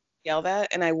to yell that,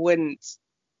 and I wouldn't.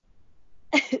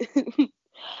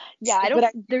 Yeah, I don't.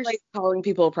 But there's like calling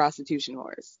people prostitution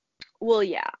whores. Well,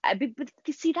 yeah, but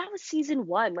you see, that was season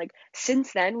 1. Like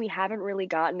since then, we haven't really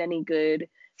gotten any good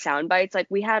sound bites. Like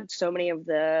we had so many of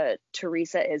the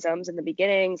Teresa isms in the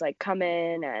beginnings, like come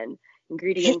in and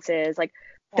ingredients is like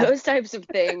those types of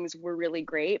things were really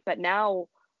great. But now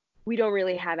we don't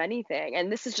really have anything.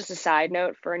 And this is just a side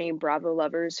note for any Bravo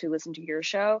lovers who listen to your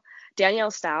show. Danielle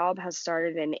Staub has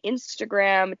started an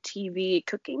Instagram TV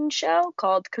cooking show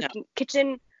called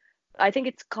Kitchen. I think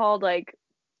it's called like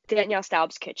Danielle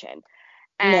Staub's Kitchen.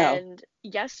 And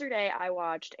yesterday I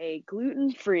watched a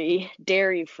gluten-free,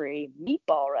 dairy-free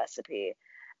meatball recipe.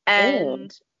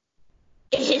 And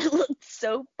it looked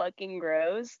so fucking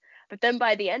gross. But then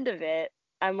by the end of it,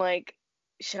 I'm like,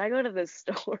 should I go to the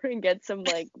store and get some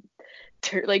like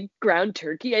ground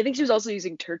turkey? I think she was also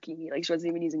using turkey meat. Like she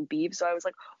wasn't even using beef. So I was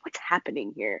like, what's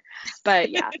happening here? But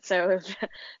yeah, so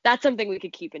that's something we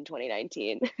could keep in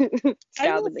 2019.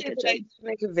 Staub in the kitchen. I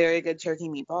make a very good turkey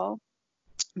meatball,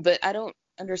 but I don't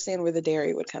understand where the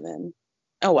dairy would come in.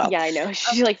 Oh well. Yeah, I know.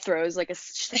 She like throws like a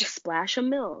splash of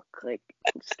milk. Like,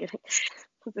 I'm just kidding.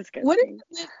 What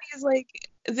is like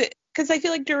because I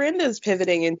feel like Dorinda's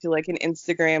pivoting into like an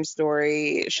Instagram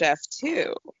story chef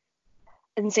too.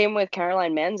 And same with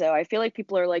Caroline Manzo. I feel like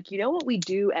people are like, you know what we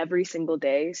do every single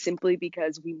day simply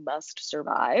because we must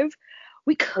survive?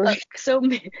 We cook. So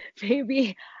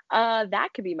maybe that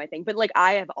could be my thing. But like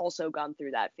I have also gone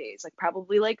through that phase. Like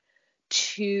probably like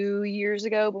 2 years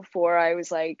ago, before I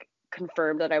was like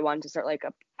confirmed that I wanted to start like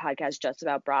a podcast just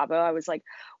about Bravo, I was like,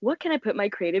 what can I put my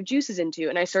creative juices into?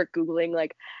 And I start Googling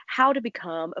like how to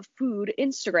become a food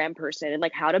Instagram person and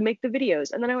like how to make the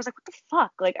videos. And then I was like, what the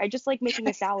fuck? Like I just like making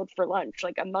a salad for lunch.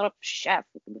 Like I'm not a chef.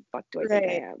 What the fuck do I think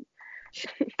I am?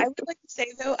 I would like to say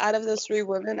though, out of those 3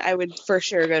 women, I would for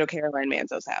sure go to Caroline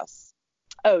Manzo's house.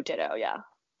 Oh, ditto, yeah.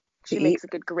 She makes a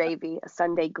good gravy, a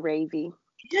Sunday gravy.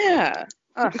 Yeah.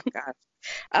 Oh god.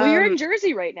 Well, you're in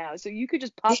Jersey right now, so you could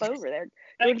just pop over there.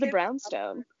 Go to the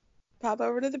Brownstone. Pop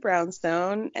over to the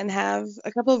Brownstone and have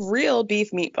a couple of real beef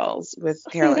meatballs with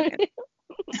Caroline.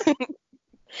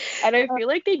 And I feel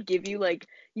like they'd give you like,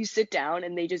 you sit down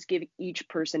and they just give each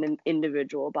person an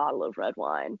individual bottle of red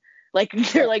wine. Like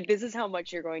they're like, this is how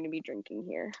much you're going to be drinking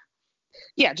here.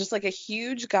 Yeah, just like a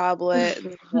huge goblet.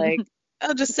 Like,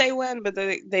 oh, just say when, but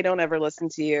they don't ever listen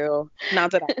to you.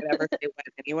 Not that I could ever say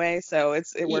when anyway, so it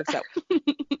works out.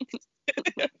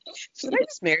 Should I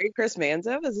just marry Chris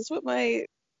Manzo? Is this what my...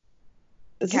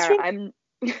 Kara,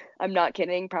 I'm not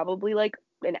kidding. Probably like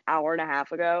an hour and a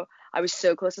half ago, I was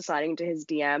so close to sliding into his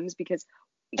DMs because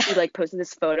he like posted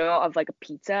this photo of like a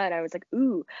pizza and I was like,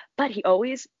 ooh, but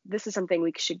this is something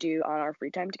we should do on our free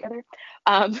time together.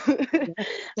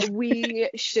 We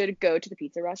should go to the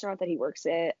pizza restaurant that he works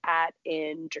at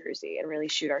in Jersey and really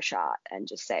shoot our shot and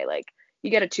just say like,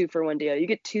 you get a 2-for-1 deal. You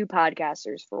get 2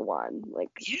 podcasters for 1. Like,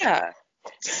 yeah,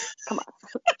 come on.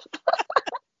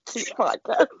 2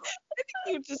 podcasts. I think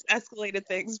you just escalated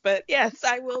things, but yes,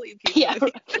 I will eat pizza. Yeah,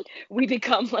 we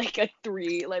become like a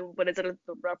 3, like what is it, a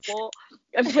throuple?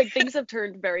 I'm like, things have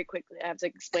turned very quickly. I have to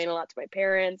explain a lot to my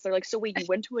parents. They're like, so wait, you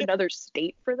went to another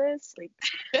state for this? Like,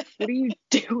 what are you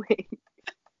doing?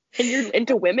 And you're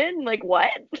into women? Like,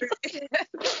 what?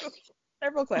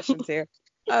 Several questions here.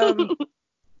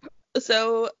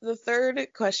 So the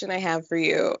third question I have for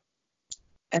you,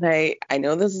 and I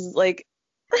know this is like,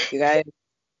 you guys,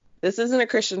 this isn't a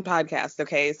Christian podcast,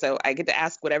 okay? So I get to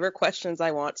ask whatever questions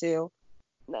I want to.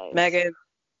 Nice. Megan,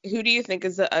 who do you think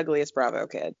is the ugliest Bravo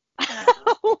kid?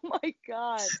 Oh my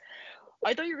god.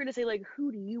 I thought you were gonna say like,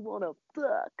 who do you want to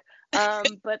fuck?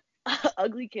 But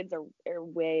ugly kids are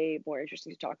way more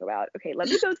interesting to talk about. Okay, let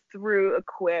me go through a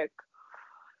quick.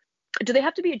 Do they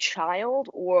have to be a child,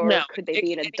 or No, could they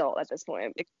be an adult at this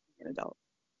point? It can be an adult.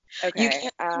 Okay. You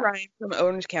can't be Ryan from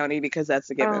Orange County because that's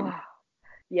a given.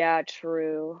 Yeah,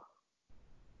 true.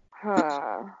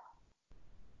 Huh.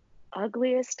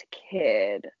 Ugliest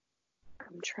kid.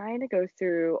 I'm trying to go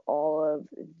through all of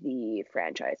the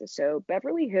franchises. So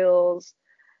Beverly Hills,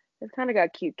 they've kind of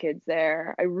got cute kids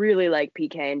there. I really like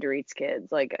PK and Dorit's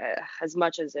kids, like as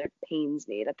much as it pains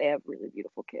me that they have really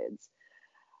beautiful kids.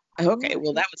 Okay,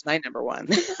 well that was my number one.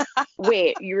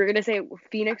 Wait, you were gonna say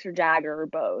Phoenix or Jagger or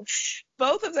both?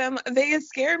 Both of them, they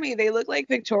scare me. They look like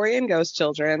Victorian ghost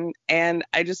children, and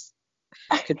I just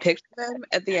could picture them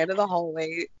at the end of the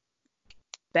hallway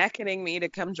beckoning me to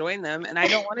come join them, and I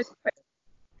don't want to do it.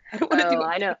 I don't want to do it.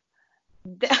 I know.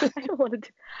 I don't want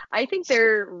to. I think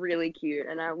they're really cute,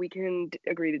 and we can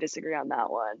agree to disagree on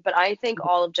that one. But I think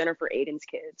all of Jennifer Aydin's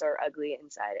kids are ugly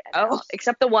inside and out,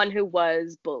 except the one who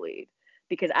was bullied.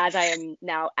 Because as I am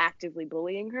now actively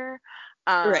bullying her,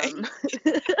 right.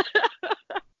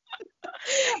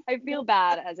 I feel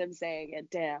bad as I'm saying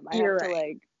it. Damn, I have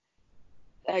to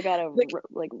I gotta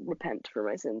repent for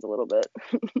my sins a little bit.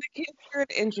 The kids are an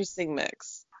interesting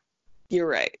mix. You're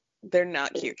right. They're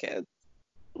not cute kids.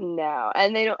 No,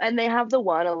 and they don't, and they have the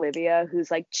one Olivia who's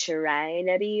like trying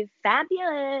to be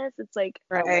fabulous. It's like,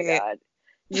 oh my god,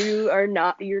 you're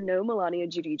no Melania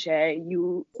Giudice.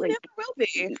 You never will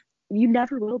be. You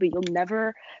never will be. You'll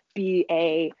never be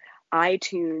a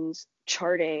iTunes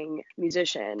charting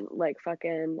musician like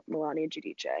fucking Melania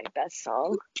Giudice. Best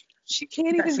song. She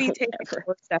can't even be taken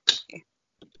for Stephanie.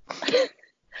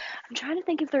 I'm trying to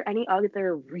think if there are any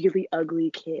other really ugly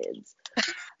kids.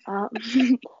 Now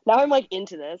I'm like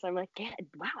into this. I'm like, yeah,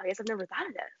 wow, I guess I've never thought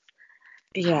of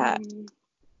this. Yeah.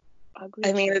 Ugly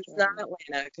I mean, children. it's not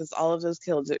Atlanta because all of those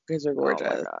kids are gorgeous.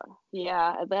 Oh my God.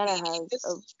 Yeah, Atlanta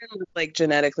has like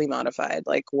genetically modified.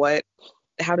 Like what?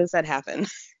 How does that happen?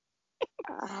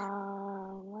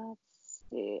 Let's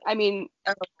see. I mean,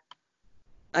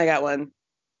 I got one.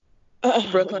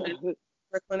 Brooklyn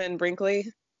and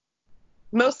Brinkley.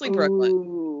 Mostly Brooklyn.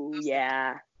 Ooh,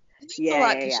 yeah. A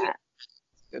lot,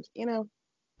 you know.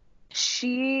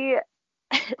 She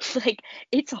like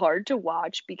it's hard to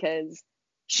watch because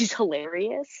she's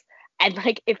hilarious, and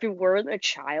like if it were a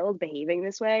child behaving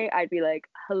this way, I'd be like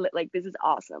this is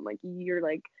awesome, like you're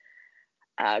like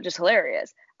just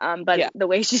hilarious. But the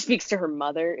way she speaks to her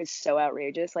mother is so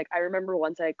outrageous. Like I remember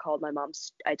once I called my mom,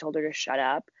 I told her to shut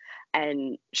up,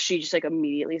 and she just like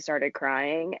immediately started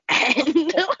crying,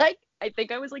 and like I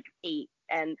think I was like 8,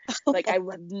 and like I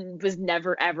was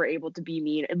never ever able to be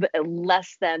mean,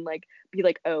 less than like be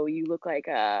like, oh, you look like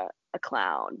a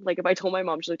clown. Like if I told my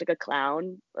mom she looked like a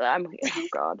clown, I'm like, oh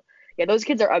god. Yeah, those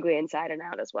kids are ugly inside and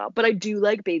out as well. But I do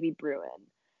like Baby Bruin.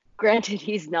 Granted,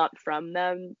 he's not from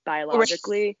them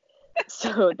biologically,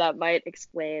 so that might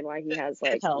explain why he has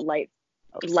like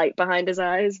light behind his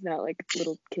eyes, not like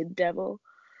little kid devil.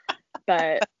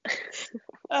 But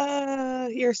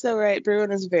you're so right.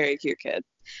 Bruin is a very cute kid.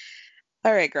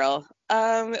 All right, girl.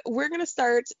 We're gonna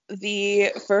start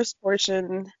the first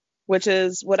portion, which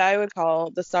is what I would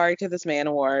call the Sorry to This Man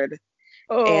Award.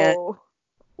 Oh. And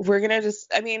we're gonna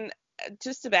just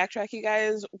to backtrack, you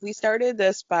guys, we started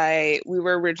this we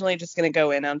were originally just gonna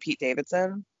go in on Pete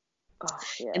Davidson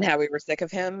and how we were sick of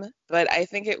him, but I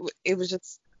think it was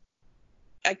just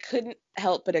I couldn't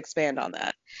help but expand on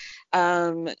that.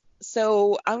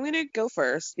 So I'm gonna go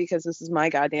first because this is my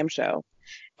goddamn show,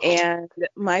 and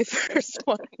my first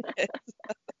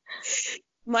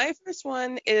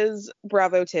one is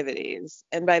Bravo-tivities,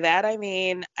 and by that I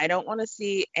mean I don't want to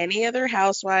see any other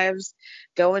housewives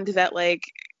go into that like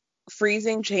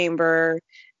freezing chamber.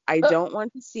 I don't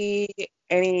want to see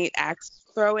any axe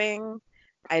throwing.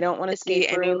 I don't want to see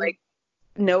any like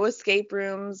no escape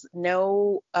rooms,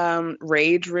 no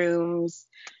rage rooms,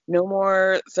 no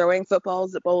more throwing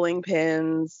footballs at bowling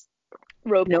pins,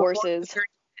 rope courses,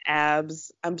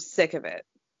 abs. I'm sick of it.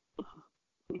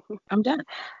 I'm done.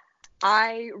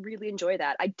 I really enjoy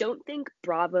that. I don't think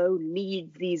Bravo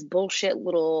needs these bullshit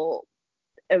little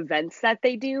events that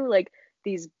they do, like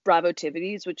these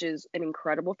Bravo-tivities, which is an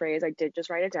incredible phrase. I did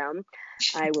just write it down.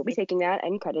 I will be taking that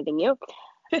and crediting you.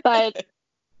 But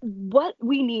what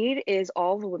we need is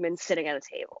all the women sitting at a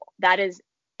table. That is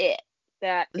it.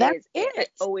 That's it. I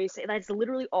always say that's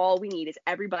literally all we need is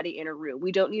everybody in a room.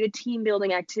 We don't need a team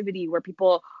building activity where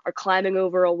people are climbing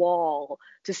over a wall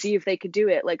to see if they could do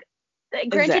it. Like,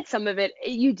 granted, some of it,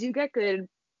 you do get good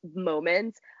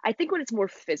moments. I think when it's more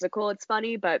physical, it's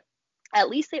funny, but at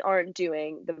least they aren't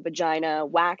doing the vagina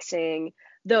waxing.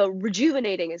 The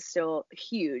rejuvenating is still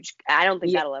huge. I don't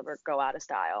think that'll ever go out of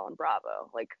style on Bravo.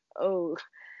 Like, oh,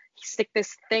 stick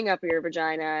this thing up your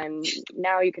vagina and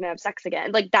now you can have sex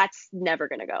again. Like, that's never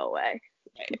gonna go away.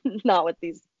 Not with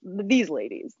these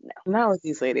ladies. No. Not with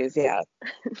these ladies. Yeah.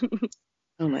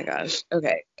 Oh my gosh.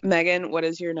 Okay, Megan, what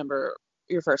is your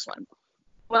first one?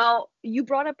 Well, you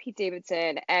brought up Pete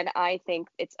Davidson, and I think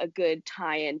it's a good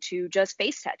tie-in to just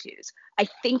face tattoos. I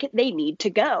think they need to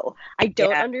go. I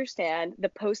don't understand the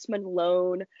Post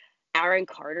Malone, Aaron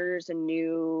Carter's a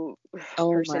new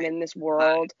person in this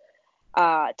world.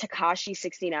 Tekashi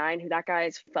 69, who that guy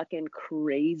is fucking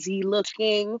crazy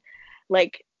looking.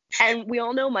 Like, and we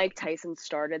all know Mike Tyson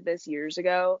started this years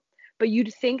ago, but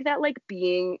you'd think that, like,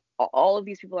 being all of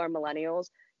these people are millennials,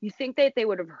 you think that they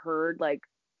would have heard, like,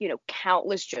 you know,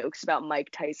 countless jokes about Mike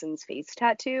Tyson's face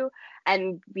tattoo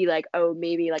and be like, oh,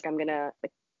 maybe, like, I'm gonna,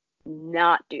 like,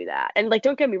 not do that. And, like,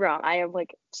 don't get me wrong, I have,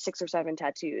 like, 6 or 7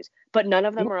 tattoos, but none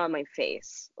of them are on my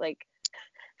face. Like,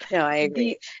 no, I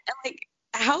agree. And, like,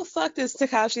 how fucked is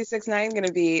Tekashi 69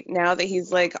 gonna be now that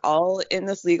he's, like, all in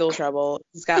this legal trouble?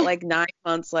 He's got, like, 9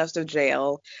 months left of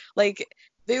jail. Like,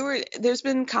 there's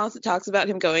been constant talks about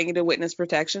him going into witness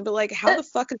protection, but, like, how the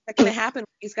fuck is that gonna happen?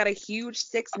 He's got a huge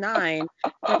 6'9"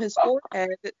 from his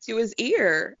forehead to his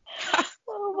ear.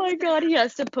 Oh my god, he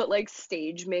has to put, like,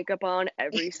 stage makeup on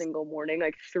every single morning,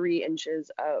 like 3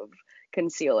 inches of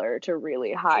concealer to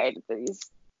really hide these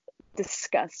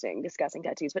disgusting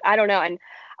tattoos. But I don't know, and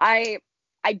I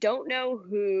don't know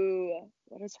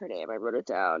what is her name? I wrote it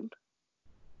down.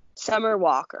 Summer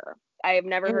Walker. I have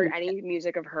never heard any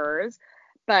music of hers.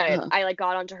 But I, like,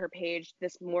 got onto her page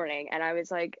this morning and I was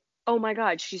like, oh my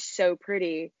god, she's so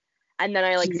pretty. And then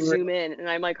I, like, zoom in and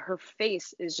I'm like, her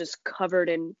face is just covered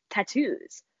in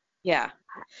tattoos. Yeah.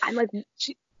 I'm like,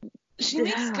 she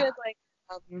makes good, like,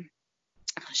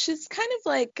 she's kind of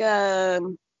like,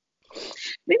 maybe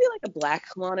like a Black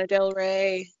Lana Del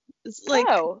Rey. It's like,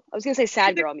 I was gonna say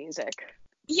sad girl music.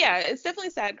 Yeah, it's definitely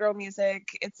sad girl music.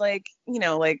 It's like, you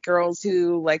know, like girls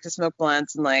who like to smoke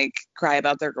blunts and, like, cry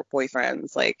about their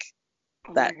boyfriends, like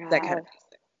that kind of music.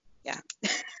 Yeah.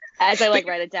 As I, like,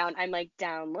 write it down, I'm like,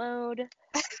 download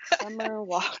Summer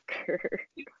Walker.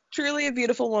 Truly a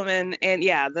beautiful woman, and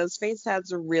yeah, those face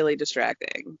tats are really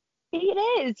distracting.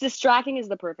 It is. Distracting is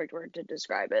the perfect word to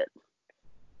describe it.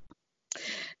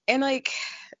 And, like,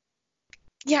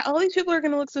 yeah, all these people are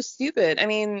gonna look so stupid. I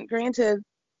mean, granted,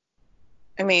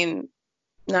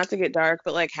 not to get dark,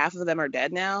 but, like, half of them are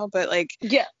dead now. But, like,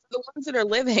 yeah, the ones that are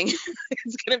living,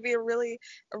 it's going to be a really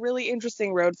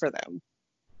interesting road for them.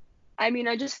 I mean,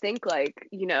 I just think, like,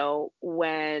 you know,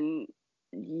 when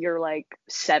you're, like,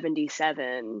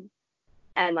 77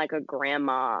 and, like, a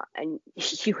grandma and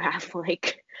you have,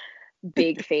 like,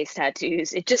 big face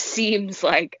tattoos, it just seems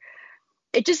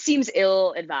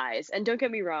ill-advised. And don't get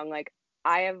me wrong, like,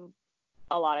 I have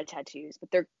a lot of tattoos,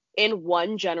 but they're in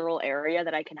one general area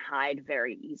that I can hide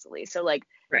very easily. So, like,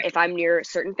 if I'm near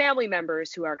certain family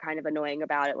members who are kind of annoying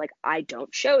about it, like, I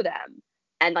don't show them.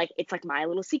 And, like, it's like my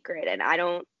little secret, and I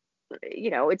don't, you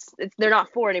know, it's they're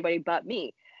not for anybody but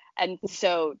me. And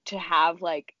so to have,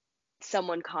 like,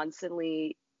 someone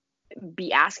constantly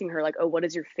be asking her, like, oh, what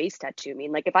does your face tattoo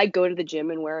mean? Like, if I go to the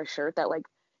gym and wear a shirt that, like,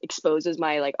 exposes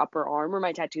my, like, upper arm where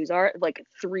my tattoos are, like,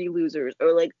 3 losers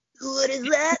are like, what does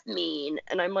that mean?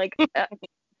 And I'm like,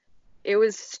 it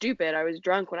was stupid. I was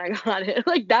drunk when I got it.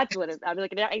 Like, that's what I was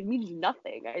like, it means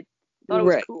nothing. I thought it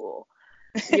was cool.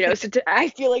 You know, so I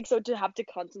feel like, so to have to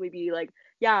constantly be like,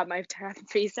 yeah, my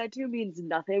face tattoo means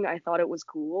nothing. I thought it was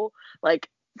cool. Like,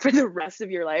 for the rest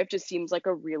of your life just seems like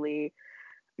a really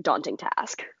daunting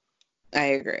task. I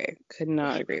agree. Could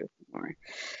not agree with you more.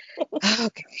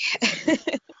 Okay.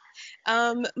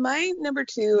 My number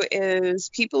 2 is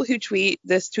people who tweet,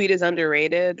 this tweet is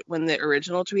underrated, when the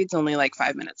original tweet's only like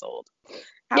 5 minutes old.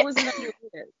 How is it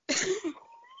underrated?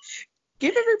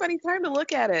 Give everybody time to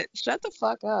look at it. Shut the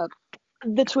fuck up.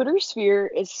 The Twitter sphere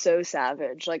is so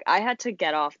savage. Like, I had to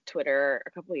get off Twitter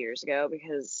a couple of years ago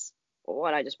because,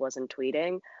 one, I just wasn't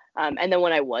tweeting. And then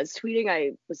when I was tweeting,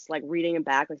 I was, like, reading it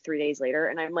back, like, 3 days later,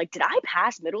 and I'm like, did I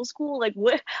pass middle school? Like,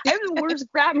 what? I have the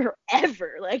worst grammar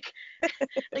ever. Like,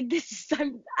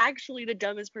 I'm actually the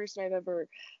dumbest person I've ever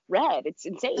read. It's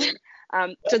insane.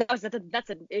 So that's a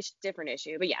different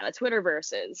issue. But yeah, the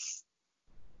Twitterverse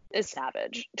is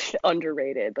savage,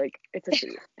 underrated. Like, it's a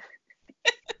tweet.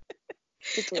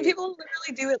 And people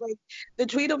literally do it, like, the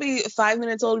tweet will be 5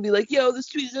 minutes old and be like, yo, this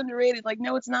tweet is underrated. Like,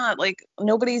 no, it's not. Like,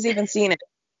 nobody's even seen it.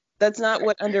 That's not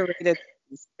what underrated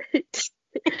is.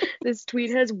 This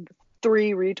tweet has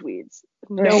 3 retweets.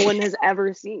 No one has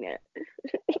ever seen it.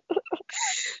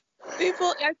 I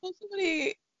saw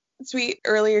somebody tweet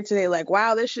earlier today, like,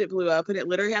 wow, this shit blew up, and it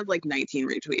literally had like 19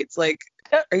 retweets. Like,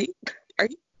 are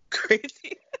you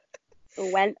crazy?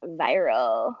 Went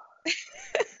viral.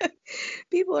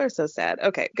 People are so sad.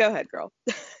 Okay, go ahead, girl.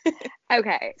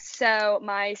 Okay, so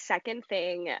my second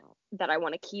thing that I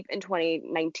want to keep in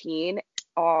 2019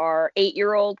 are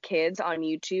 8-year-old kids on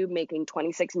YouTube making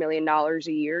 $26 million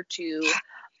a year to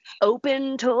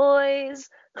open toys.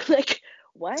 Like,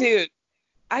 what? Dude,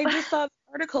 I just saw an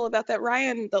article about that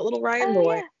little Ryan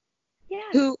boy. Yeah.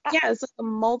 Who, is like a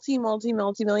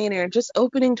multi-millionaire just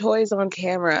opening toys on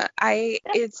camera.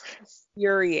 It's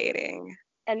infuriating.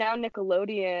 And now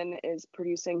Nickelodeon is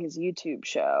producing his YouTube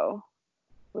show,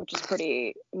 which is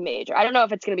pretty major. I don't know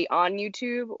if it's going to be on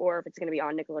YouTube or if it's going to be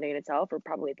on Nickelodeon itself, or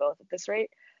probably both at this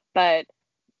rate. But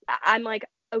I'm like,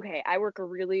 okay, I work a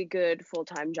really good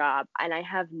full-time job and I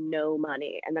have no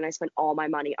money. And then I spend all my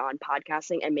money on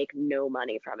podcasting and make no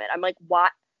money from it. I'm like,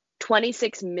 what?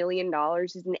 $26 million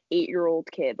is an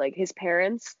 8-year-old kid. Like, his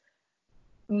parents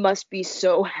must be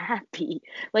so happy.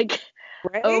 Like,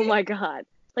 right? Oh my God.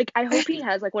 Like, I hope he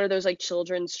has like one of those like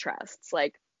children's trusts,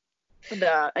 like it's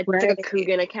like a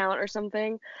Coogan account or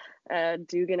something,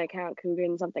 Dugan account,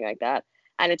 Coogan, something like that.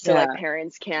 And it's so like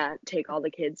parents can't take all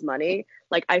the kids' money.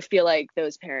 Like, I feel like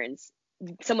those parents,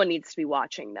 someone needs to be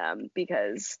watching them,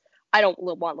 because I don't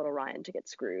want little Ryan to get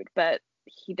screwed, but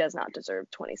he does not deserve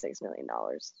 $26 million.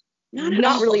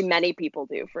 Not really many people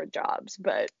do for jobs,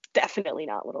 but definitely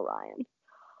not little Ryan.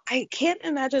 I can't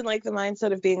imagine like the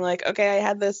mindset of being like, okay, I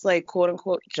had this like quote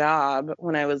unquote job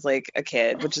when I was like a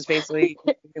kid, which is basically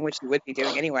what you would be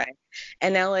doing anyway.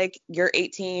 And now like you're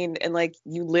 18 and like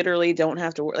you literally don't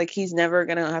have to work. Like, he's never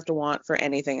going to have to want for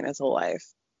anything in his whole life.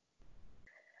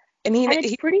 And he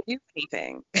can't do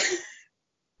anything.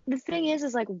 The thing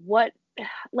is like, what,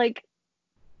 like,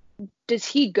 does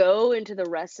he go into the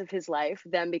rest of his life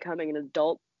then becoming an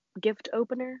adult gift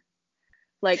opener?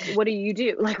 Like, what do you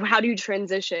do? Like, how do you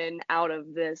transition out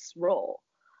of this role?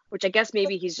 Which I guess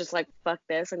maybe he's just like, fuck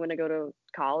this, I'm going to go to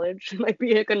college. Like,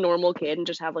 be like a normal kid and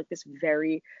just have like this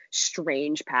very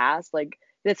strange past. Like,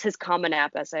 that's his Common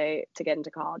App essay to get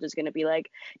into college is going to be like,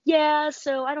 yeah,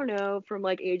 so I don't know, from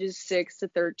like ages 6 to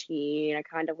 13, I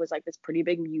kind of was like this pretty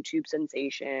big YouTube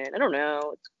sensation. I don't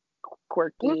know. It's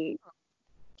quirky.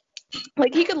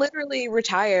 Like, he could literally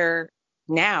retire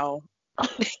now.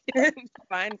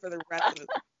 Fine for the rest of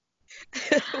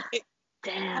it. Like,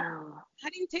 damn. How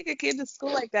do you take a kid to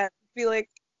school like that and be like,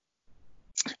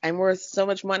 I'm worth so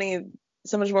much more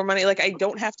money, like I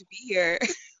don't have to be here.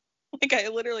 Like, I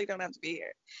literally don't have to be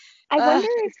here. I wonder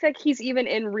if like he's even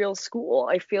in real school.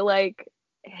 I feel like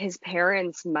his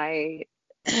parents might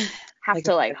have like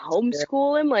to like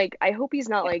homeschool him. Like, I hope he's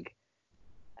not like,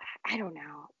 I don't know.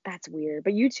 That's weird.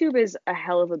 But YouTube is a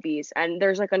hell of a beast. And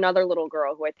there's like another little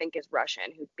girl who I think is Russian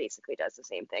who basically does the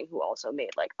same thing, who also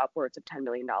made like upwards of $10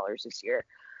 million this year.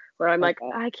 Where I'm like,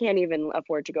 I can't even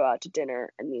afford to go out to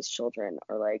dinner, and these children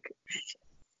are like,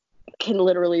 can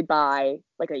literally buy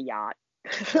like a yacht.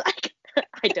 Like,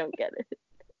 I don't get it.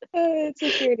 It's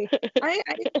security. I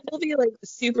will be like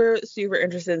super, super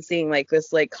interested in seeing like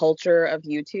this like culture of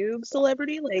YouTube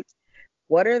celebrity. Like,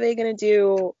 what are they gonna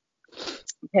do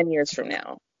 10 years from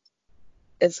now?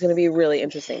 It's going to be really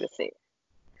interesting to see.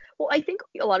 Well, I think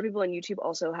a lot of people on YouTube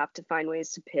also have to find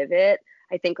ways to pivot.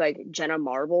 I think like Jenna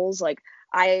Marbles, like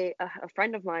a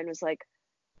friend of mine was like,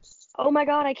 oh my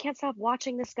God, I can't stop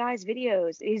watching this guy's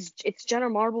videos. It's Jenna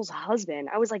Marbles' husband.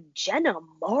 I was like, Jenna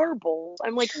Marbles?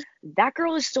 I'm like, that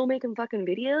girl is still making fucking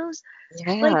videos?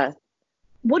 Yeah. Like,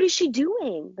 what is she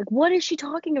doing? Like, what is she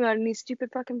talking about in these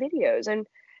stupid fucking videos? And,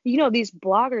 you know, these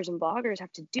bloggers and bloggers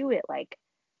have to do it like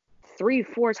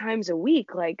 3-4 times a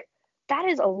week. Like, that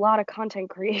is a lot of content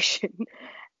creation.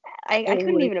 I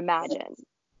couldn't even imagine.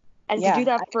 And to do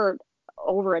that for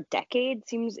over a decade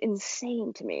seems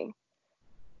insane to me.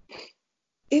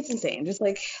 It's insane. Just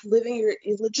like living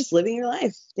your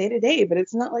life day to day, but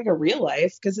it's not like a real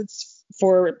life because it's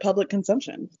for public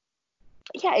consumption.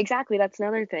 Yeah, exactly. That's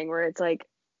another thing where it's like,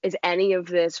 is any of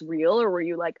this real, or were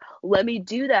you like, let me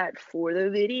do that for the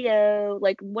video?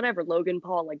 Like, whatever, Logan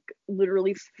Paul, like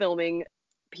literally filming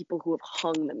people who have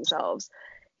hung themselves.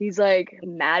 He's like,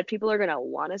 mad people are gonna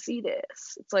want to see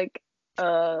this. It's like,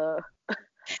 I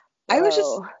was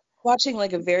just watching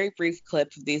like a very brief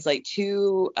clip of these like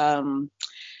two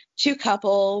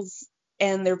couples,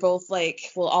 and they're both like,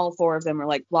 well, all 4 of them are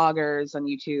like bloggers on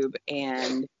YouTube,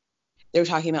 and they were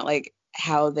talking about like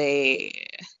how they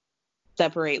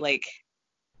separate, like,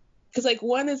 because like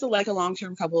one is like a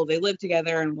long-term couple, they live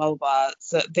together and blah blah blah,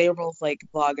 so they were both like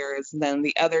bloggers, and then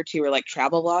the other 2 are like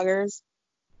travel bloggers,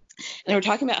 and they were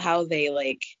talking about how they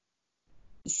like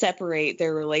separate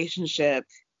their relationship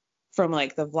from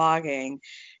like the vlogging.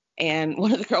 And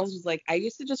one of the girls was like, I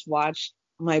used to just watch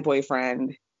my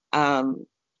boyfriend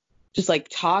just like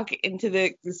talk into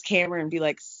this camera and be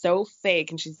like so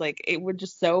fake. And she's like, it would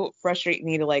just so frustrate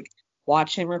me to like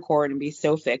watch him record and be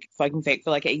so fucking fake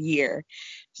for like a year.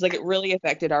 She's like, it really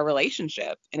affected our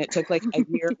relationship, and it took like a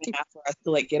year and a half for us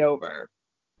to like get over,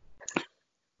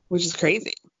 which is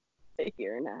crazy. A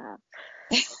year and a half.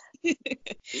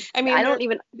 I mean, I don't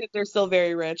even. They're still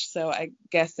very rich, so I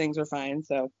guess things are fine.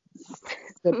 So.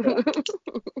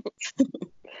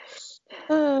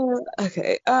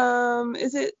 Okay.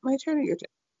 Is it my turn or your turn?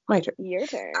 My turn. Your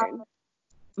turn.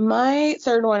 My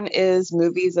third one is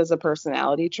movies as a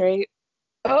personality trait.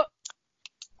 Oh.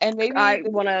 And maybe I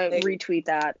want to retweet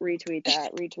that.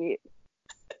 Retweet.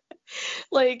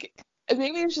 Like,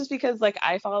 maybe it's just because like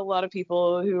I follow a lot of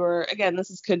people who are, again,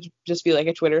 could just be like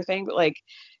a Twitter thing, but like,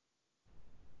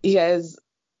 you guys,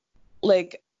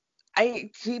 like,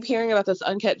 I keep hearing about this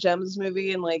Uncut Gems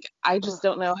movie, and like I just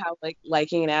don't know how like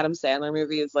liking an Adam Sandler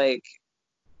movie is like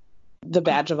the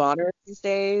badge of honor these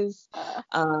days.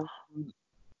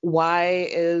 Why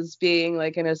is being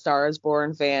like an A Star Is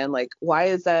Born fan, like why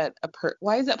is that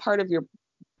part of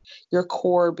your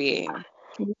core being?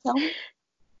 Can you tell me?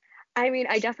 I mean,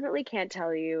 I definitely can't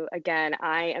tell you. Again,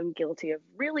 I am guilty of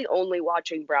really only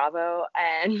watching Bravo,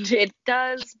 and it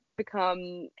does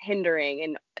become hindering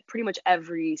in pretty much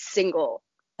every single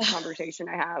conversation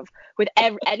I have with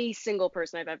any single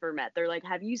person I've ever met. They're like,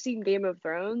 have you seen Game of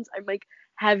Thrones? I'm like,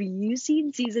 have you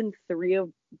seen season 3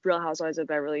 of Real Housewives of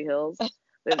Beverly Hills?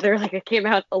 They're like, it came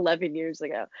out 11 years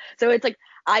ago. So it's like,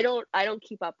 I don't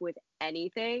keep up with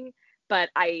anything, but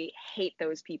I hate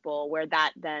those people where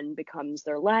that then becomes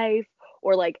their life,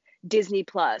 or like Disney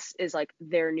Plus is like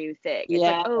their new thing. It's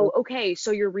like, oh, okay,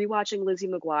 so you're rewatching Lizzie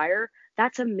McGuire?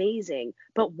 That's amazing.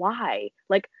 But why?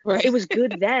 Like, right. It was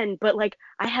good then, but like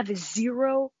I have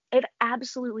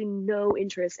absolutely no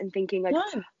interest in thinking like,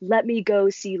 let me go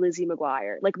see Lizzie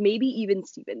McGuire. Like maybe even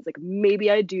Stevens. Like maybe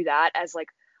I'd do that as like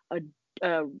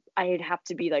I'd have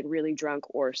to be like really drunk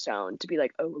or stoned to be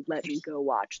like, oh, let me go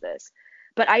watch this.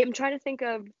 But I am trying to think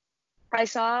of, I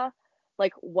saw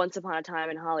like Once Upon a Time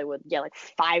in Hollywood, like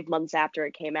 5 months after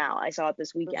it came out. I saw it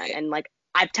this weekend, and like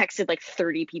I've texted like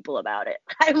 30 people about it.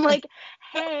 I'm like,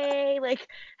 hey, like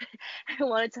I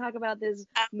want to talk about this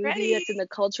movie that's in the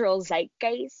cultural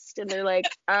zeitgeist, and they're like,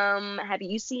 have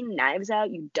you seen Knives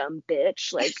Out, you dumb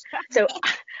bitch? Like, so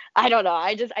I don't know.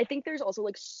 I think there's also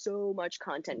like so much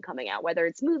content coming out, whether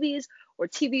it's movies or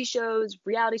TV shows,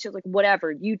 reality shows, like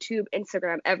whatever, YouTube,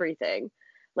 Instagram, everything.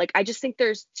 Like, I just think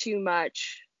there's too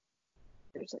much.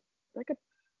 There's like a.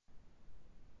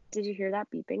 Did you hear that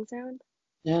beeping sound?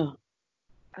 No.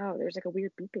 Oh, there's like a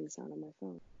weird beeping sound on my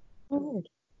phone.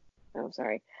 Oh,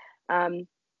 sorry. But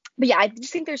yeah, I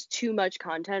just think there's too much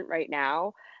content right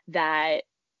now that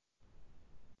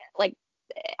like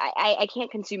I can't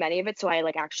consume any of it, so I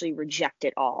like actually reject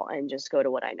it all and just go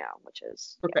to what I know, which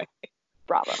is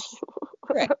Bravo.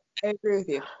 Right. I agree with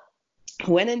you.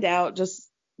 When in doubt, just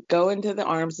go into the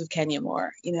arms of Kenya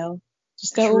Moore, you know?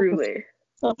 Just go. Truly.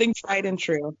 Something tried and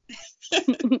true.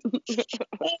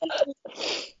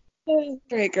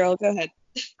 Great, girl. Go ahead.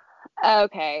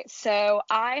 Okay, so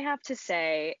I have to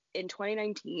say, in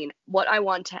 2019, what I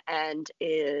want to end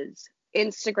is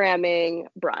Instagramming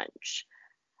brunch.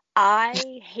 I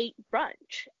hate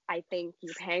brunch. I think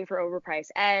you're paying for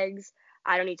overpriced eggs.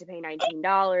 I don't need to pay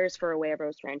 $19 for a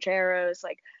huevos rancheros.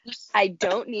 Like, I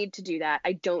don't need to do that.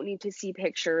 I don't need to see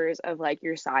pictures of like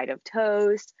your side of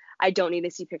toast. I don't need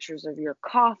to see pictures of your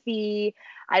coffee.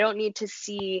 I don't need to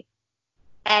see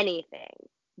anything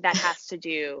that has to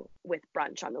do with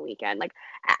brunch on the weekend. Like,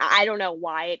 I don't know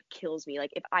why it kills me.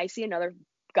 Like, if I see another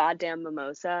goddamn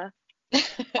mimosa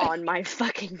on my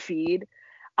fucking feed,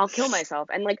 I'll kill myself.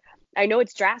 And like, I know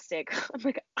it's drastic. I'm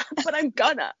like, but I'm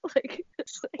gonna. Like,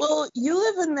 well, you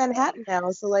live in Manhattan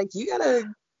now, so like, you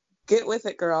gotta get with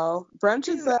it, girl. Brunch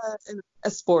is a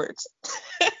sport.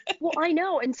 Well, I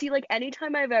know. And see, like,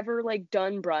 anytime I've ever like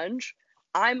done brunch,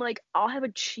 I'm like, I'll have a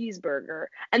cheeseburger,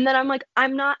 and then I'm like,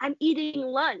 I'm eating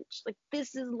lunch. Like,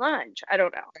 this is lunch. I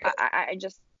don't know. I'm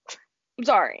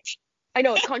sorry. I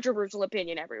know it's controversial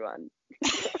opinion, everyone.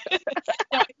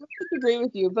 I agree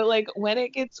with you, but like when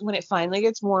it finally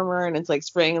gets warmer and it's like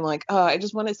spring and like, oh, I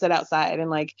just want to sit outside, and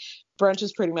like brunch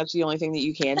is pretty much the only thing that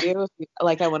you can do.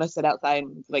 Like, I want to sit outside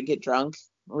and like get drunk,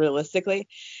 realistically.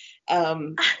 But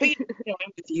I'm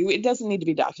with you. It doesn't need to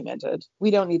be documented.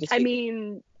 We don't need to. I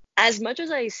mean, as much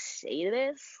as I say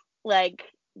this, like,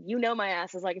 you know my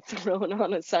ass is like thrown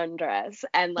on a sundress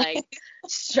and like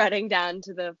strutting down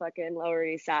to the fucking Lower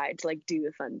East Side to like do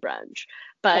a fun brunch.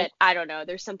 But I don't know,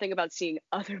 there's something about seeing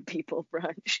other people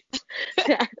brunch.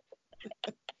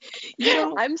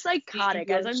 I'm psychotic.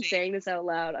 As I'm saying this out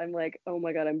loud, I'm like, oh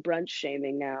my god, I'm brunch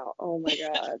shaming now. Oh my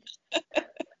god.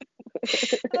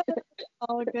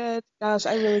 Oh good. Gosh,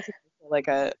 I really feel like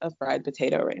a fried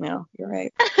potato right now. You're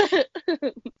right.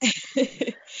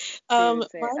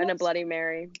 And a Bloody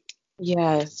Mary.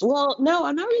 Yes. Well, no,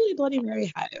 I'm not really a Bloody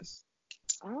Mary hive.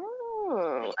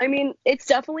 Oh, I mean, it's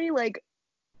definitely like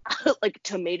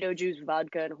tomato juice,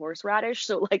 vodka, and horseradish.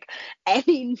 So like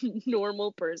any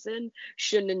normal person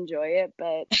shouldn't enjoy it,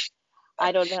 but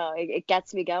I don't know. It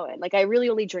gets me going. Like I really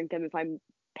only drink them if I'm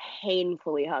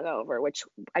painfully hungover, which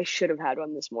I should have had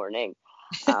one this morning.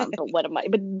 But what am I?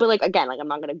 But like again, like I'm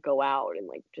not gonna go out and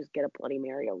like just get a Bloody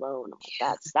Mary alone.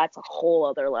 That's a whole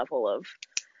other level of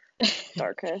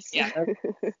darkness. Yeah,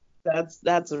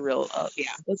 that's a real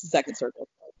that's a second circle.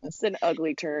 It's an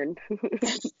ugly turn.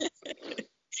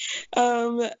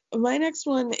 My next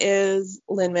one is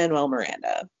Lin-Manuel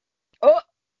Miranda. Oh,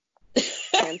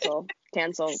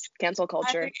 cancel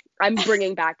culture. I'm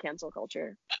bringing back cancel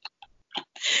culture.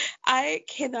 I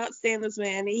cannot stand this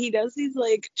man. He does these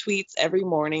like tweets every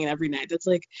morning and every night. That's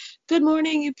like, good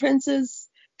morning, you princes.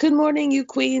 Good morning, you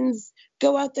queens.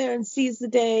 Go out there and seize the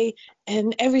day,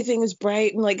 and everything is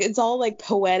bright, and like it's all like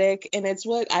poetic, and it's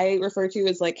what I refer to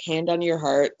as like hand on your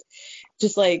heart,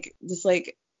 just like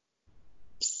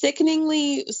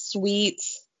sickeningly sweet.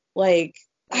 Like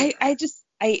I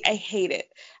hate it.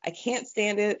 I can't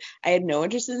stand it. I had no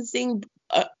interest in seeing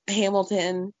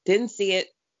Hamilton. Didn't see it.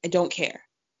 I don't care.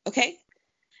 Okay,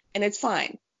 and it's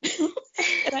fine.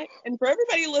 and for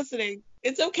everybody listening,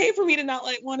 it's okay for me to not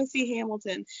want to see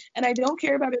Hamilton, and I don't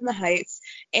care about In the Heights.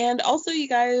 And also, you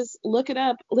guys, look it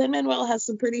up. Lin-Manuel has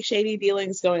some pretty shady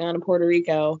dealings going on in Puerto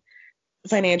Rico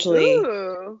financially.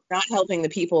 Ooh. Not helping the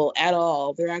people at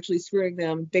all. They're actually screwing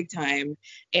them big time.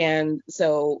 And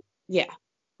so, yeah,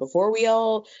 before we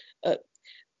all,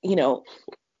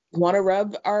 want to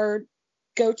rub our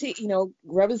goatee,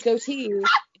 rub his goatee,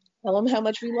 tell him how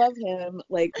much we love him,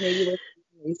 like maybe look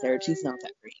at research. He's not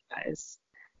that great, guys.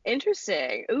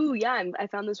 Interesting. Ooh, yeah, I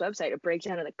found this website, a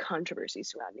breakdown of the controversy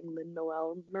surrounding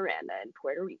Lin-Manuel Miranda in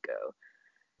Puerto Rico.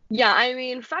 Yeah, I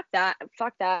mean, fuck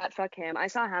him. I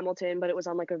saw Hamilton, but it was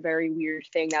on like a very weird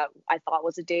thing that I thought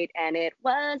was a date, and it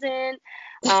wasn't.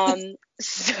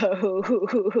 So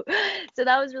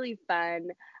that was really fun.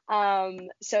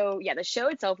 So yeah, the show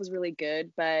itself was really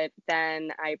good, but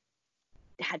then I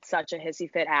had such a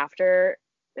hissy fit after,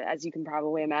 as you can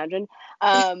probably imagine,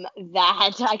 that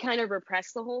I kind of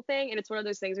repressed the whole thing. And it's one of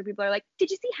those things where people are like,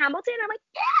 did you see Hamilton? I'm like,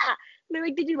 yeah. And they're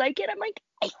like, did you like it? I'm like,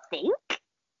 I think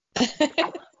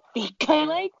I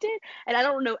liked it. And I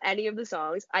don't know any of the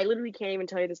songs. I literally can't even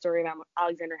tell you the story about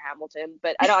Alexander Hamilton,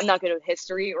 but I'm not good with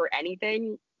history or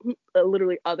anything,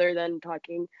 literally other than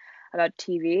talking about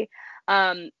TV.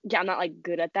 I'm not like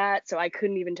good at that. So I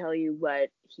couldn't even tell you what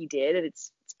he did.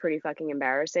 It's pretty fucking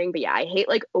embarrassing. But yeah, I hate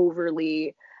like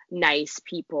overly nice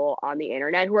people on the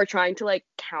internet who are trying to like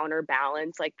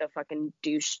counterbalance like the fucking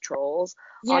douche trolls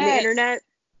on the internet.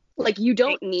 Like you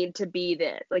don't need to be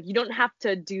this. Like you don't have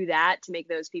to do that to make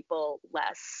those people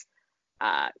less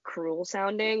cruel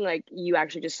sounding. Like you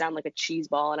actually just sound like a cheese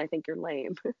ball, and I think you're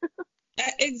lame.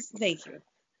 Thank you.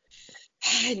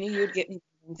 I knew you'd get me.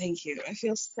 Thank you. I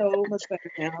feel so much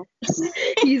better now.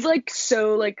 He's like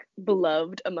so like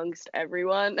beloved amongst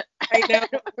everyone. I know.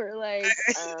 We're like,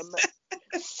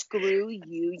 screw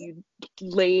you, you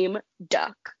lame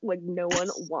duck. Like no one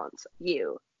wants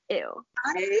you. Ew.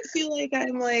 I feel like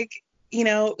I'm like,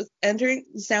 entering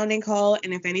the sounding call,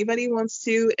 and if anybody wants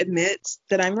to admit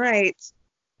that I'm right,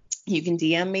 you can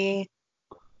DM me.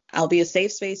 I'll be a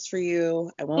safe space for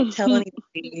you. I won't tell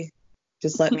anybody.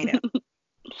 Just let me know.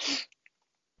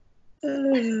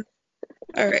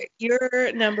 All right,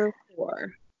 your number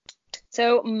 4.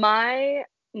 So my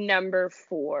number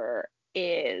 4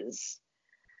 is,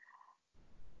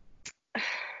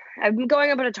 I'm going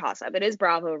up in a toss-up. It is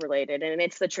Bravo related, and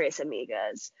it's the Tres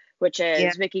Amigas, which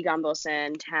is Vicky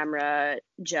Gunvalson, Tamra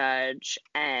Judge,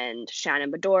 and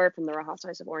Shannon Beador from the Real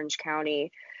Housewives of Orange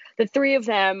County. The three of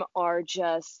them are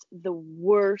just the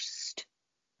worst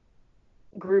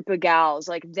group of gals.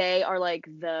 Like they are like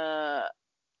the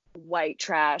white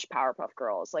trash Powerpuff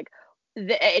Girls. Like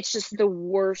it's just the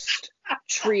worst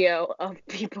trio of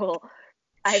people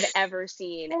I've ever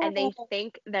seen. And they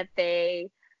think that they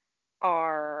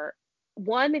are,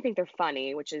 one, they think they're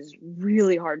funny, which is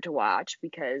really hard to watch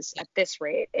because at this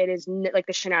rate it is like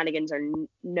the shenanigans are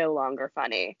no longer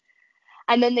funny.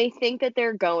 And then they think that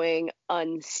they're going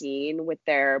unseen with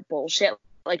their bullshit.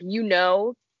 Like,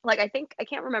 like, I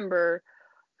can't remember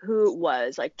who it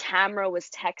was. Like, Tamra was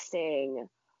texting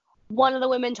one of the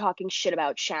women talking shit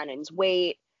about Shannon's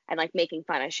weight and, like, making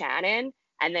fun of Shannon.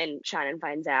 And then Shannon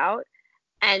finds out.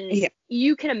 And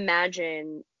you can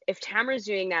imagine if Tamra's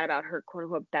doing that about her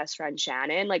quote-unquote best friend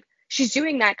Shannon, like, she's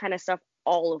doing that kind of stuff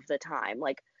all of the time,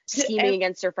 like, scheming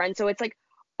against her friend. So it's like,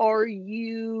 are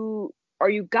you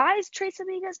guys Tres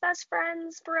Amigas best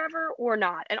friends forever or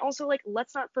not? And also, like,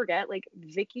 let's not forget, like,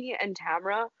 Vicky and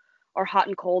Tamra are hot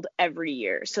and cold every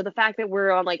year. So the fact that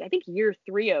we're on, like, I think year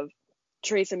 3 of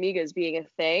Tres Amigas being a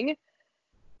thing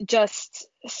just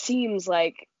seems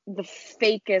like the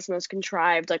fakest, most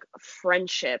contrived, like,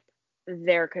 friendship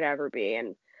there could ever be.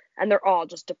 And they're all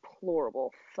just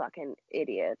deplorable fucking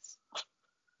idiots.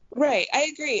 Right,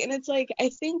 I agree. And it's like, I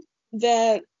think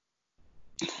that,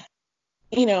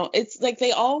 you know, it's like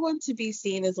they all want to be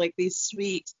seen as, like, these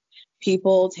sweet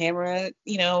people. Tamra,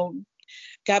 you know,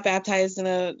 got baptized in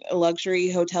a luxury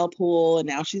hotel pool, and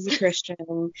now she's a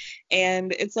Christian.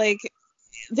 And it's like,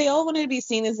 they all wanted to be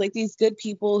seen as, like, these good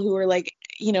people who are, like,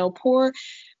 you know, poor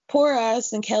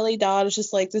us, and Kelly Dodd is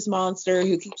just, like, this monster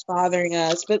who keeps bothering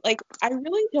us. But, like, I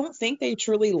really don't think they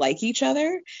truly like each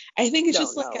other. I think it's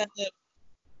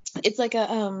it's like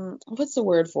a what's the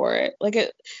word for it? Like kind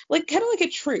of like a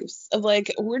truce of,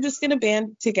 like, we're just gonna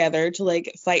band together to,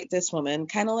 like, fight this woman,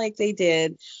 kind of like they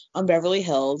did on Beverly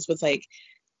Hills with, like,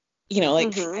 you know,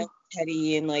 like, Kyle,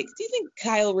 Teddy, and, like, do you think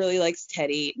Kyle really likes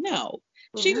Teddy? No.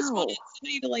 She just wanted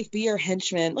somebody to, like, be her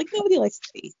henchman. Like, nobody likes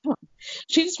Teddy. Come on.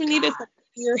 She just needed to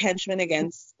be her henchman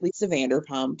against Lisa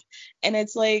Vanderpump. And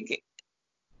it's like,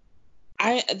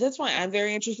 that's why I'm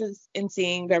very interested in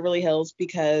seeing Beverly Hills,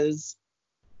 because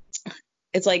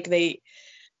it's like they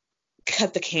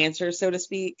cut the cancer, so to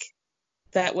speak,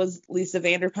 that was Lisa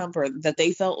Vanderpump, or that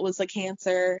they felt was a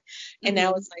cancer. And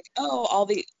now it's like, oh,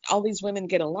 all these women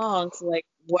get along, so, like,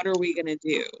 what are we gonna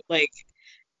do? Like,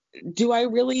 do I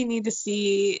really need to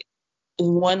see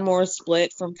one more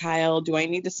split from Kyle? Do I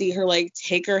need to see her, like,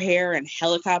 take her hair and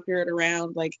helicopter it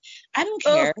around? Like, I don't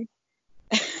care.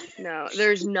 No,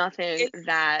 there's nothing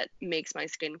that makes my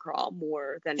skin crawl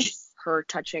more than her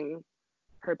touching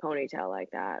her ponytail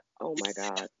like that. Oh my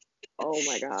god. Oh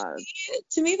my god.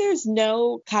 To me, there's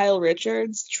no Kyle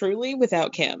Richards truly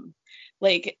without Kim.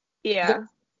 Like, yeah,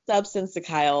 substance to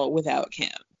Kyle without Kim.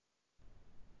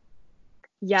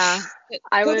 Yeah,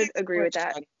 I would agree with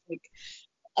that. Like,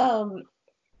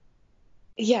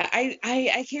 yeah,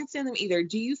 I can't stand them either.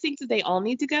 Do you think that they all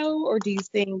need to go, or do you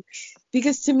think,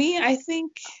 because to me, I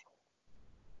think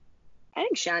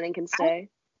Shannon can stay.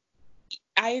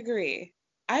 I agree.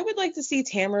 I would like to see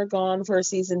Tamara gone for a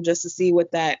season just to see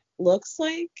what that looks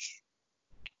like.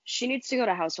 She needs to go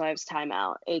to Housewives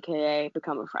Timeout, aka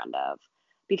become a friend of,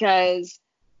 because,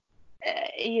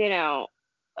 you know,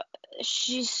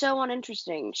 she's so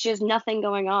uninteresting. She has nothing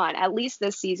going on. At least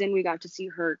this season, we got to see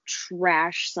her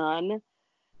trash son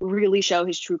really show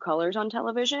his true colors on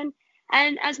television.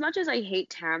 And as much as I hate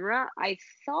Tamara, I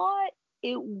thought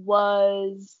it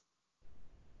was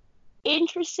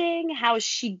interesting how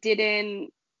she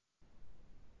didn't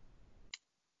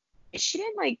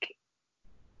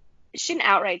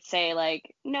outright say,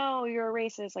 like, no, you're a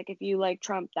racist. Like, if you like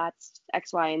Trump, that's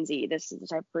X, Y, and Z. This is the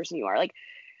type of person you are. Like,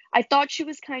 I thought she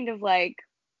was kind of, like,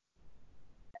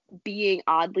 being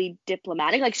oddly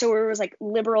diplomatic. Like, so it was like,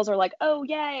 liberals are like, oh,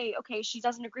 yay, okay, she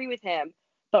doesn't agree with him.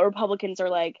 But Republicans are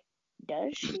like,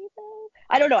 does she, though?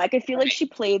 I don't know. I could feel like she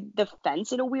played the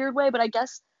fence in a weird way, but I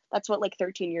guess that's what, like,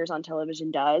 13 years on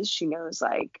television does. She knows,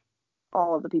 like,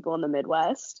 all of the people in the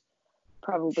Midwest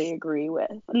probably agree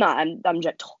with. I'm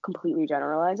completely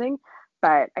generalizing,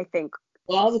 but I think,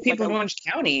 well, all the people in Orange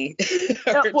County.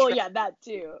 Well, yeah, that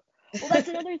too. Well, that's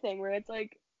another thing where it's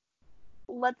like,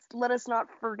 let us not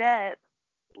forget,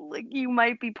 like, you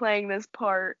might be playing this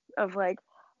part of, like,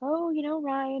 oh, you know,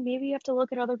 Ryan, maybe you have to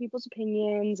look at other people's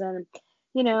opinions and,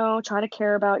 you know, try to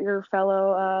care about your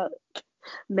fellow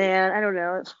man. I don't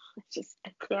know.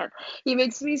 I can't. He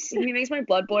makes my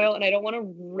blood boil, and I don't want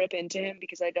to rip into him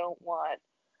because I don't want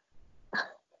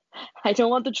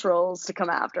the trolls to come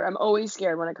after. I'm always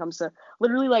scared when it comes to,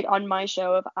 literally, like, on my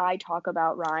show, if I talk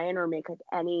about Ryan or make, like,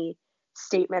 any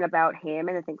statement about him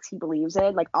and it thinks he believes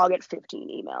it, like, I'll get 15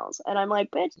 emails, and I'm like,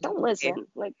 bitch, don't listen.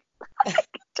 Like,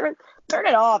 turn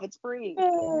it off. It's free. If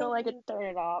you don't like it, turn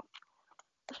it off.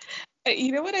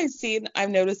 You know what I've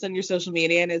noticed on your social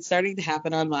media, and it's starting to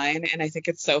happen on mine, and I think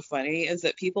it's so funny, is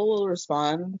that people will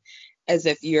respond as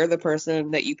if you're the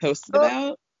person that you posted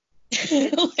about.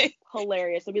 It's like,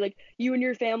 hilarious. They'll be like, you and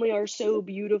your family are so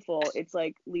beautiful. It's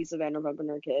like Lisa Vanderpump and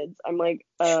her kids. I'm like,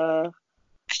 okay.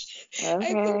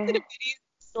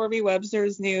 Stormy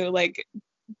Webster's new like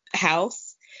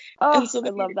house. Oh, and so I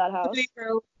love that house.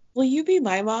 Wrote, will you be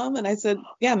my mom? And I said,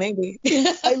 yeah, maybe.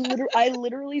 I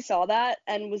literally saw that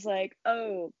and was like,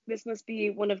 oh, this must be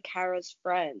one of Kara's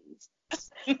friends.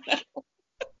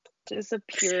 Just a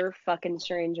pure fucking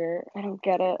stranger. I don't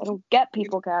get it. I don't get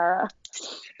people, Kara.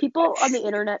 People on the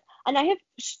internet, and I have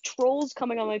trolls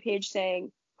coming on my page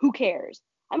saying, who cares?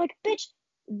 I'm like, bitch,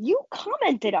 you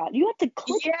commented on. You have to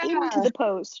click into the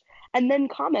post and then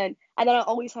comment. And then I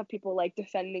always have people like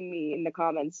defending me in the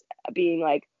comments, being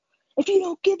like, if you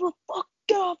don't give a fuck,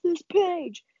 get off this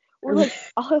page. Or like,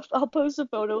 I'll post a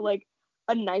photo, like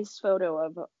a nice photo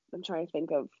of, I'm trying to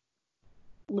think of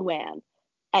Luann,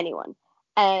 anyone.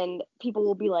 And people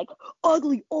will be like,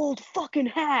 ugly old fucking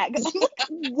hag. I'm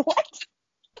like, what?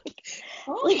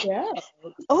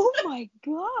 Oh my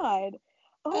god.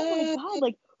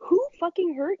 Like, who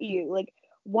fucking hurt you? Like,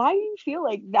 why do you feel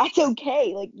like that's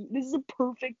okay? Like, this is a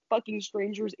perfect fucking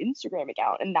stranger's Instagram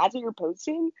account, and that's what you're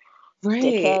posting? Right.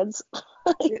 Dickheads.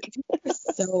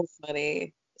 It's so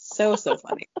funny. So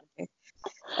funny.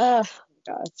 Oh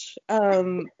gosh.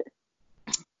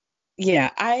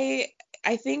 Yeah, I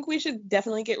think we should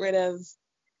definitely get rid of.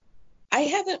 I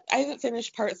haven't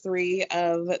finished part 3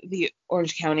 of the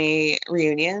Orange County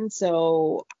reunion,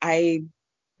 so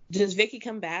does Vicky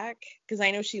come back? Because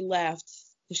I know she left.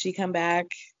 Does she come back?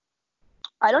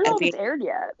 I don't know if it's aired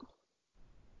yet.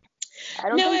 I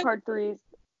don't think part 3.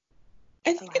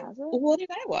 I think what did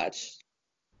I watch?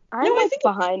 I'm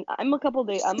behind. I'm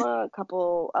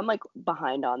like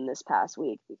behind on this past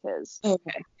week because.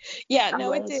 Okay. Yeah.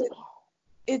 No, it did.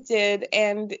 It did,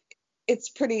 and it's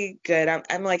pretty good.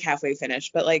 I'm like halfway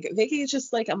finished, but like Vicky is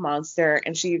just like a monster,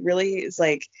 and she really is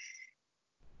like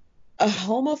a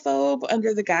homophobe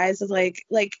under the guise of like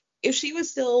if she was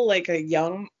still like a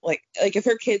young like if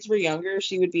her kids were younger,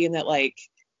 she would be in that like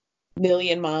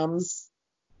Million Moms.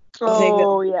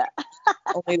 Oh yeah.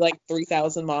 Only like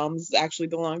 3,000 moms actually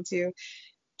belong to.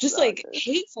 Just like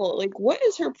hateful. Like, what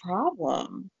is her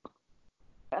problem?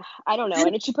 I don't know.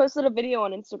 And she posted a video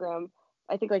on Instagram,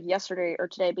 I think like yesterday or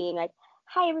today, being like,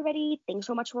 hi everybody, thanks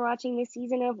so much for watching this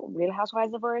season of Real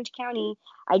Housewives of Orange County.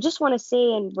 I just want to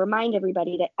say and remind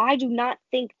everybody that I do not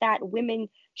think that women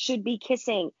should be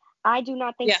kissing. I do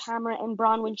not think Tamra and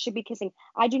Bronwyn should be kissing.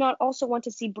 I do not also want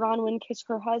to see Bronwyn kiss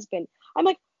her husband. I'm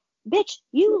like, bitch,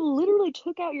 you literally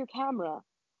took out your camera,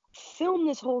 filmed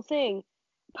this whole thing,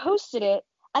 posted it,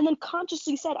 and then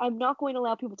consciously said, I'm not going to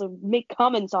allow people to make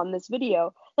comments on this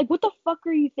video. Like, what the fuck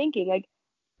are you thinking? Like,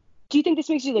 do you think this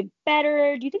makes you look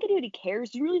better? Do you think anybody cares?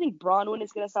 Do you really think Bronwyn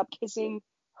is going to stop kissing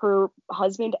her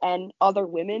husband and other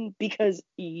women because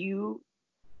you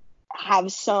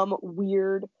have some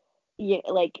weird,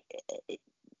 like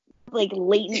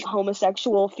latent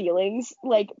homosexual feelings?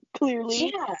 Like,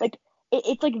 clearly. Yeah. Like,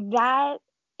 it's like that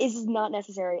is not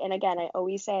necessary. And again, I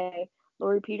always say,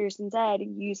 Lori Peterson said,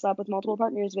 you slept with multiple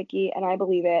partners, Vicky, and I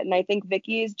believe it. And I think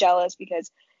Vicky is jealous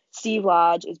because Steve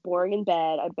Lodge is boring in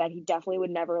bed. I bet he definitely would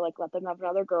never like let them have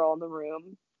another girl in the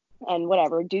room. And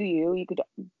whatever, do you could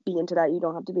be into that. You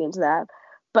don't have to be into that.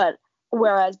 But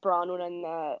whereas Bronwyn and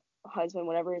the husband,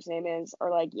 whatever his name is, are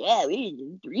like, yeah, we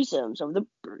did threesomes over the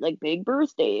like big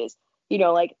birthdays. You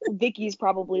know, like Vicky's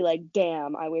probably like,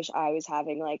 damn, I wish I was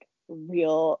having like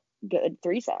real good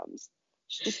threesomes.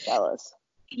 She's just jealous.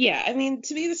 Yeah, I mean,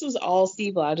 to me, this was all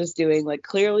Steve Lodge is doing. Like,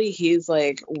 clearly, he's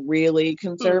like really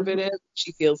conservative. Mm-hmm.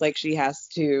 She feels like she has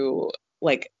to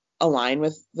like align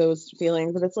with those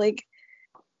feelings, but it's like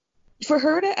for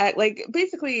her to act like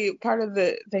basically part of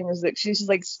the thing is that she's just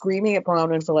like screaming at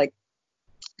Bronwyn for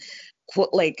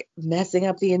like messing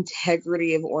up the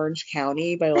integrity of Orange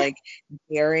County by like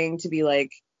daring to be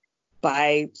like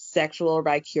bisexual or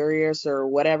bi-curious or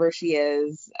whatever she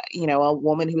is, you know, a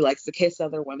woman who likes to kiss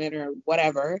other women or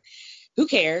whatever. Who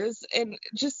cares? And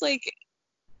just like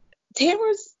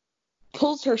Tamara's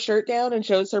pulls her shirt down and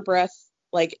shows her breasts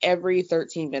like every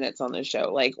 13 minutes on the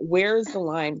show. Like, where's the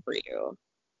line for you?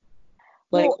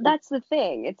 Like, well, that's the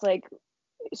thing. It's like,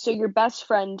 so your best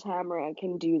friend Tamara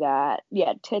can do that.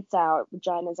 Yeah, tits out,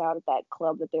 vaginas out at that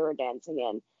club that they were dancing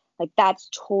in. Like, that's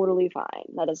totally fine.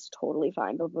 That is totally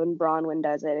fine. But when Bronwyn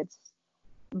does it, it's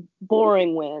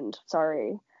boring wind.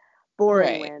 Sorry.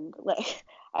 Boring wind. Like,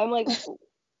 I'm like,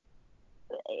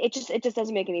 it just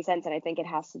doesn't make any sense. And I think it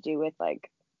has to do with,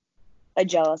 like, a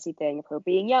jealousy thing of her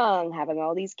being young, having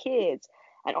all these kids.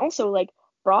 And also, like,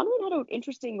 Bronwyn had an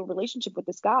interesting relationship with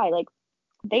this guy. Like,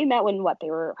 they met when, they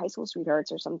were high school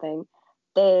sweethearts or something.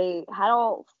 They had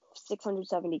all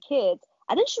 670 kids,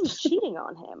 and then she was cheating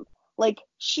on him. Like,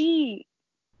 she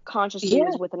consciously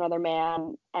was with another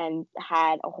man and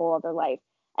had a whole other life.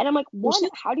 And I'm like, one,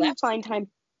 how do you find time?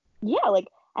 Yeah, like,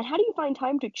 and how do you find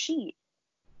time to cheat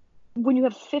when you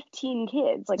have 15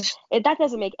 kids? Like, that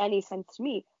doesn't make any sense to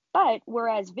me. But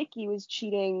whereas Vicky was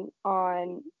cheating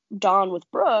on Dawn with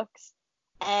Brooks,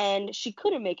 and she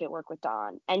couldn't make it work with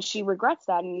Dawn, and she regrets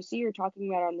that, and you see her talking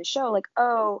about it on the show, like,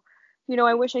 oh, you know,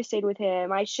 I wish I stayed with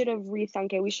him. I should have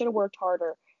rethunk it. We should have worked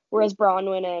harder. Whereas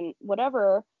Bronwyn and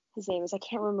whatever his name is, I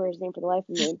can't remember his name for the life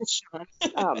of me.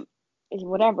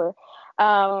 Whatever.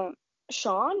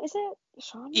 Sean, is it?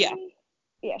 Sean? Maybe?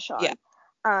 Yeah, Sean. Yeah.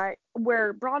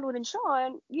 Where Bronwyn and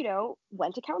Sean, you know,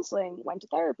 went to counseling, went to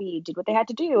therapy, did what they had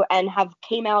to do, and have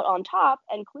came out on top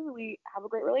and clearly have a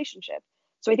great relationship.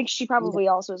 So I think she probably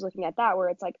also is looking at that, where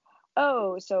it's like,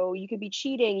 oh, so you could be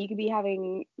cheating, you could be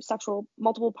having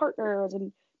multiple partners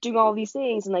and doing all these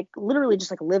things and like literally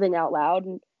just like living out loud,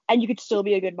 and you could still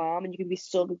be a good mom and you could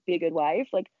still be a good wife.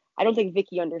 Like, I don't think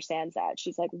Vicky understands that.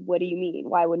 She's like, what do you mean?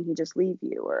 Why wouldn't he just leave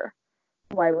you? Or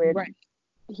why would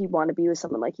he want to be with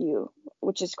someone like you?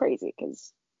 Which is crazy,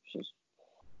 because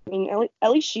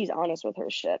at least she's honest with her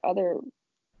shit. Other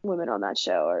women on that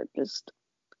show are just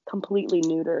completely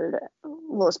neutered.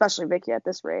 Well, especially Vicky at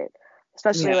this rate.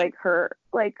 Especially like her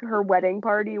wedding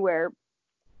party where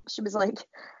she was like,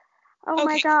 oh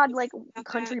my god, like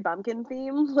country bumpkin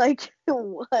theme. Like,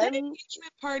 what? That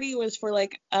engagement party was for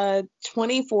like a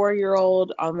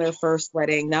 24-year-old on their first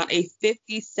wedding, not a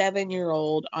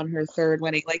 57-year-old on her third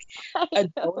wedding. Like a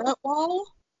donut wall.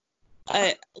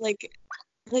 Like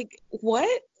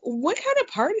what kind of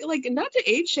party? Like, not to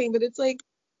age shame, but it's like,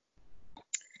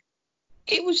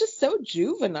 it was just so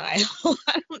juvenile. I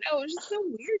don't know. It was just so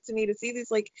weird to me to see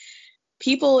these like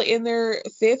people in their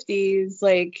 50s,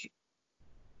 like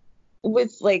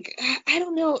with like, I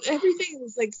don't know, everything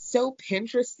was like so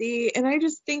Pinteresty, and I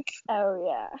just think,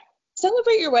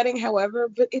 celebrate your wedding, however,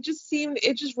 but it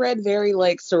just read very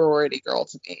like sorority girl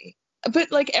to me.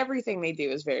 But like everything they do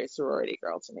is very sorority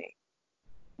girl to me.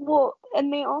 Well,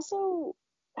 and they also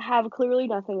have clearly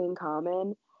nothing in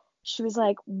common. She was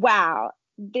like, wow,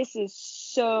 this is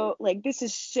so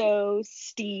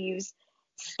Steve's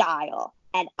style,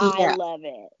 and I love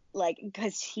it, like,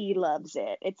 because he loves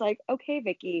it. It's like, okay,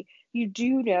 Vicky, you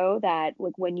do know that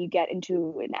like when you get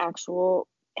into an actual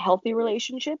healthy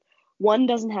relationship, one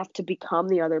doesn't have to become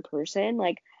the other person.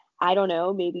 Like, I don't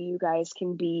know, maybe you guys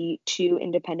can be two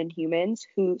independent humans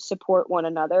who support one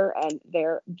another and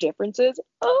their differences.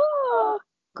 Oh,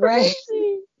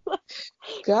 crazy.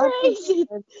 God.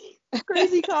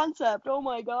 Crazy concept. Oh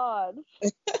my god.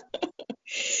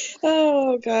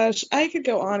 Oh gosh, I could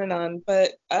go on and on,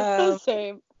 but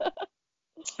same.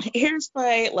 Here's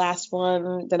my last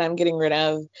one that I'm getting rid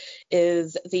of,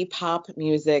 is the pop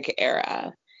music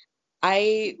era.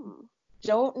 I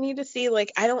don't need to see,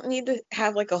 like, I don't need to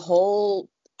have like a whole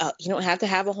you don't have to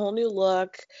have a whole new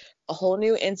look, a whole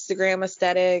new Instagram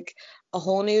aesthetic, a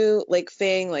whole new like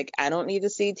thing. Like, I don't need to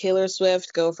see Taylor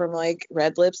Swift go from like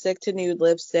red lipstick to nude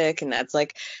lipstick, and that's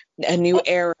like a new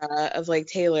era of like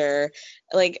Taylor.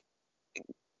 Like,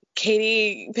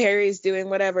 Katy Perry's doing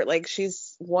whatever, like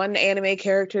she's one anime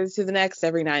character to the next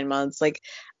every 9 months. Like,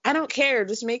 I don't care,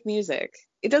 just make music.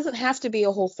 It doesn't have to be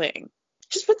a whole thing,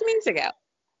 just put the music out.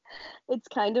 It's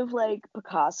kind of like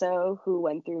Picasso, who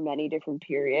went through many different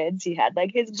periods. He had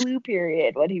like his blue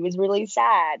period when he was really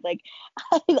sad. Like,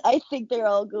 I think they're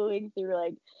all going through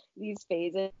like these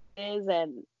phases,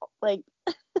 and like,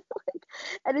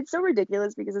 and it's so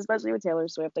ridiculous because especially with Taylor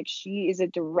Swift, like, she is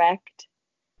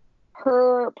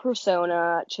her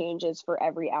persona changes for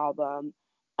every album,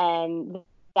 and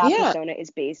that persona is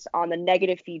based on the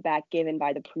negative feedback given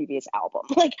by the previous album.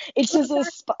 Like, it's just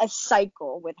a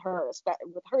cycle with her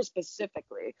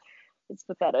specifically. It's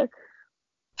pathetic.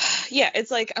 Yeah,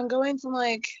 it's like, I'm going from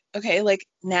like, okay, like,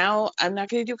 now I'm not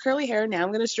going to do curly hair. Now I'm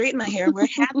going to straighten my hair and wear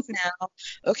hats now.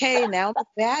 Okay, now I'm a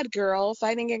bad girl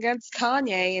fighting against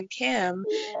Kanye and Kim.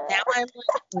 Now I'm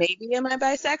like, maybe am I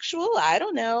bisexual? I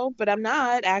don't know, but I'm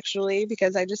not actually,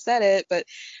 because I just said it. But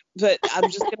I'm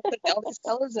just going to put all these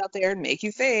colors out there and make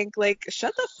you think. Like,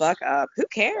 shut the fuck up. Who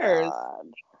cares?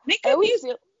 Make good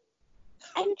music.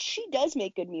 And she does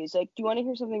make good music. Do you want to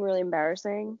hear something really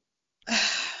embarrassing?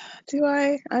 Do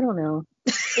I? I don't know.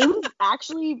 It was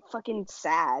actually fucking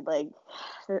sad. Like,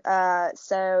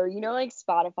 so, you know, like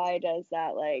Spotify does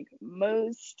that, like,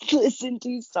 most listened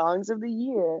to songs of the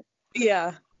year.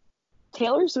 Yeah.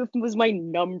 Taylor Swift was my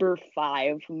number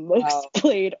 5 most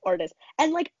played artist.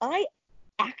 And, like, I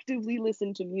actively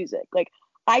listen to music. Like,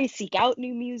 I seek out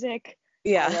new music.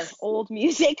 Yeah. I love old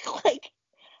music. Like,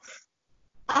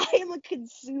 I am a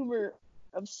consumer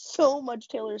of so much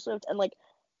Taylor Swift, and like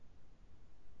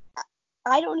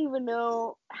I don't even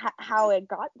know how it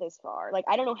got this far. Like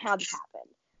I don't know how this happened.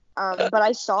 But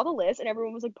I saw the list and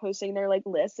everyone was like posting their like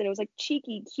lists, and it was like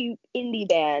cheeky, cute indie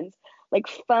bands, like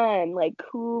fun, like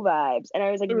cool vibes, and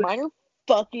I was like, mine are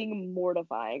fucking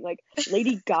mortifying. Like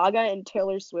Lady Gaga and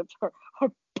Taylor Swift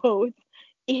are both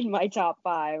in my top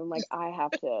 5. I'm like, I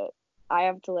have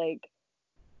to like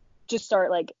just start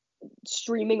like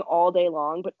streaming all day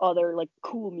long, but other like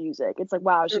cool music. It's like,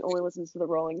 wow, she only listens to the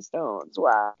Rolling Stones.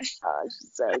 Wow,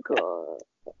 she's so cool.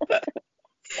 That's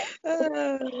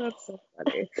so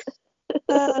funny.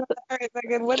 All right,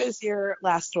 Megan, what is your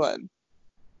last one?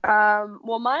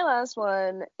 Well, my last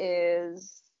one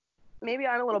is, maybe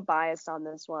I'm a little biased on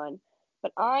this one,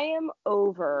 but I am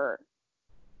over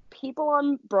people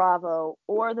on Bravo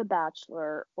or The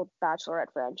Bachelor or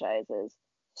Bachelorette franchises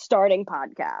starting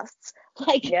podcasts.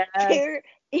 Like, there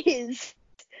is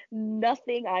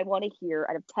nothing I want to hear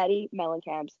out of Teddi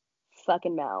Mellencamp's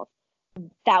fucking mouth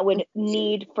that would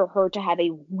need for her to have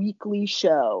a weekly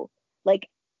show. Like,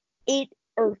 it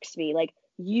irks me. Like,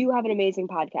 you have an amazing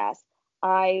podcast.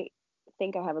 I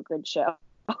think I have a good show.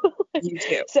 You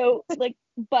too. So, like,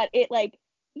 but it, like,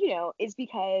 you know, is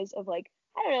because of, like,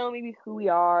 I don't know, maybe who we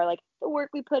are, like, the work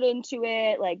we put into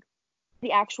it, like,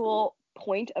 the actual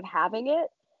point of having it,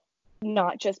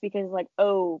 not just because, like,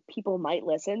 oh, people might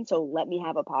listen, so let me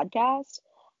have a podcast.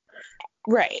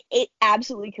 Right. It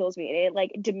absolutely kills me. And it,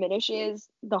 like, diminishes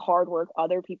the hard work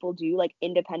other people do, like,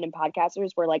 independent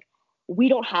podcasters, where, like, we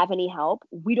don't have any help.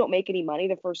 We don't make any money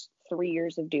the first 3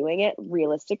 years of doing it,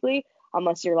 realistically,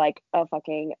 unless you're, like, a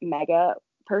fucking mega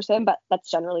person. But that's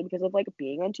generally because of, like,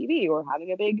 being on TV or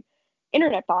having a big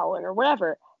internet following or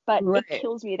whatever. But It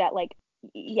kills me that, like,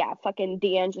 yeah, fucking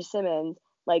D'Andra Simmons,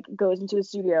 like, goes into a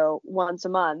studio once a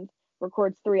month,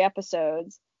 records 3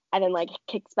 episodes, and then, like,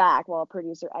 kicks back while a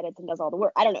producer edits and does all the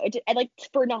work. I don't know. It like,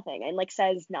 for nothing, and, like,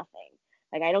 says nothing.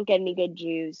 Like, I don't get any good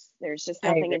juice. There's just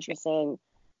nothing interesting.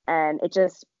 And it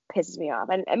just pisses me off.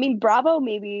 And I mean, Bravo,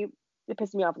 maybe it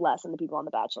pisses me off less than the people on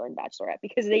The Bachelor and Bachelorette,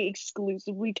 because they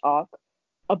exclusively talk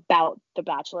about the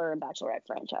Bachelor and Bachelorette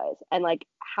franchise. And, like,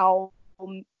 how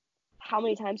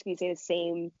many times can you say the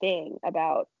same thing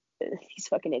about these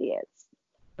fucking idiots?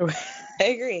 I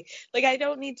agree. Like, I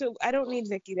don't need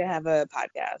Vicky to have a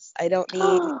podcast. I don't need.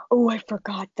 Oh, I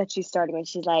forgot that she's starting when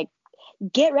she's like,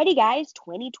 get ready, guys,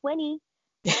 2020.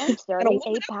 I'm starting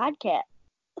a podcast.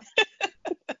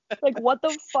 Like, what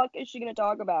the fuck is she gonna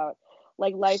talk about?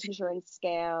 Like, life insurance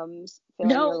scams,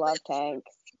 filling your love tank.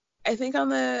 I think on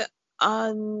the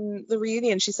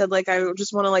reunion she said, like, I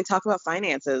just want to, like, talk about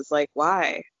finances. Like,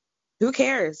 why? Who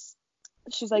cares?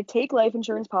 She's like, take life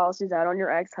insurance policies out on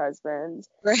your ex-husbands.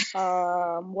 Right.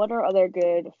 What are other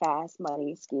good fast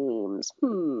money schemes?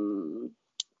 Damn.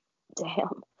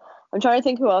 I'm trying to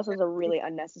think who else has a really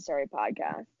unnecessary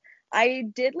podcast. I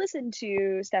did listen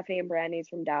to Stephanie and Brandy's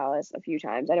from Dallas a few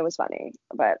times, and it was funny.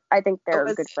 But I think they're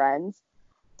good friends,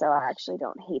 so I actually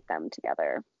don't hate them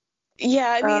together. Yeah,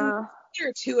 I mean, there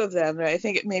are 2 of them, and I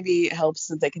think it maybe helps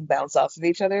that they can bounce off of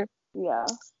each other. Yeah.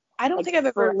 I don't think I've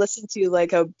ever listened to,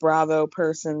 like, a Bravo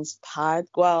person's pod.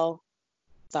 Well,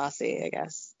 Saucy, I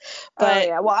guess. But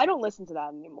yeah, well, I don't listen to that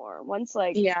anymore. Once,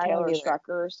 like, Taylor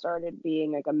Strecker started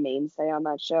being, like, a mainstay on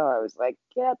that show, I was like,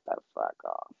 get the fuck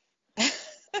off.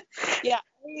 Yeah,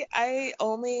 I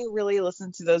only really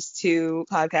listened to those 2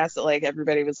 podcasts that, like,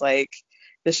 everybody was like,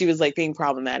 that she was, like, being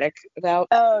problematic about.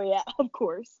 Oh yeah, of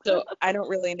course. So I don't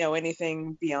really know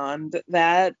anything beyond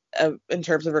that in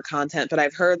terms of her content, but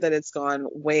I've heard that it's gone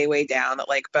way, way down, that,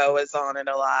 like, Beau is on it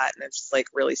a lot, and it's just, like,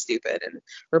 really stupid and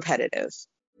repetitive.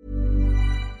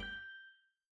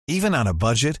 Even on a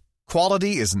budget,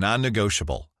 quality is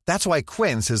non-negotiable. That's why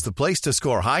Quince is the place to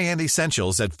score high-end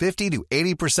essentials at 50 to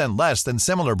 80% less than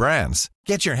similar brands.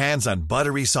 Get your hands on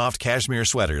buttery soft cashmere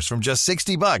sweaters from just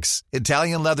 $60,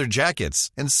 Italian leather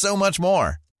jackets, and so much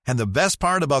more. And the best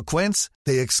part about Quince,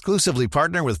 they exclusively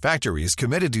partner with factories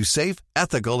committed to safe,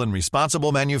 ethical, and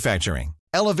responsible manufacturing.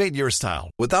 Elevate your style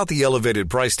without the elevated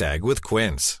price tag with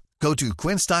Quince. Go to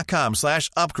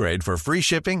quince.com/upgrade for free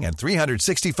shipping and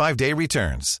 365-day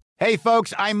returns. Hey,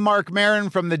 folks, I'm Mark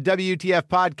Maron from the WTF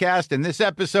Podcast, and this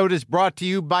episode is brought to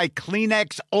you by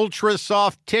Kleenex Ultra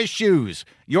Soft Tissues.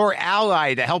 your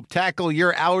ally to help tackle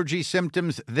your allergy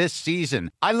symptoms this season.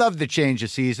 I love the change of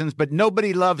seasons, but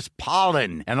nobody loves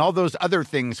pollen and all those other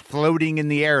things floating in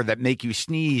the air that make you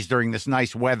sneeze during this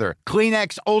nice weather.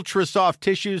 Kleenex Ultra Soft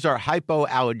Tissues are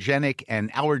hypoallergenic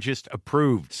and allergist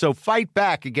approved. So fight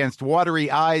back against watery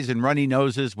eyes and runny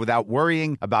noses without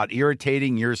worrying about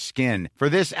irritating your skin. For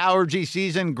this allergy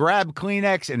season, grab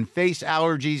Kleenex and face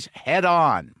allergies head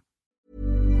on.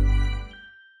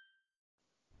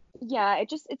 Yeah,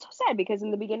 it's so sad because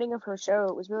in the beginning of her show,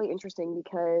 it was really interesting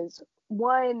because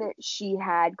one, she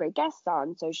had great guests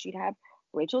on. So she'd have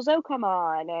Rachel Zoe come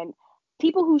on and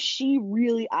people who she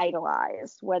really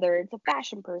idolized, whether it's a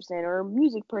fashion person or a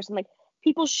music person, like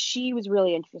people she was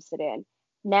really interested in.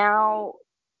 Now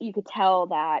you could tell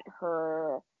that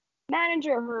her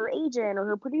manager, her agent, or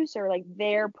her producer, like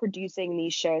they're producing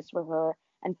these shows for her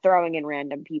and throwing in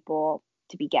random people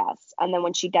to be guests. And then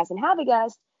when she doesn't have a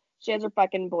guest, she has her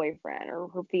fucking boyfriend or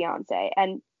her fiance.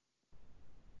 And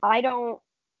I don't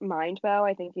mind Beau.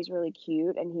 I think he's really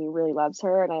cute and he really loves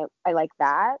her. And I like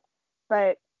that.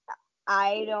 But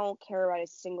I don't care about a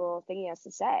single thing he has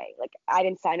to say. Like, I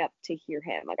didn't sign up to hear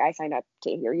him. Like, I signed up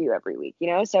to hear you every week, you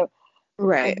know? So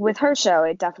right. With her show,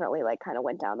 it definitely like kind of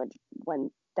went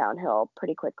downhill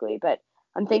pretty quickly. But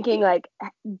I'm thinking like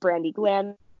Brandi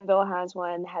Glanville has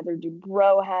one. Heather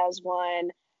Dubrow has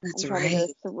one. That's I'm trying to go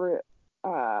through.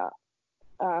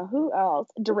 Who else?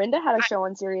 Dorinda had a show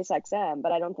on Sirius XM,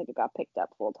 but I don't think it got picked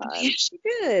up full time. Yeah, she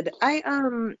did.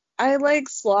 I like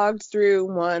slogged through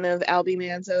one of Albie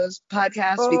Manzo's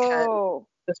podcasts because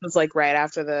this was like right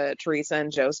after the Teresa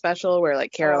and Joe special where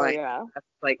like Caroline,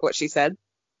 like what she said.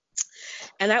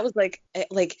 And that was like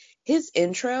his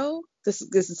intro, this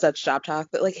is such shop talk,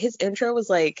 but like his intro was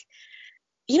like,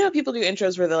 you know, people do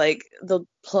intros where they'll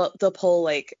pull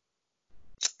like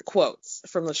quotes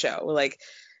from the show. Like,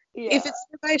 if it's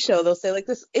my show, they'll say like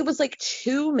this. It was like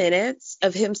 2 minutes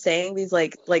of him saying these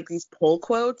like these pull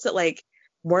quotes that like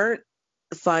weren't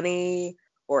funny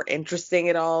or interesting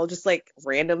at all. Just like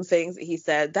random things that he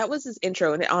said. That was his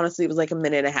intro, and it honestly was like 1.5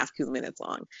 minutes, 2 minutes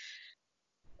long.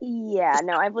 Yeah,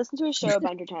 no, I've listened to his show a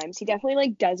bunch of times. He definitely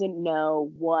like doesn't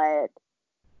know what.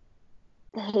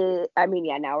 Now we're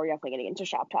definitely getting into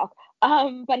shop talk.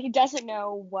 But he doesn't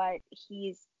know what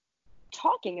he's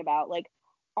talking about. Like,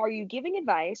 are you giving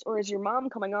advice or is your mom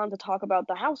coming on to talk about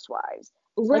the housewives?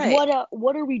 Right. Like,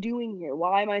 what are we doing here?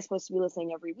 Why am I supposed to be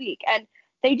listening every week? And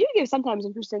they do give sometimes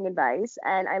interesting advice.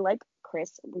 And I like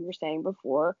Chris, we were saying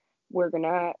before, we're going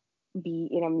to be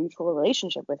in a mutual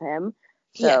relationship with him.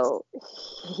 So,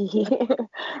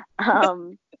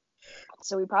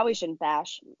 so we probably shouldn't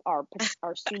bash our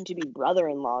soon-to-be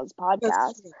brother-in-law's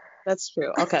podcast. That's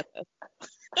true. I'll cut this.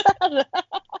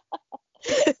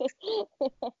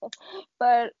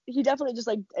 But he definitely just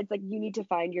like, it's like you need to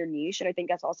find your niche, and I think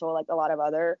that's also like a lot of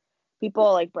other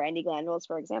people like Brandi Glanville,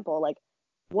 for example. Like,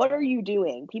 what are you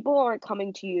doing? People aren't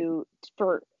coming to you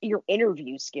for your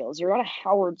interview skills. You're not a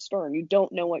Howard Stern. You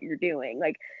don't know what you're doing.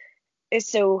 Like,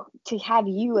 so to have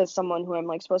you as someone who I'm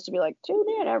like supposed to be like, tune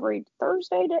in every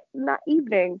Thursday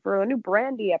evening for a new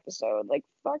Brandi episode, like,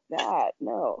 fuck that.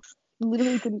 No, you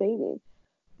literally convey me.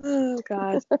 Oh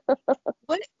God.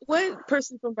 What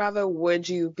person from Bravo would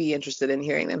you be interested in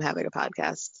hearing them having a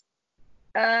podcast?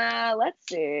 Let's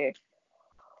see.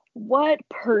 What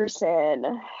person?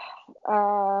 I'm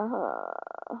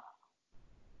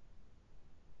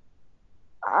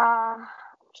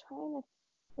trying to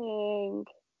think.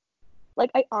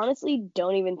 Like, I honestly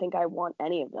don't even think I want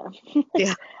any of them.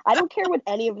 Yeah. I don't care what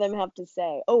any of them have to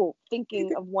say. Oh,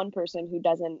 thinking of one person who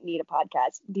doesn't need a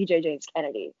podcast, DJ James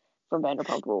Kennedy from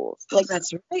Vanderpump Rules. Like,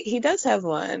 that's right. He does have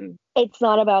one. It's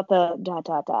not about the ...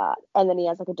 And then he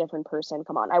has like a different person.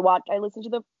 Come on. I listened to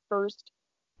the first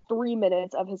 3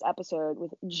 minutes of his episode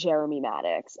with Jeremy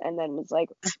Maddox and then was like,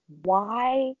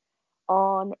 why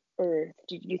on earth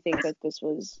did you think that this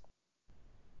was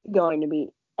going to be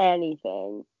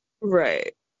anything?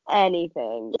 Right.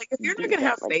 Anything. Like, if you're not gonna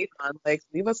have Faith on, like,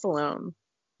 leave us alone.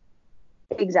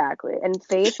 Exactly. And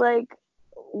Faith, like,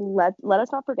 let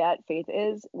us not forget, Faith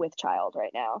is with child right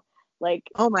now. Like,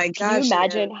 oh my gosh, can you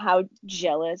imagine how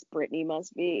jealous Brittany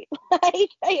must be?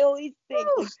 Like, I always think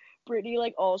like, Brittany,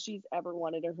 like, all she's ever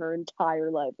wanted in her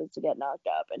entire life was to get knocked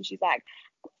up, and she's like,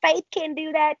 Faith can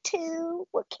do that too.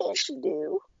 What can't she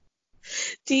do?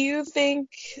 Do you think?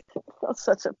 I'm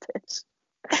such a bitch.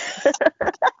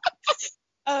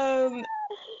 I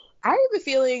have a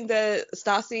feeling that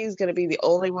Stassi is going to be the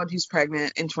only one who's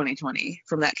pregnant in 2020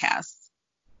 from that cast.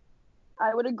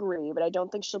 I would agree, but I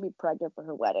don't think she'll be pregnant for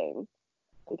her wedding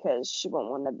because she won't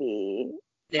want to be.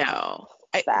 No.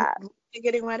 Fat. When are they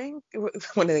getting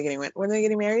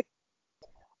married?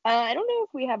 I don't know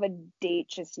if we have a date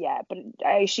just yet, but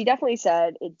she definitely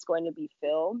said it's going to be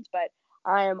filmed. But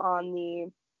I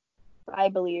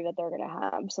believe that they're going to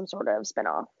have some sort of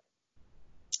spinoff.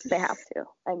 They have to.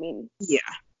 I mean, yeah,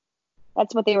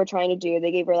 that's what they were trying to do.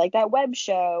 They gave her like that web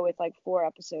show with like 4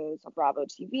 episodes on Bravo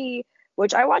TV,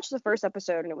 which I watched the first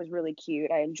episode and it was really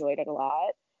cute. I enjoyed it a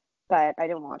lot, but I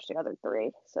didn't watch the other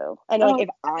 3. So, and like if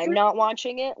I'm not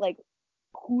watching it, like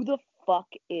who the fuck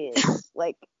is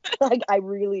like I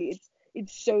really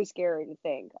it's so scary to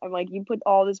think. I'm like, you put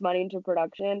all this money into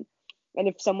production, and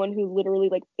if someone who literally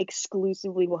like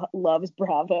exclusively loves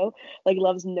Bravo, like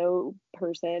loves no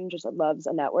person, just loves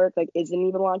a network, like isn't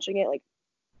even watching it, like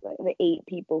the 8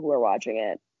 people who are watching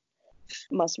it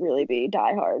must really be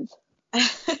diehards.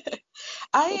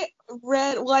 I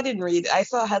didn't read. I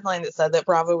saw a headline that said that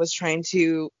Bravo was trying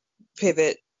to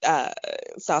pivot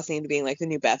Stassi into being like the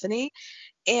new Bethany,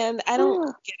 and I don't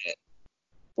get it.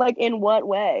 Like in what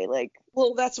way? Like,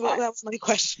 well, that's my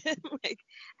question. Like,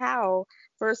 how?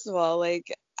 First of all,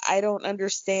 like, I don't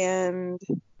understand.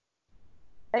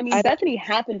 I mean, Bethany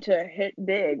happened to hit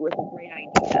big with a great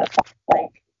idea.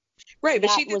 Like, right, but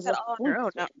she did that all on her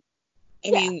own. I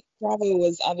mean, Bravo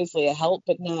was obviously a help,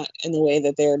 but not in the way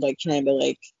that they're like trying to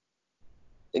like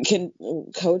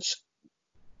coach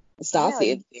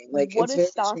Stassi. Yeah, like, what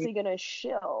is Stassi gonna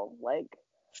shill? Like,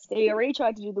 they already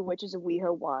tried to do the Witches of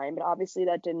WeHo wine, but obviously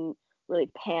that didn't really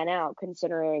pan out,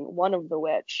 considering one of the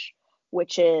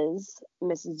witches,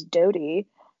 Mrs. Doty,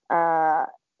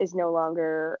 is no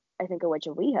longer, I think, a Witch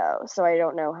of WeHo. So I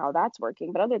don't know how that's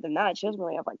working. But other than that, she doesn't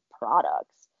really have like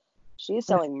products. She's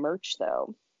selling merch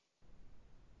though.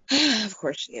 Of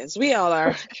course she is. We all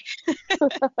are. It's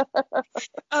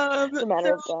a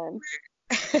matter of time.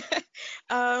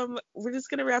 We're just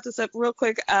gonna wrap this up real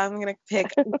quick. I'm gonna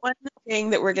pick one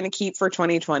thing that we're gonna keep for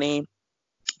 2020,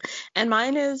 and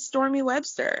mine is Stormy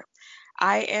Webster.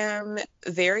 I am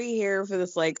very here for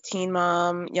this like teen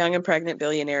mom, young and pregnant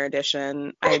billionaire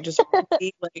edition. I just want to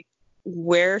see like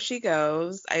where she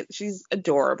goes. She's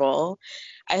adorable.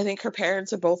 I think her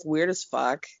parents are both weird as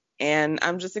fuck, and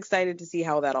I'm just excited to see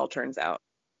how that all turns out.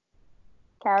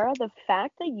 Kara, the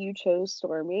fact that you chose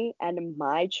Stormy and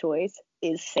my choice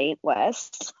is Saint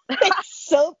West, it's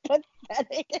so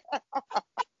pathetic.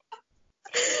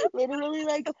 Literally,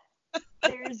 like,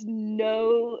 there's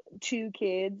no 2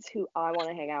 kids who I want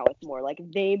to hang out with more. Like,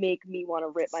 they make me want to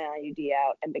rip my IUD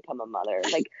out and become a mother.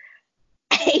 Like,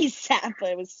 ASAP.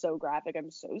 It was so graphic.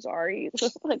 I'm so sorry.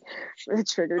 Like, it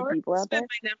triggered people out there.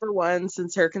 My number 1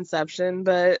 since her conception,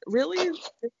 but really,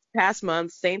 this past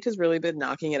month, Saint has really been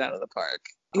knocking it out of the park.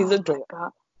 He's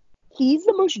adorable. He's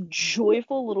the most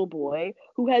joyful little boy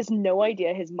who has no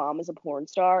idea his mom is a porn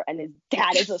star and his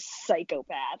dad is a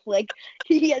psychopath. Like,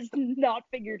 he has not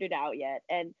figured it out yet.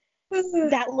 And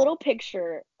that little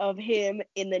picture of him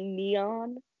in the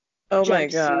neon my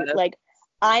god, like,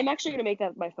 I'm actually gonna make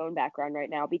that my phone background right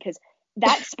now, because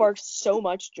that sparks so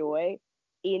much joy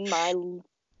in my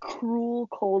cruel,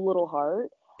 cold little heart.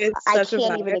 I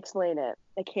can't even explain it.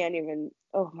 I can't even.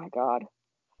 Oh my god.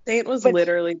 Saint was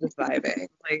literally just vibing.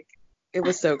 Like, it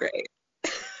was so great.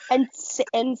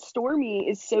 And Stormy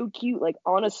is so cute, like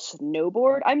on a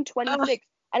snowboard. I'm 26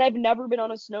 and I've never been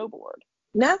on a snowboard.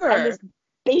 Never. And this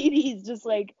baby's just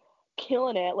like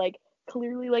killing it. Like,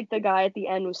 clearly, like, the guy at the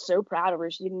end was so proud of her.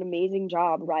 She did an amazing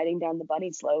job riding down the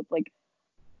bunny slope. Like,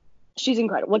 she's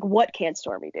incredible. Like, what can't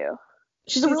Stormy do?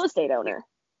 She's a real estate owner.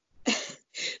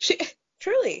 She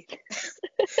truly.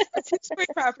 A 2-story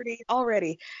property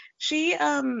already. She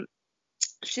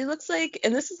looks like,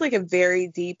 and this is like a very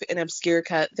deep and obscure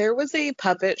cut, there was a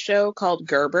puppet show called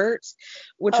Gerbert,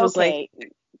 which was like,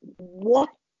 what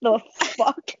the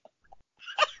fuck?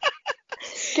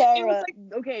 Sarah,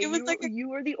 you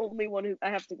were the only one who,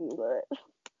 I have to Google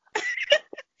it.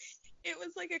 It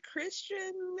was like a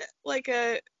Christian, like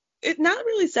not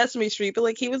really Sesame Street, but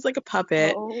like he was like a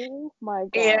puppet. Oh my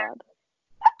god. And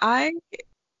I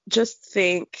just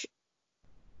think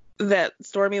that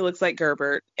Stormy looks like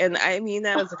Gerbert, and I mean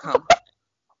that as a compliment.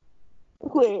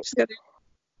 Wait.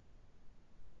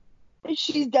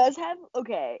 She does have,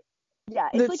 yeah,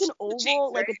 it's like an oval,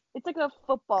 cheeks, right? It's like a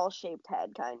football-shaped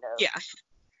head, kind of. Yeah.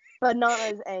 But not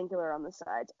as angular on the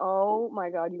sides. Oh my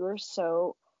god, you are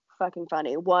so fucking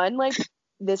funny. One, like,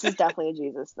 this is definitely a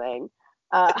Jesus thing.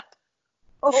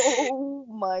 Oh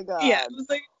my god. Yeah, it was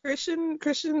like a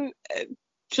Christian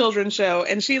children's show,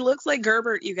 and she looks like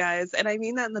Gerbert, you guys, and I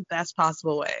mean that in the best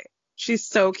possible way. She's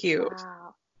so cute.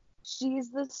 Wow.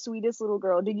 She's the sweetest little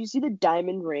girl. Did you see the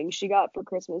diamond ring she got for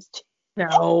Christmas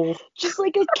No. Just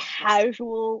like a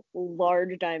casual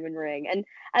large diamond ring. And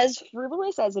as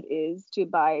frivolous as it is to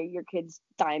buy your kids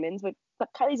diamonds, but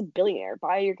Kylie's a billionaire.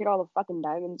 Buy your kid all the fucking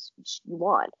diamonds you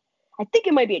want. I think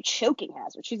it might be a choking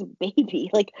hazard. She's a baby.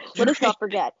 Like, let us not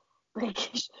forget. Like,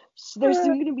 there's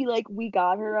soon going to be like, we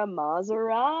got her a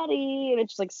Maserati, and it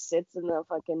just like sits in the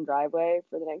fucking driveway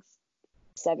for the next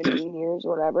 17 years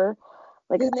or whatever.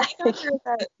 Like, I got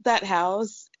her that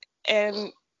house,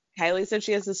 and Kylie said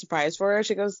she has a surprise for her.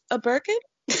 She goes, a Birkin?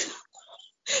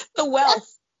 The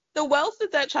wealth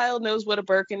that child knows what a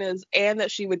Birkin is and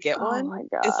that she would get one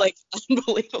is like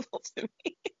unbelievable to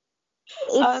me.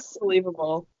 It's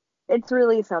unbelievable. It's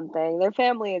really something. Their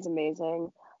family is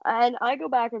amazing. And I go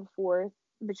back and forth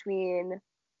between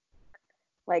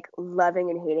like loving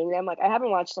and hating them. Like, I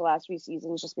haven't watched the last few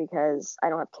seasons just because I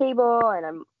don't have cable, and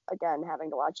I'm again having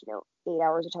to watch, 8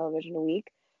 hours of television a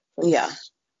week. Yeah.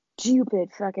 Stupid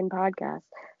fucking podcast.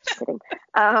 Just kidding.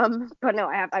 But no,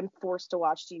 I'm forced to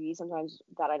watch TV sometimes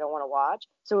that I don't want to watch.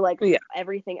 So like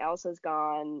everything else has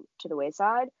gone to the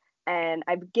wayside, and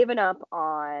I've given up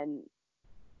on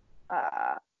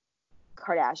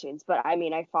Kardashians. But I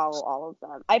mean, I follow all of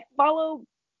them. I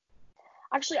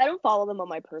don't follow them on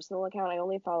my personal account. I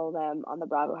only follow them on the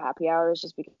Bravo Happy Hours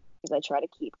just because I try to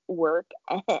keep work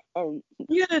and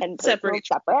separate.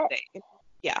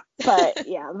 Yeah. But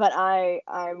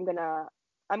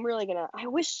I'm really gonna, I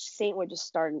wish Saint would just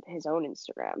start his own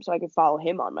Instagram so I could follow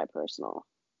him on my personal.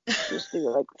 Just do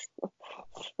like.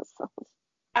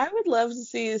 I would love to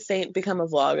see Saint become a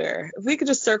vlogger. If we could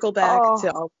just circle back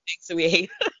to all the things that we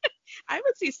hate. I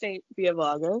would see Saint be a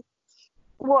vlogger.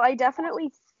 Well, I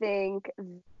definitely think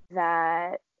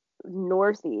that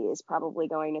Northie is probably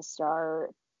going to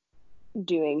start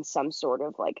doing some sort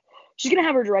of like, she's going to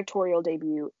have her directorial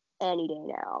debut any day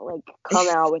now. Like, come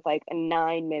out with like a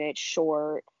 9-minute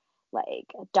short, like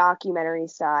a documentary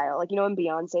style. Like, when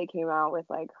Beyonce came out with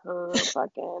like her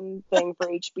fucking thing for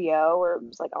HBO where it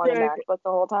was like on a MacBook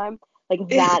the whole time. Like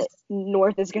that,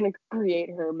 North is going to create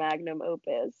her magnum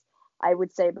opus. I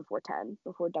would say before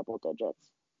double digits.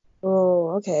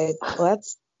 Oh, okay. Well,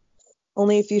 that's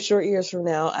only a few short years from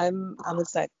now. I'm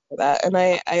excited for that. And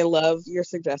I love your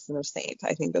suggestion of Saint.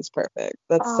 I think that's perfect.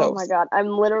 That's oh my God. I'm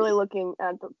literally looking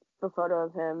at the photo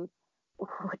of him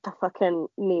with the fucking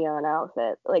neon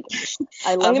outfit. Like,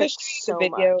 I love it so much. I'm going to show you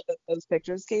the video that those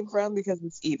pictures came from because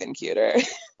it's even cuter.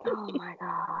 Oh my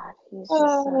God. He's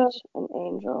just such an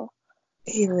angel.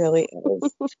 He really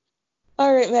is.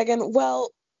 All right, Megan. Well,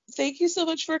 thank you so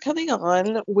much for coming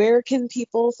on. Where can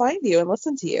people find you and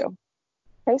listen to you?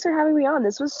 Thanks for having me on.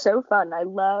 This was so fun. I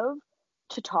love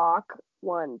to talk,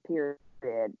 period,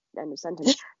 end of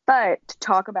sentence, but to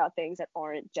talk about things that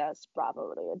aren't just Bravo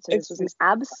related. So this was an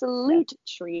absolute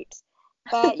treat.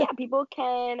 But yeah, people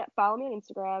can follow me on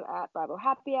Instagram at Bravo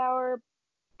Happy Hour.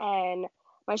 And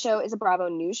my show is a Bravo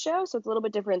news show, so it's a little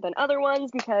bit different than other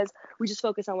ones because we just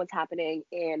focus on what's happening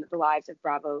in the lives of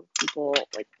Bravo people,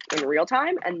 like in real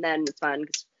time. And then it's fun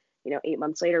because, 8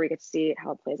 months later, we get to see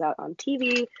how it plays out on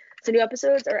TV. So new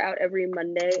episodes are out every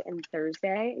Monday and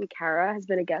Thursday. And Kara has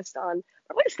been a guest on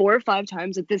probably 4 or 5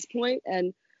 times at this point.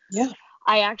 And yeah,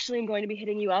 I actually am going to be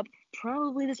hitting you up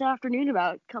probably this afternoon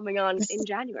about coming on in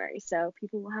January. So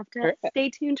people will have to stay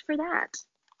tuned for that.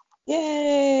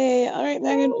 Yay! All right,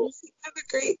 Megan, have a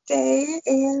great day,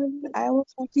 and I will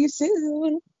talk to you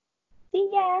soon. See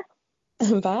ya.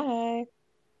 Bye.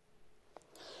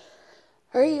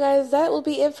 All right, you guys, that will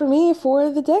be it for me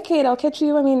for the decade. I'll catch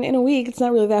you, in a week. It's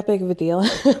not really that big of a deal.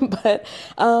 But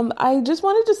I just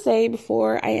wanted to say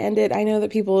before I end it, I know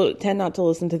that people tend not to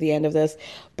listen to the end of this,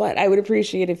 but I would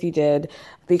appreciate if you did,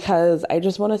 because I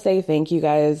just want to say thank you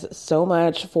guys so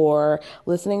much for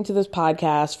listening to this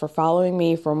podcast, for following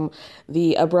me from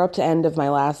the abrupt end of my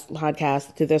last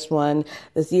podcast to this one.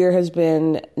 This year has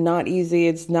been not easy.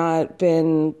 It's not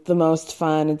been the most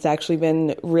fun. It's actually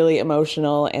been really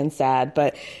emotional and sad,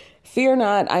 but fear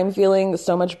not, I'm feeling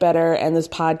so much better, and this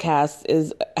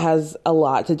podcast has a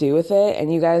lot to do with it,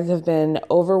 and you guys have been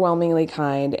overwhelmingly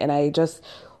kind, and I just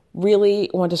really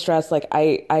want to stress,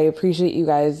 I appreciate you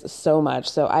guys so much.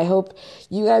 So I hope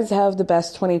you guys have the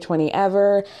best 2020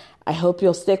 ever. I hope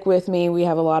you'll stick with me. We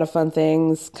have a lot of fun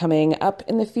things coming up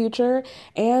in the future,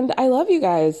 and I love you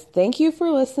guys. Thank you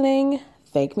for listening.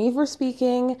 Thank me for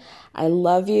speaking. I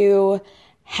love you.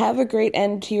 Have a great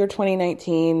end to your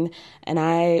 2019, and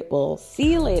I will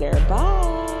see you later.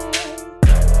 Bye.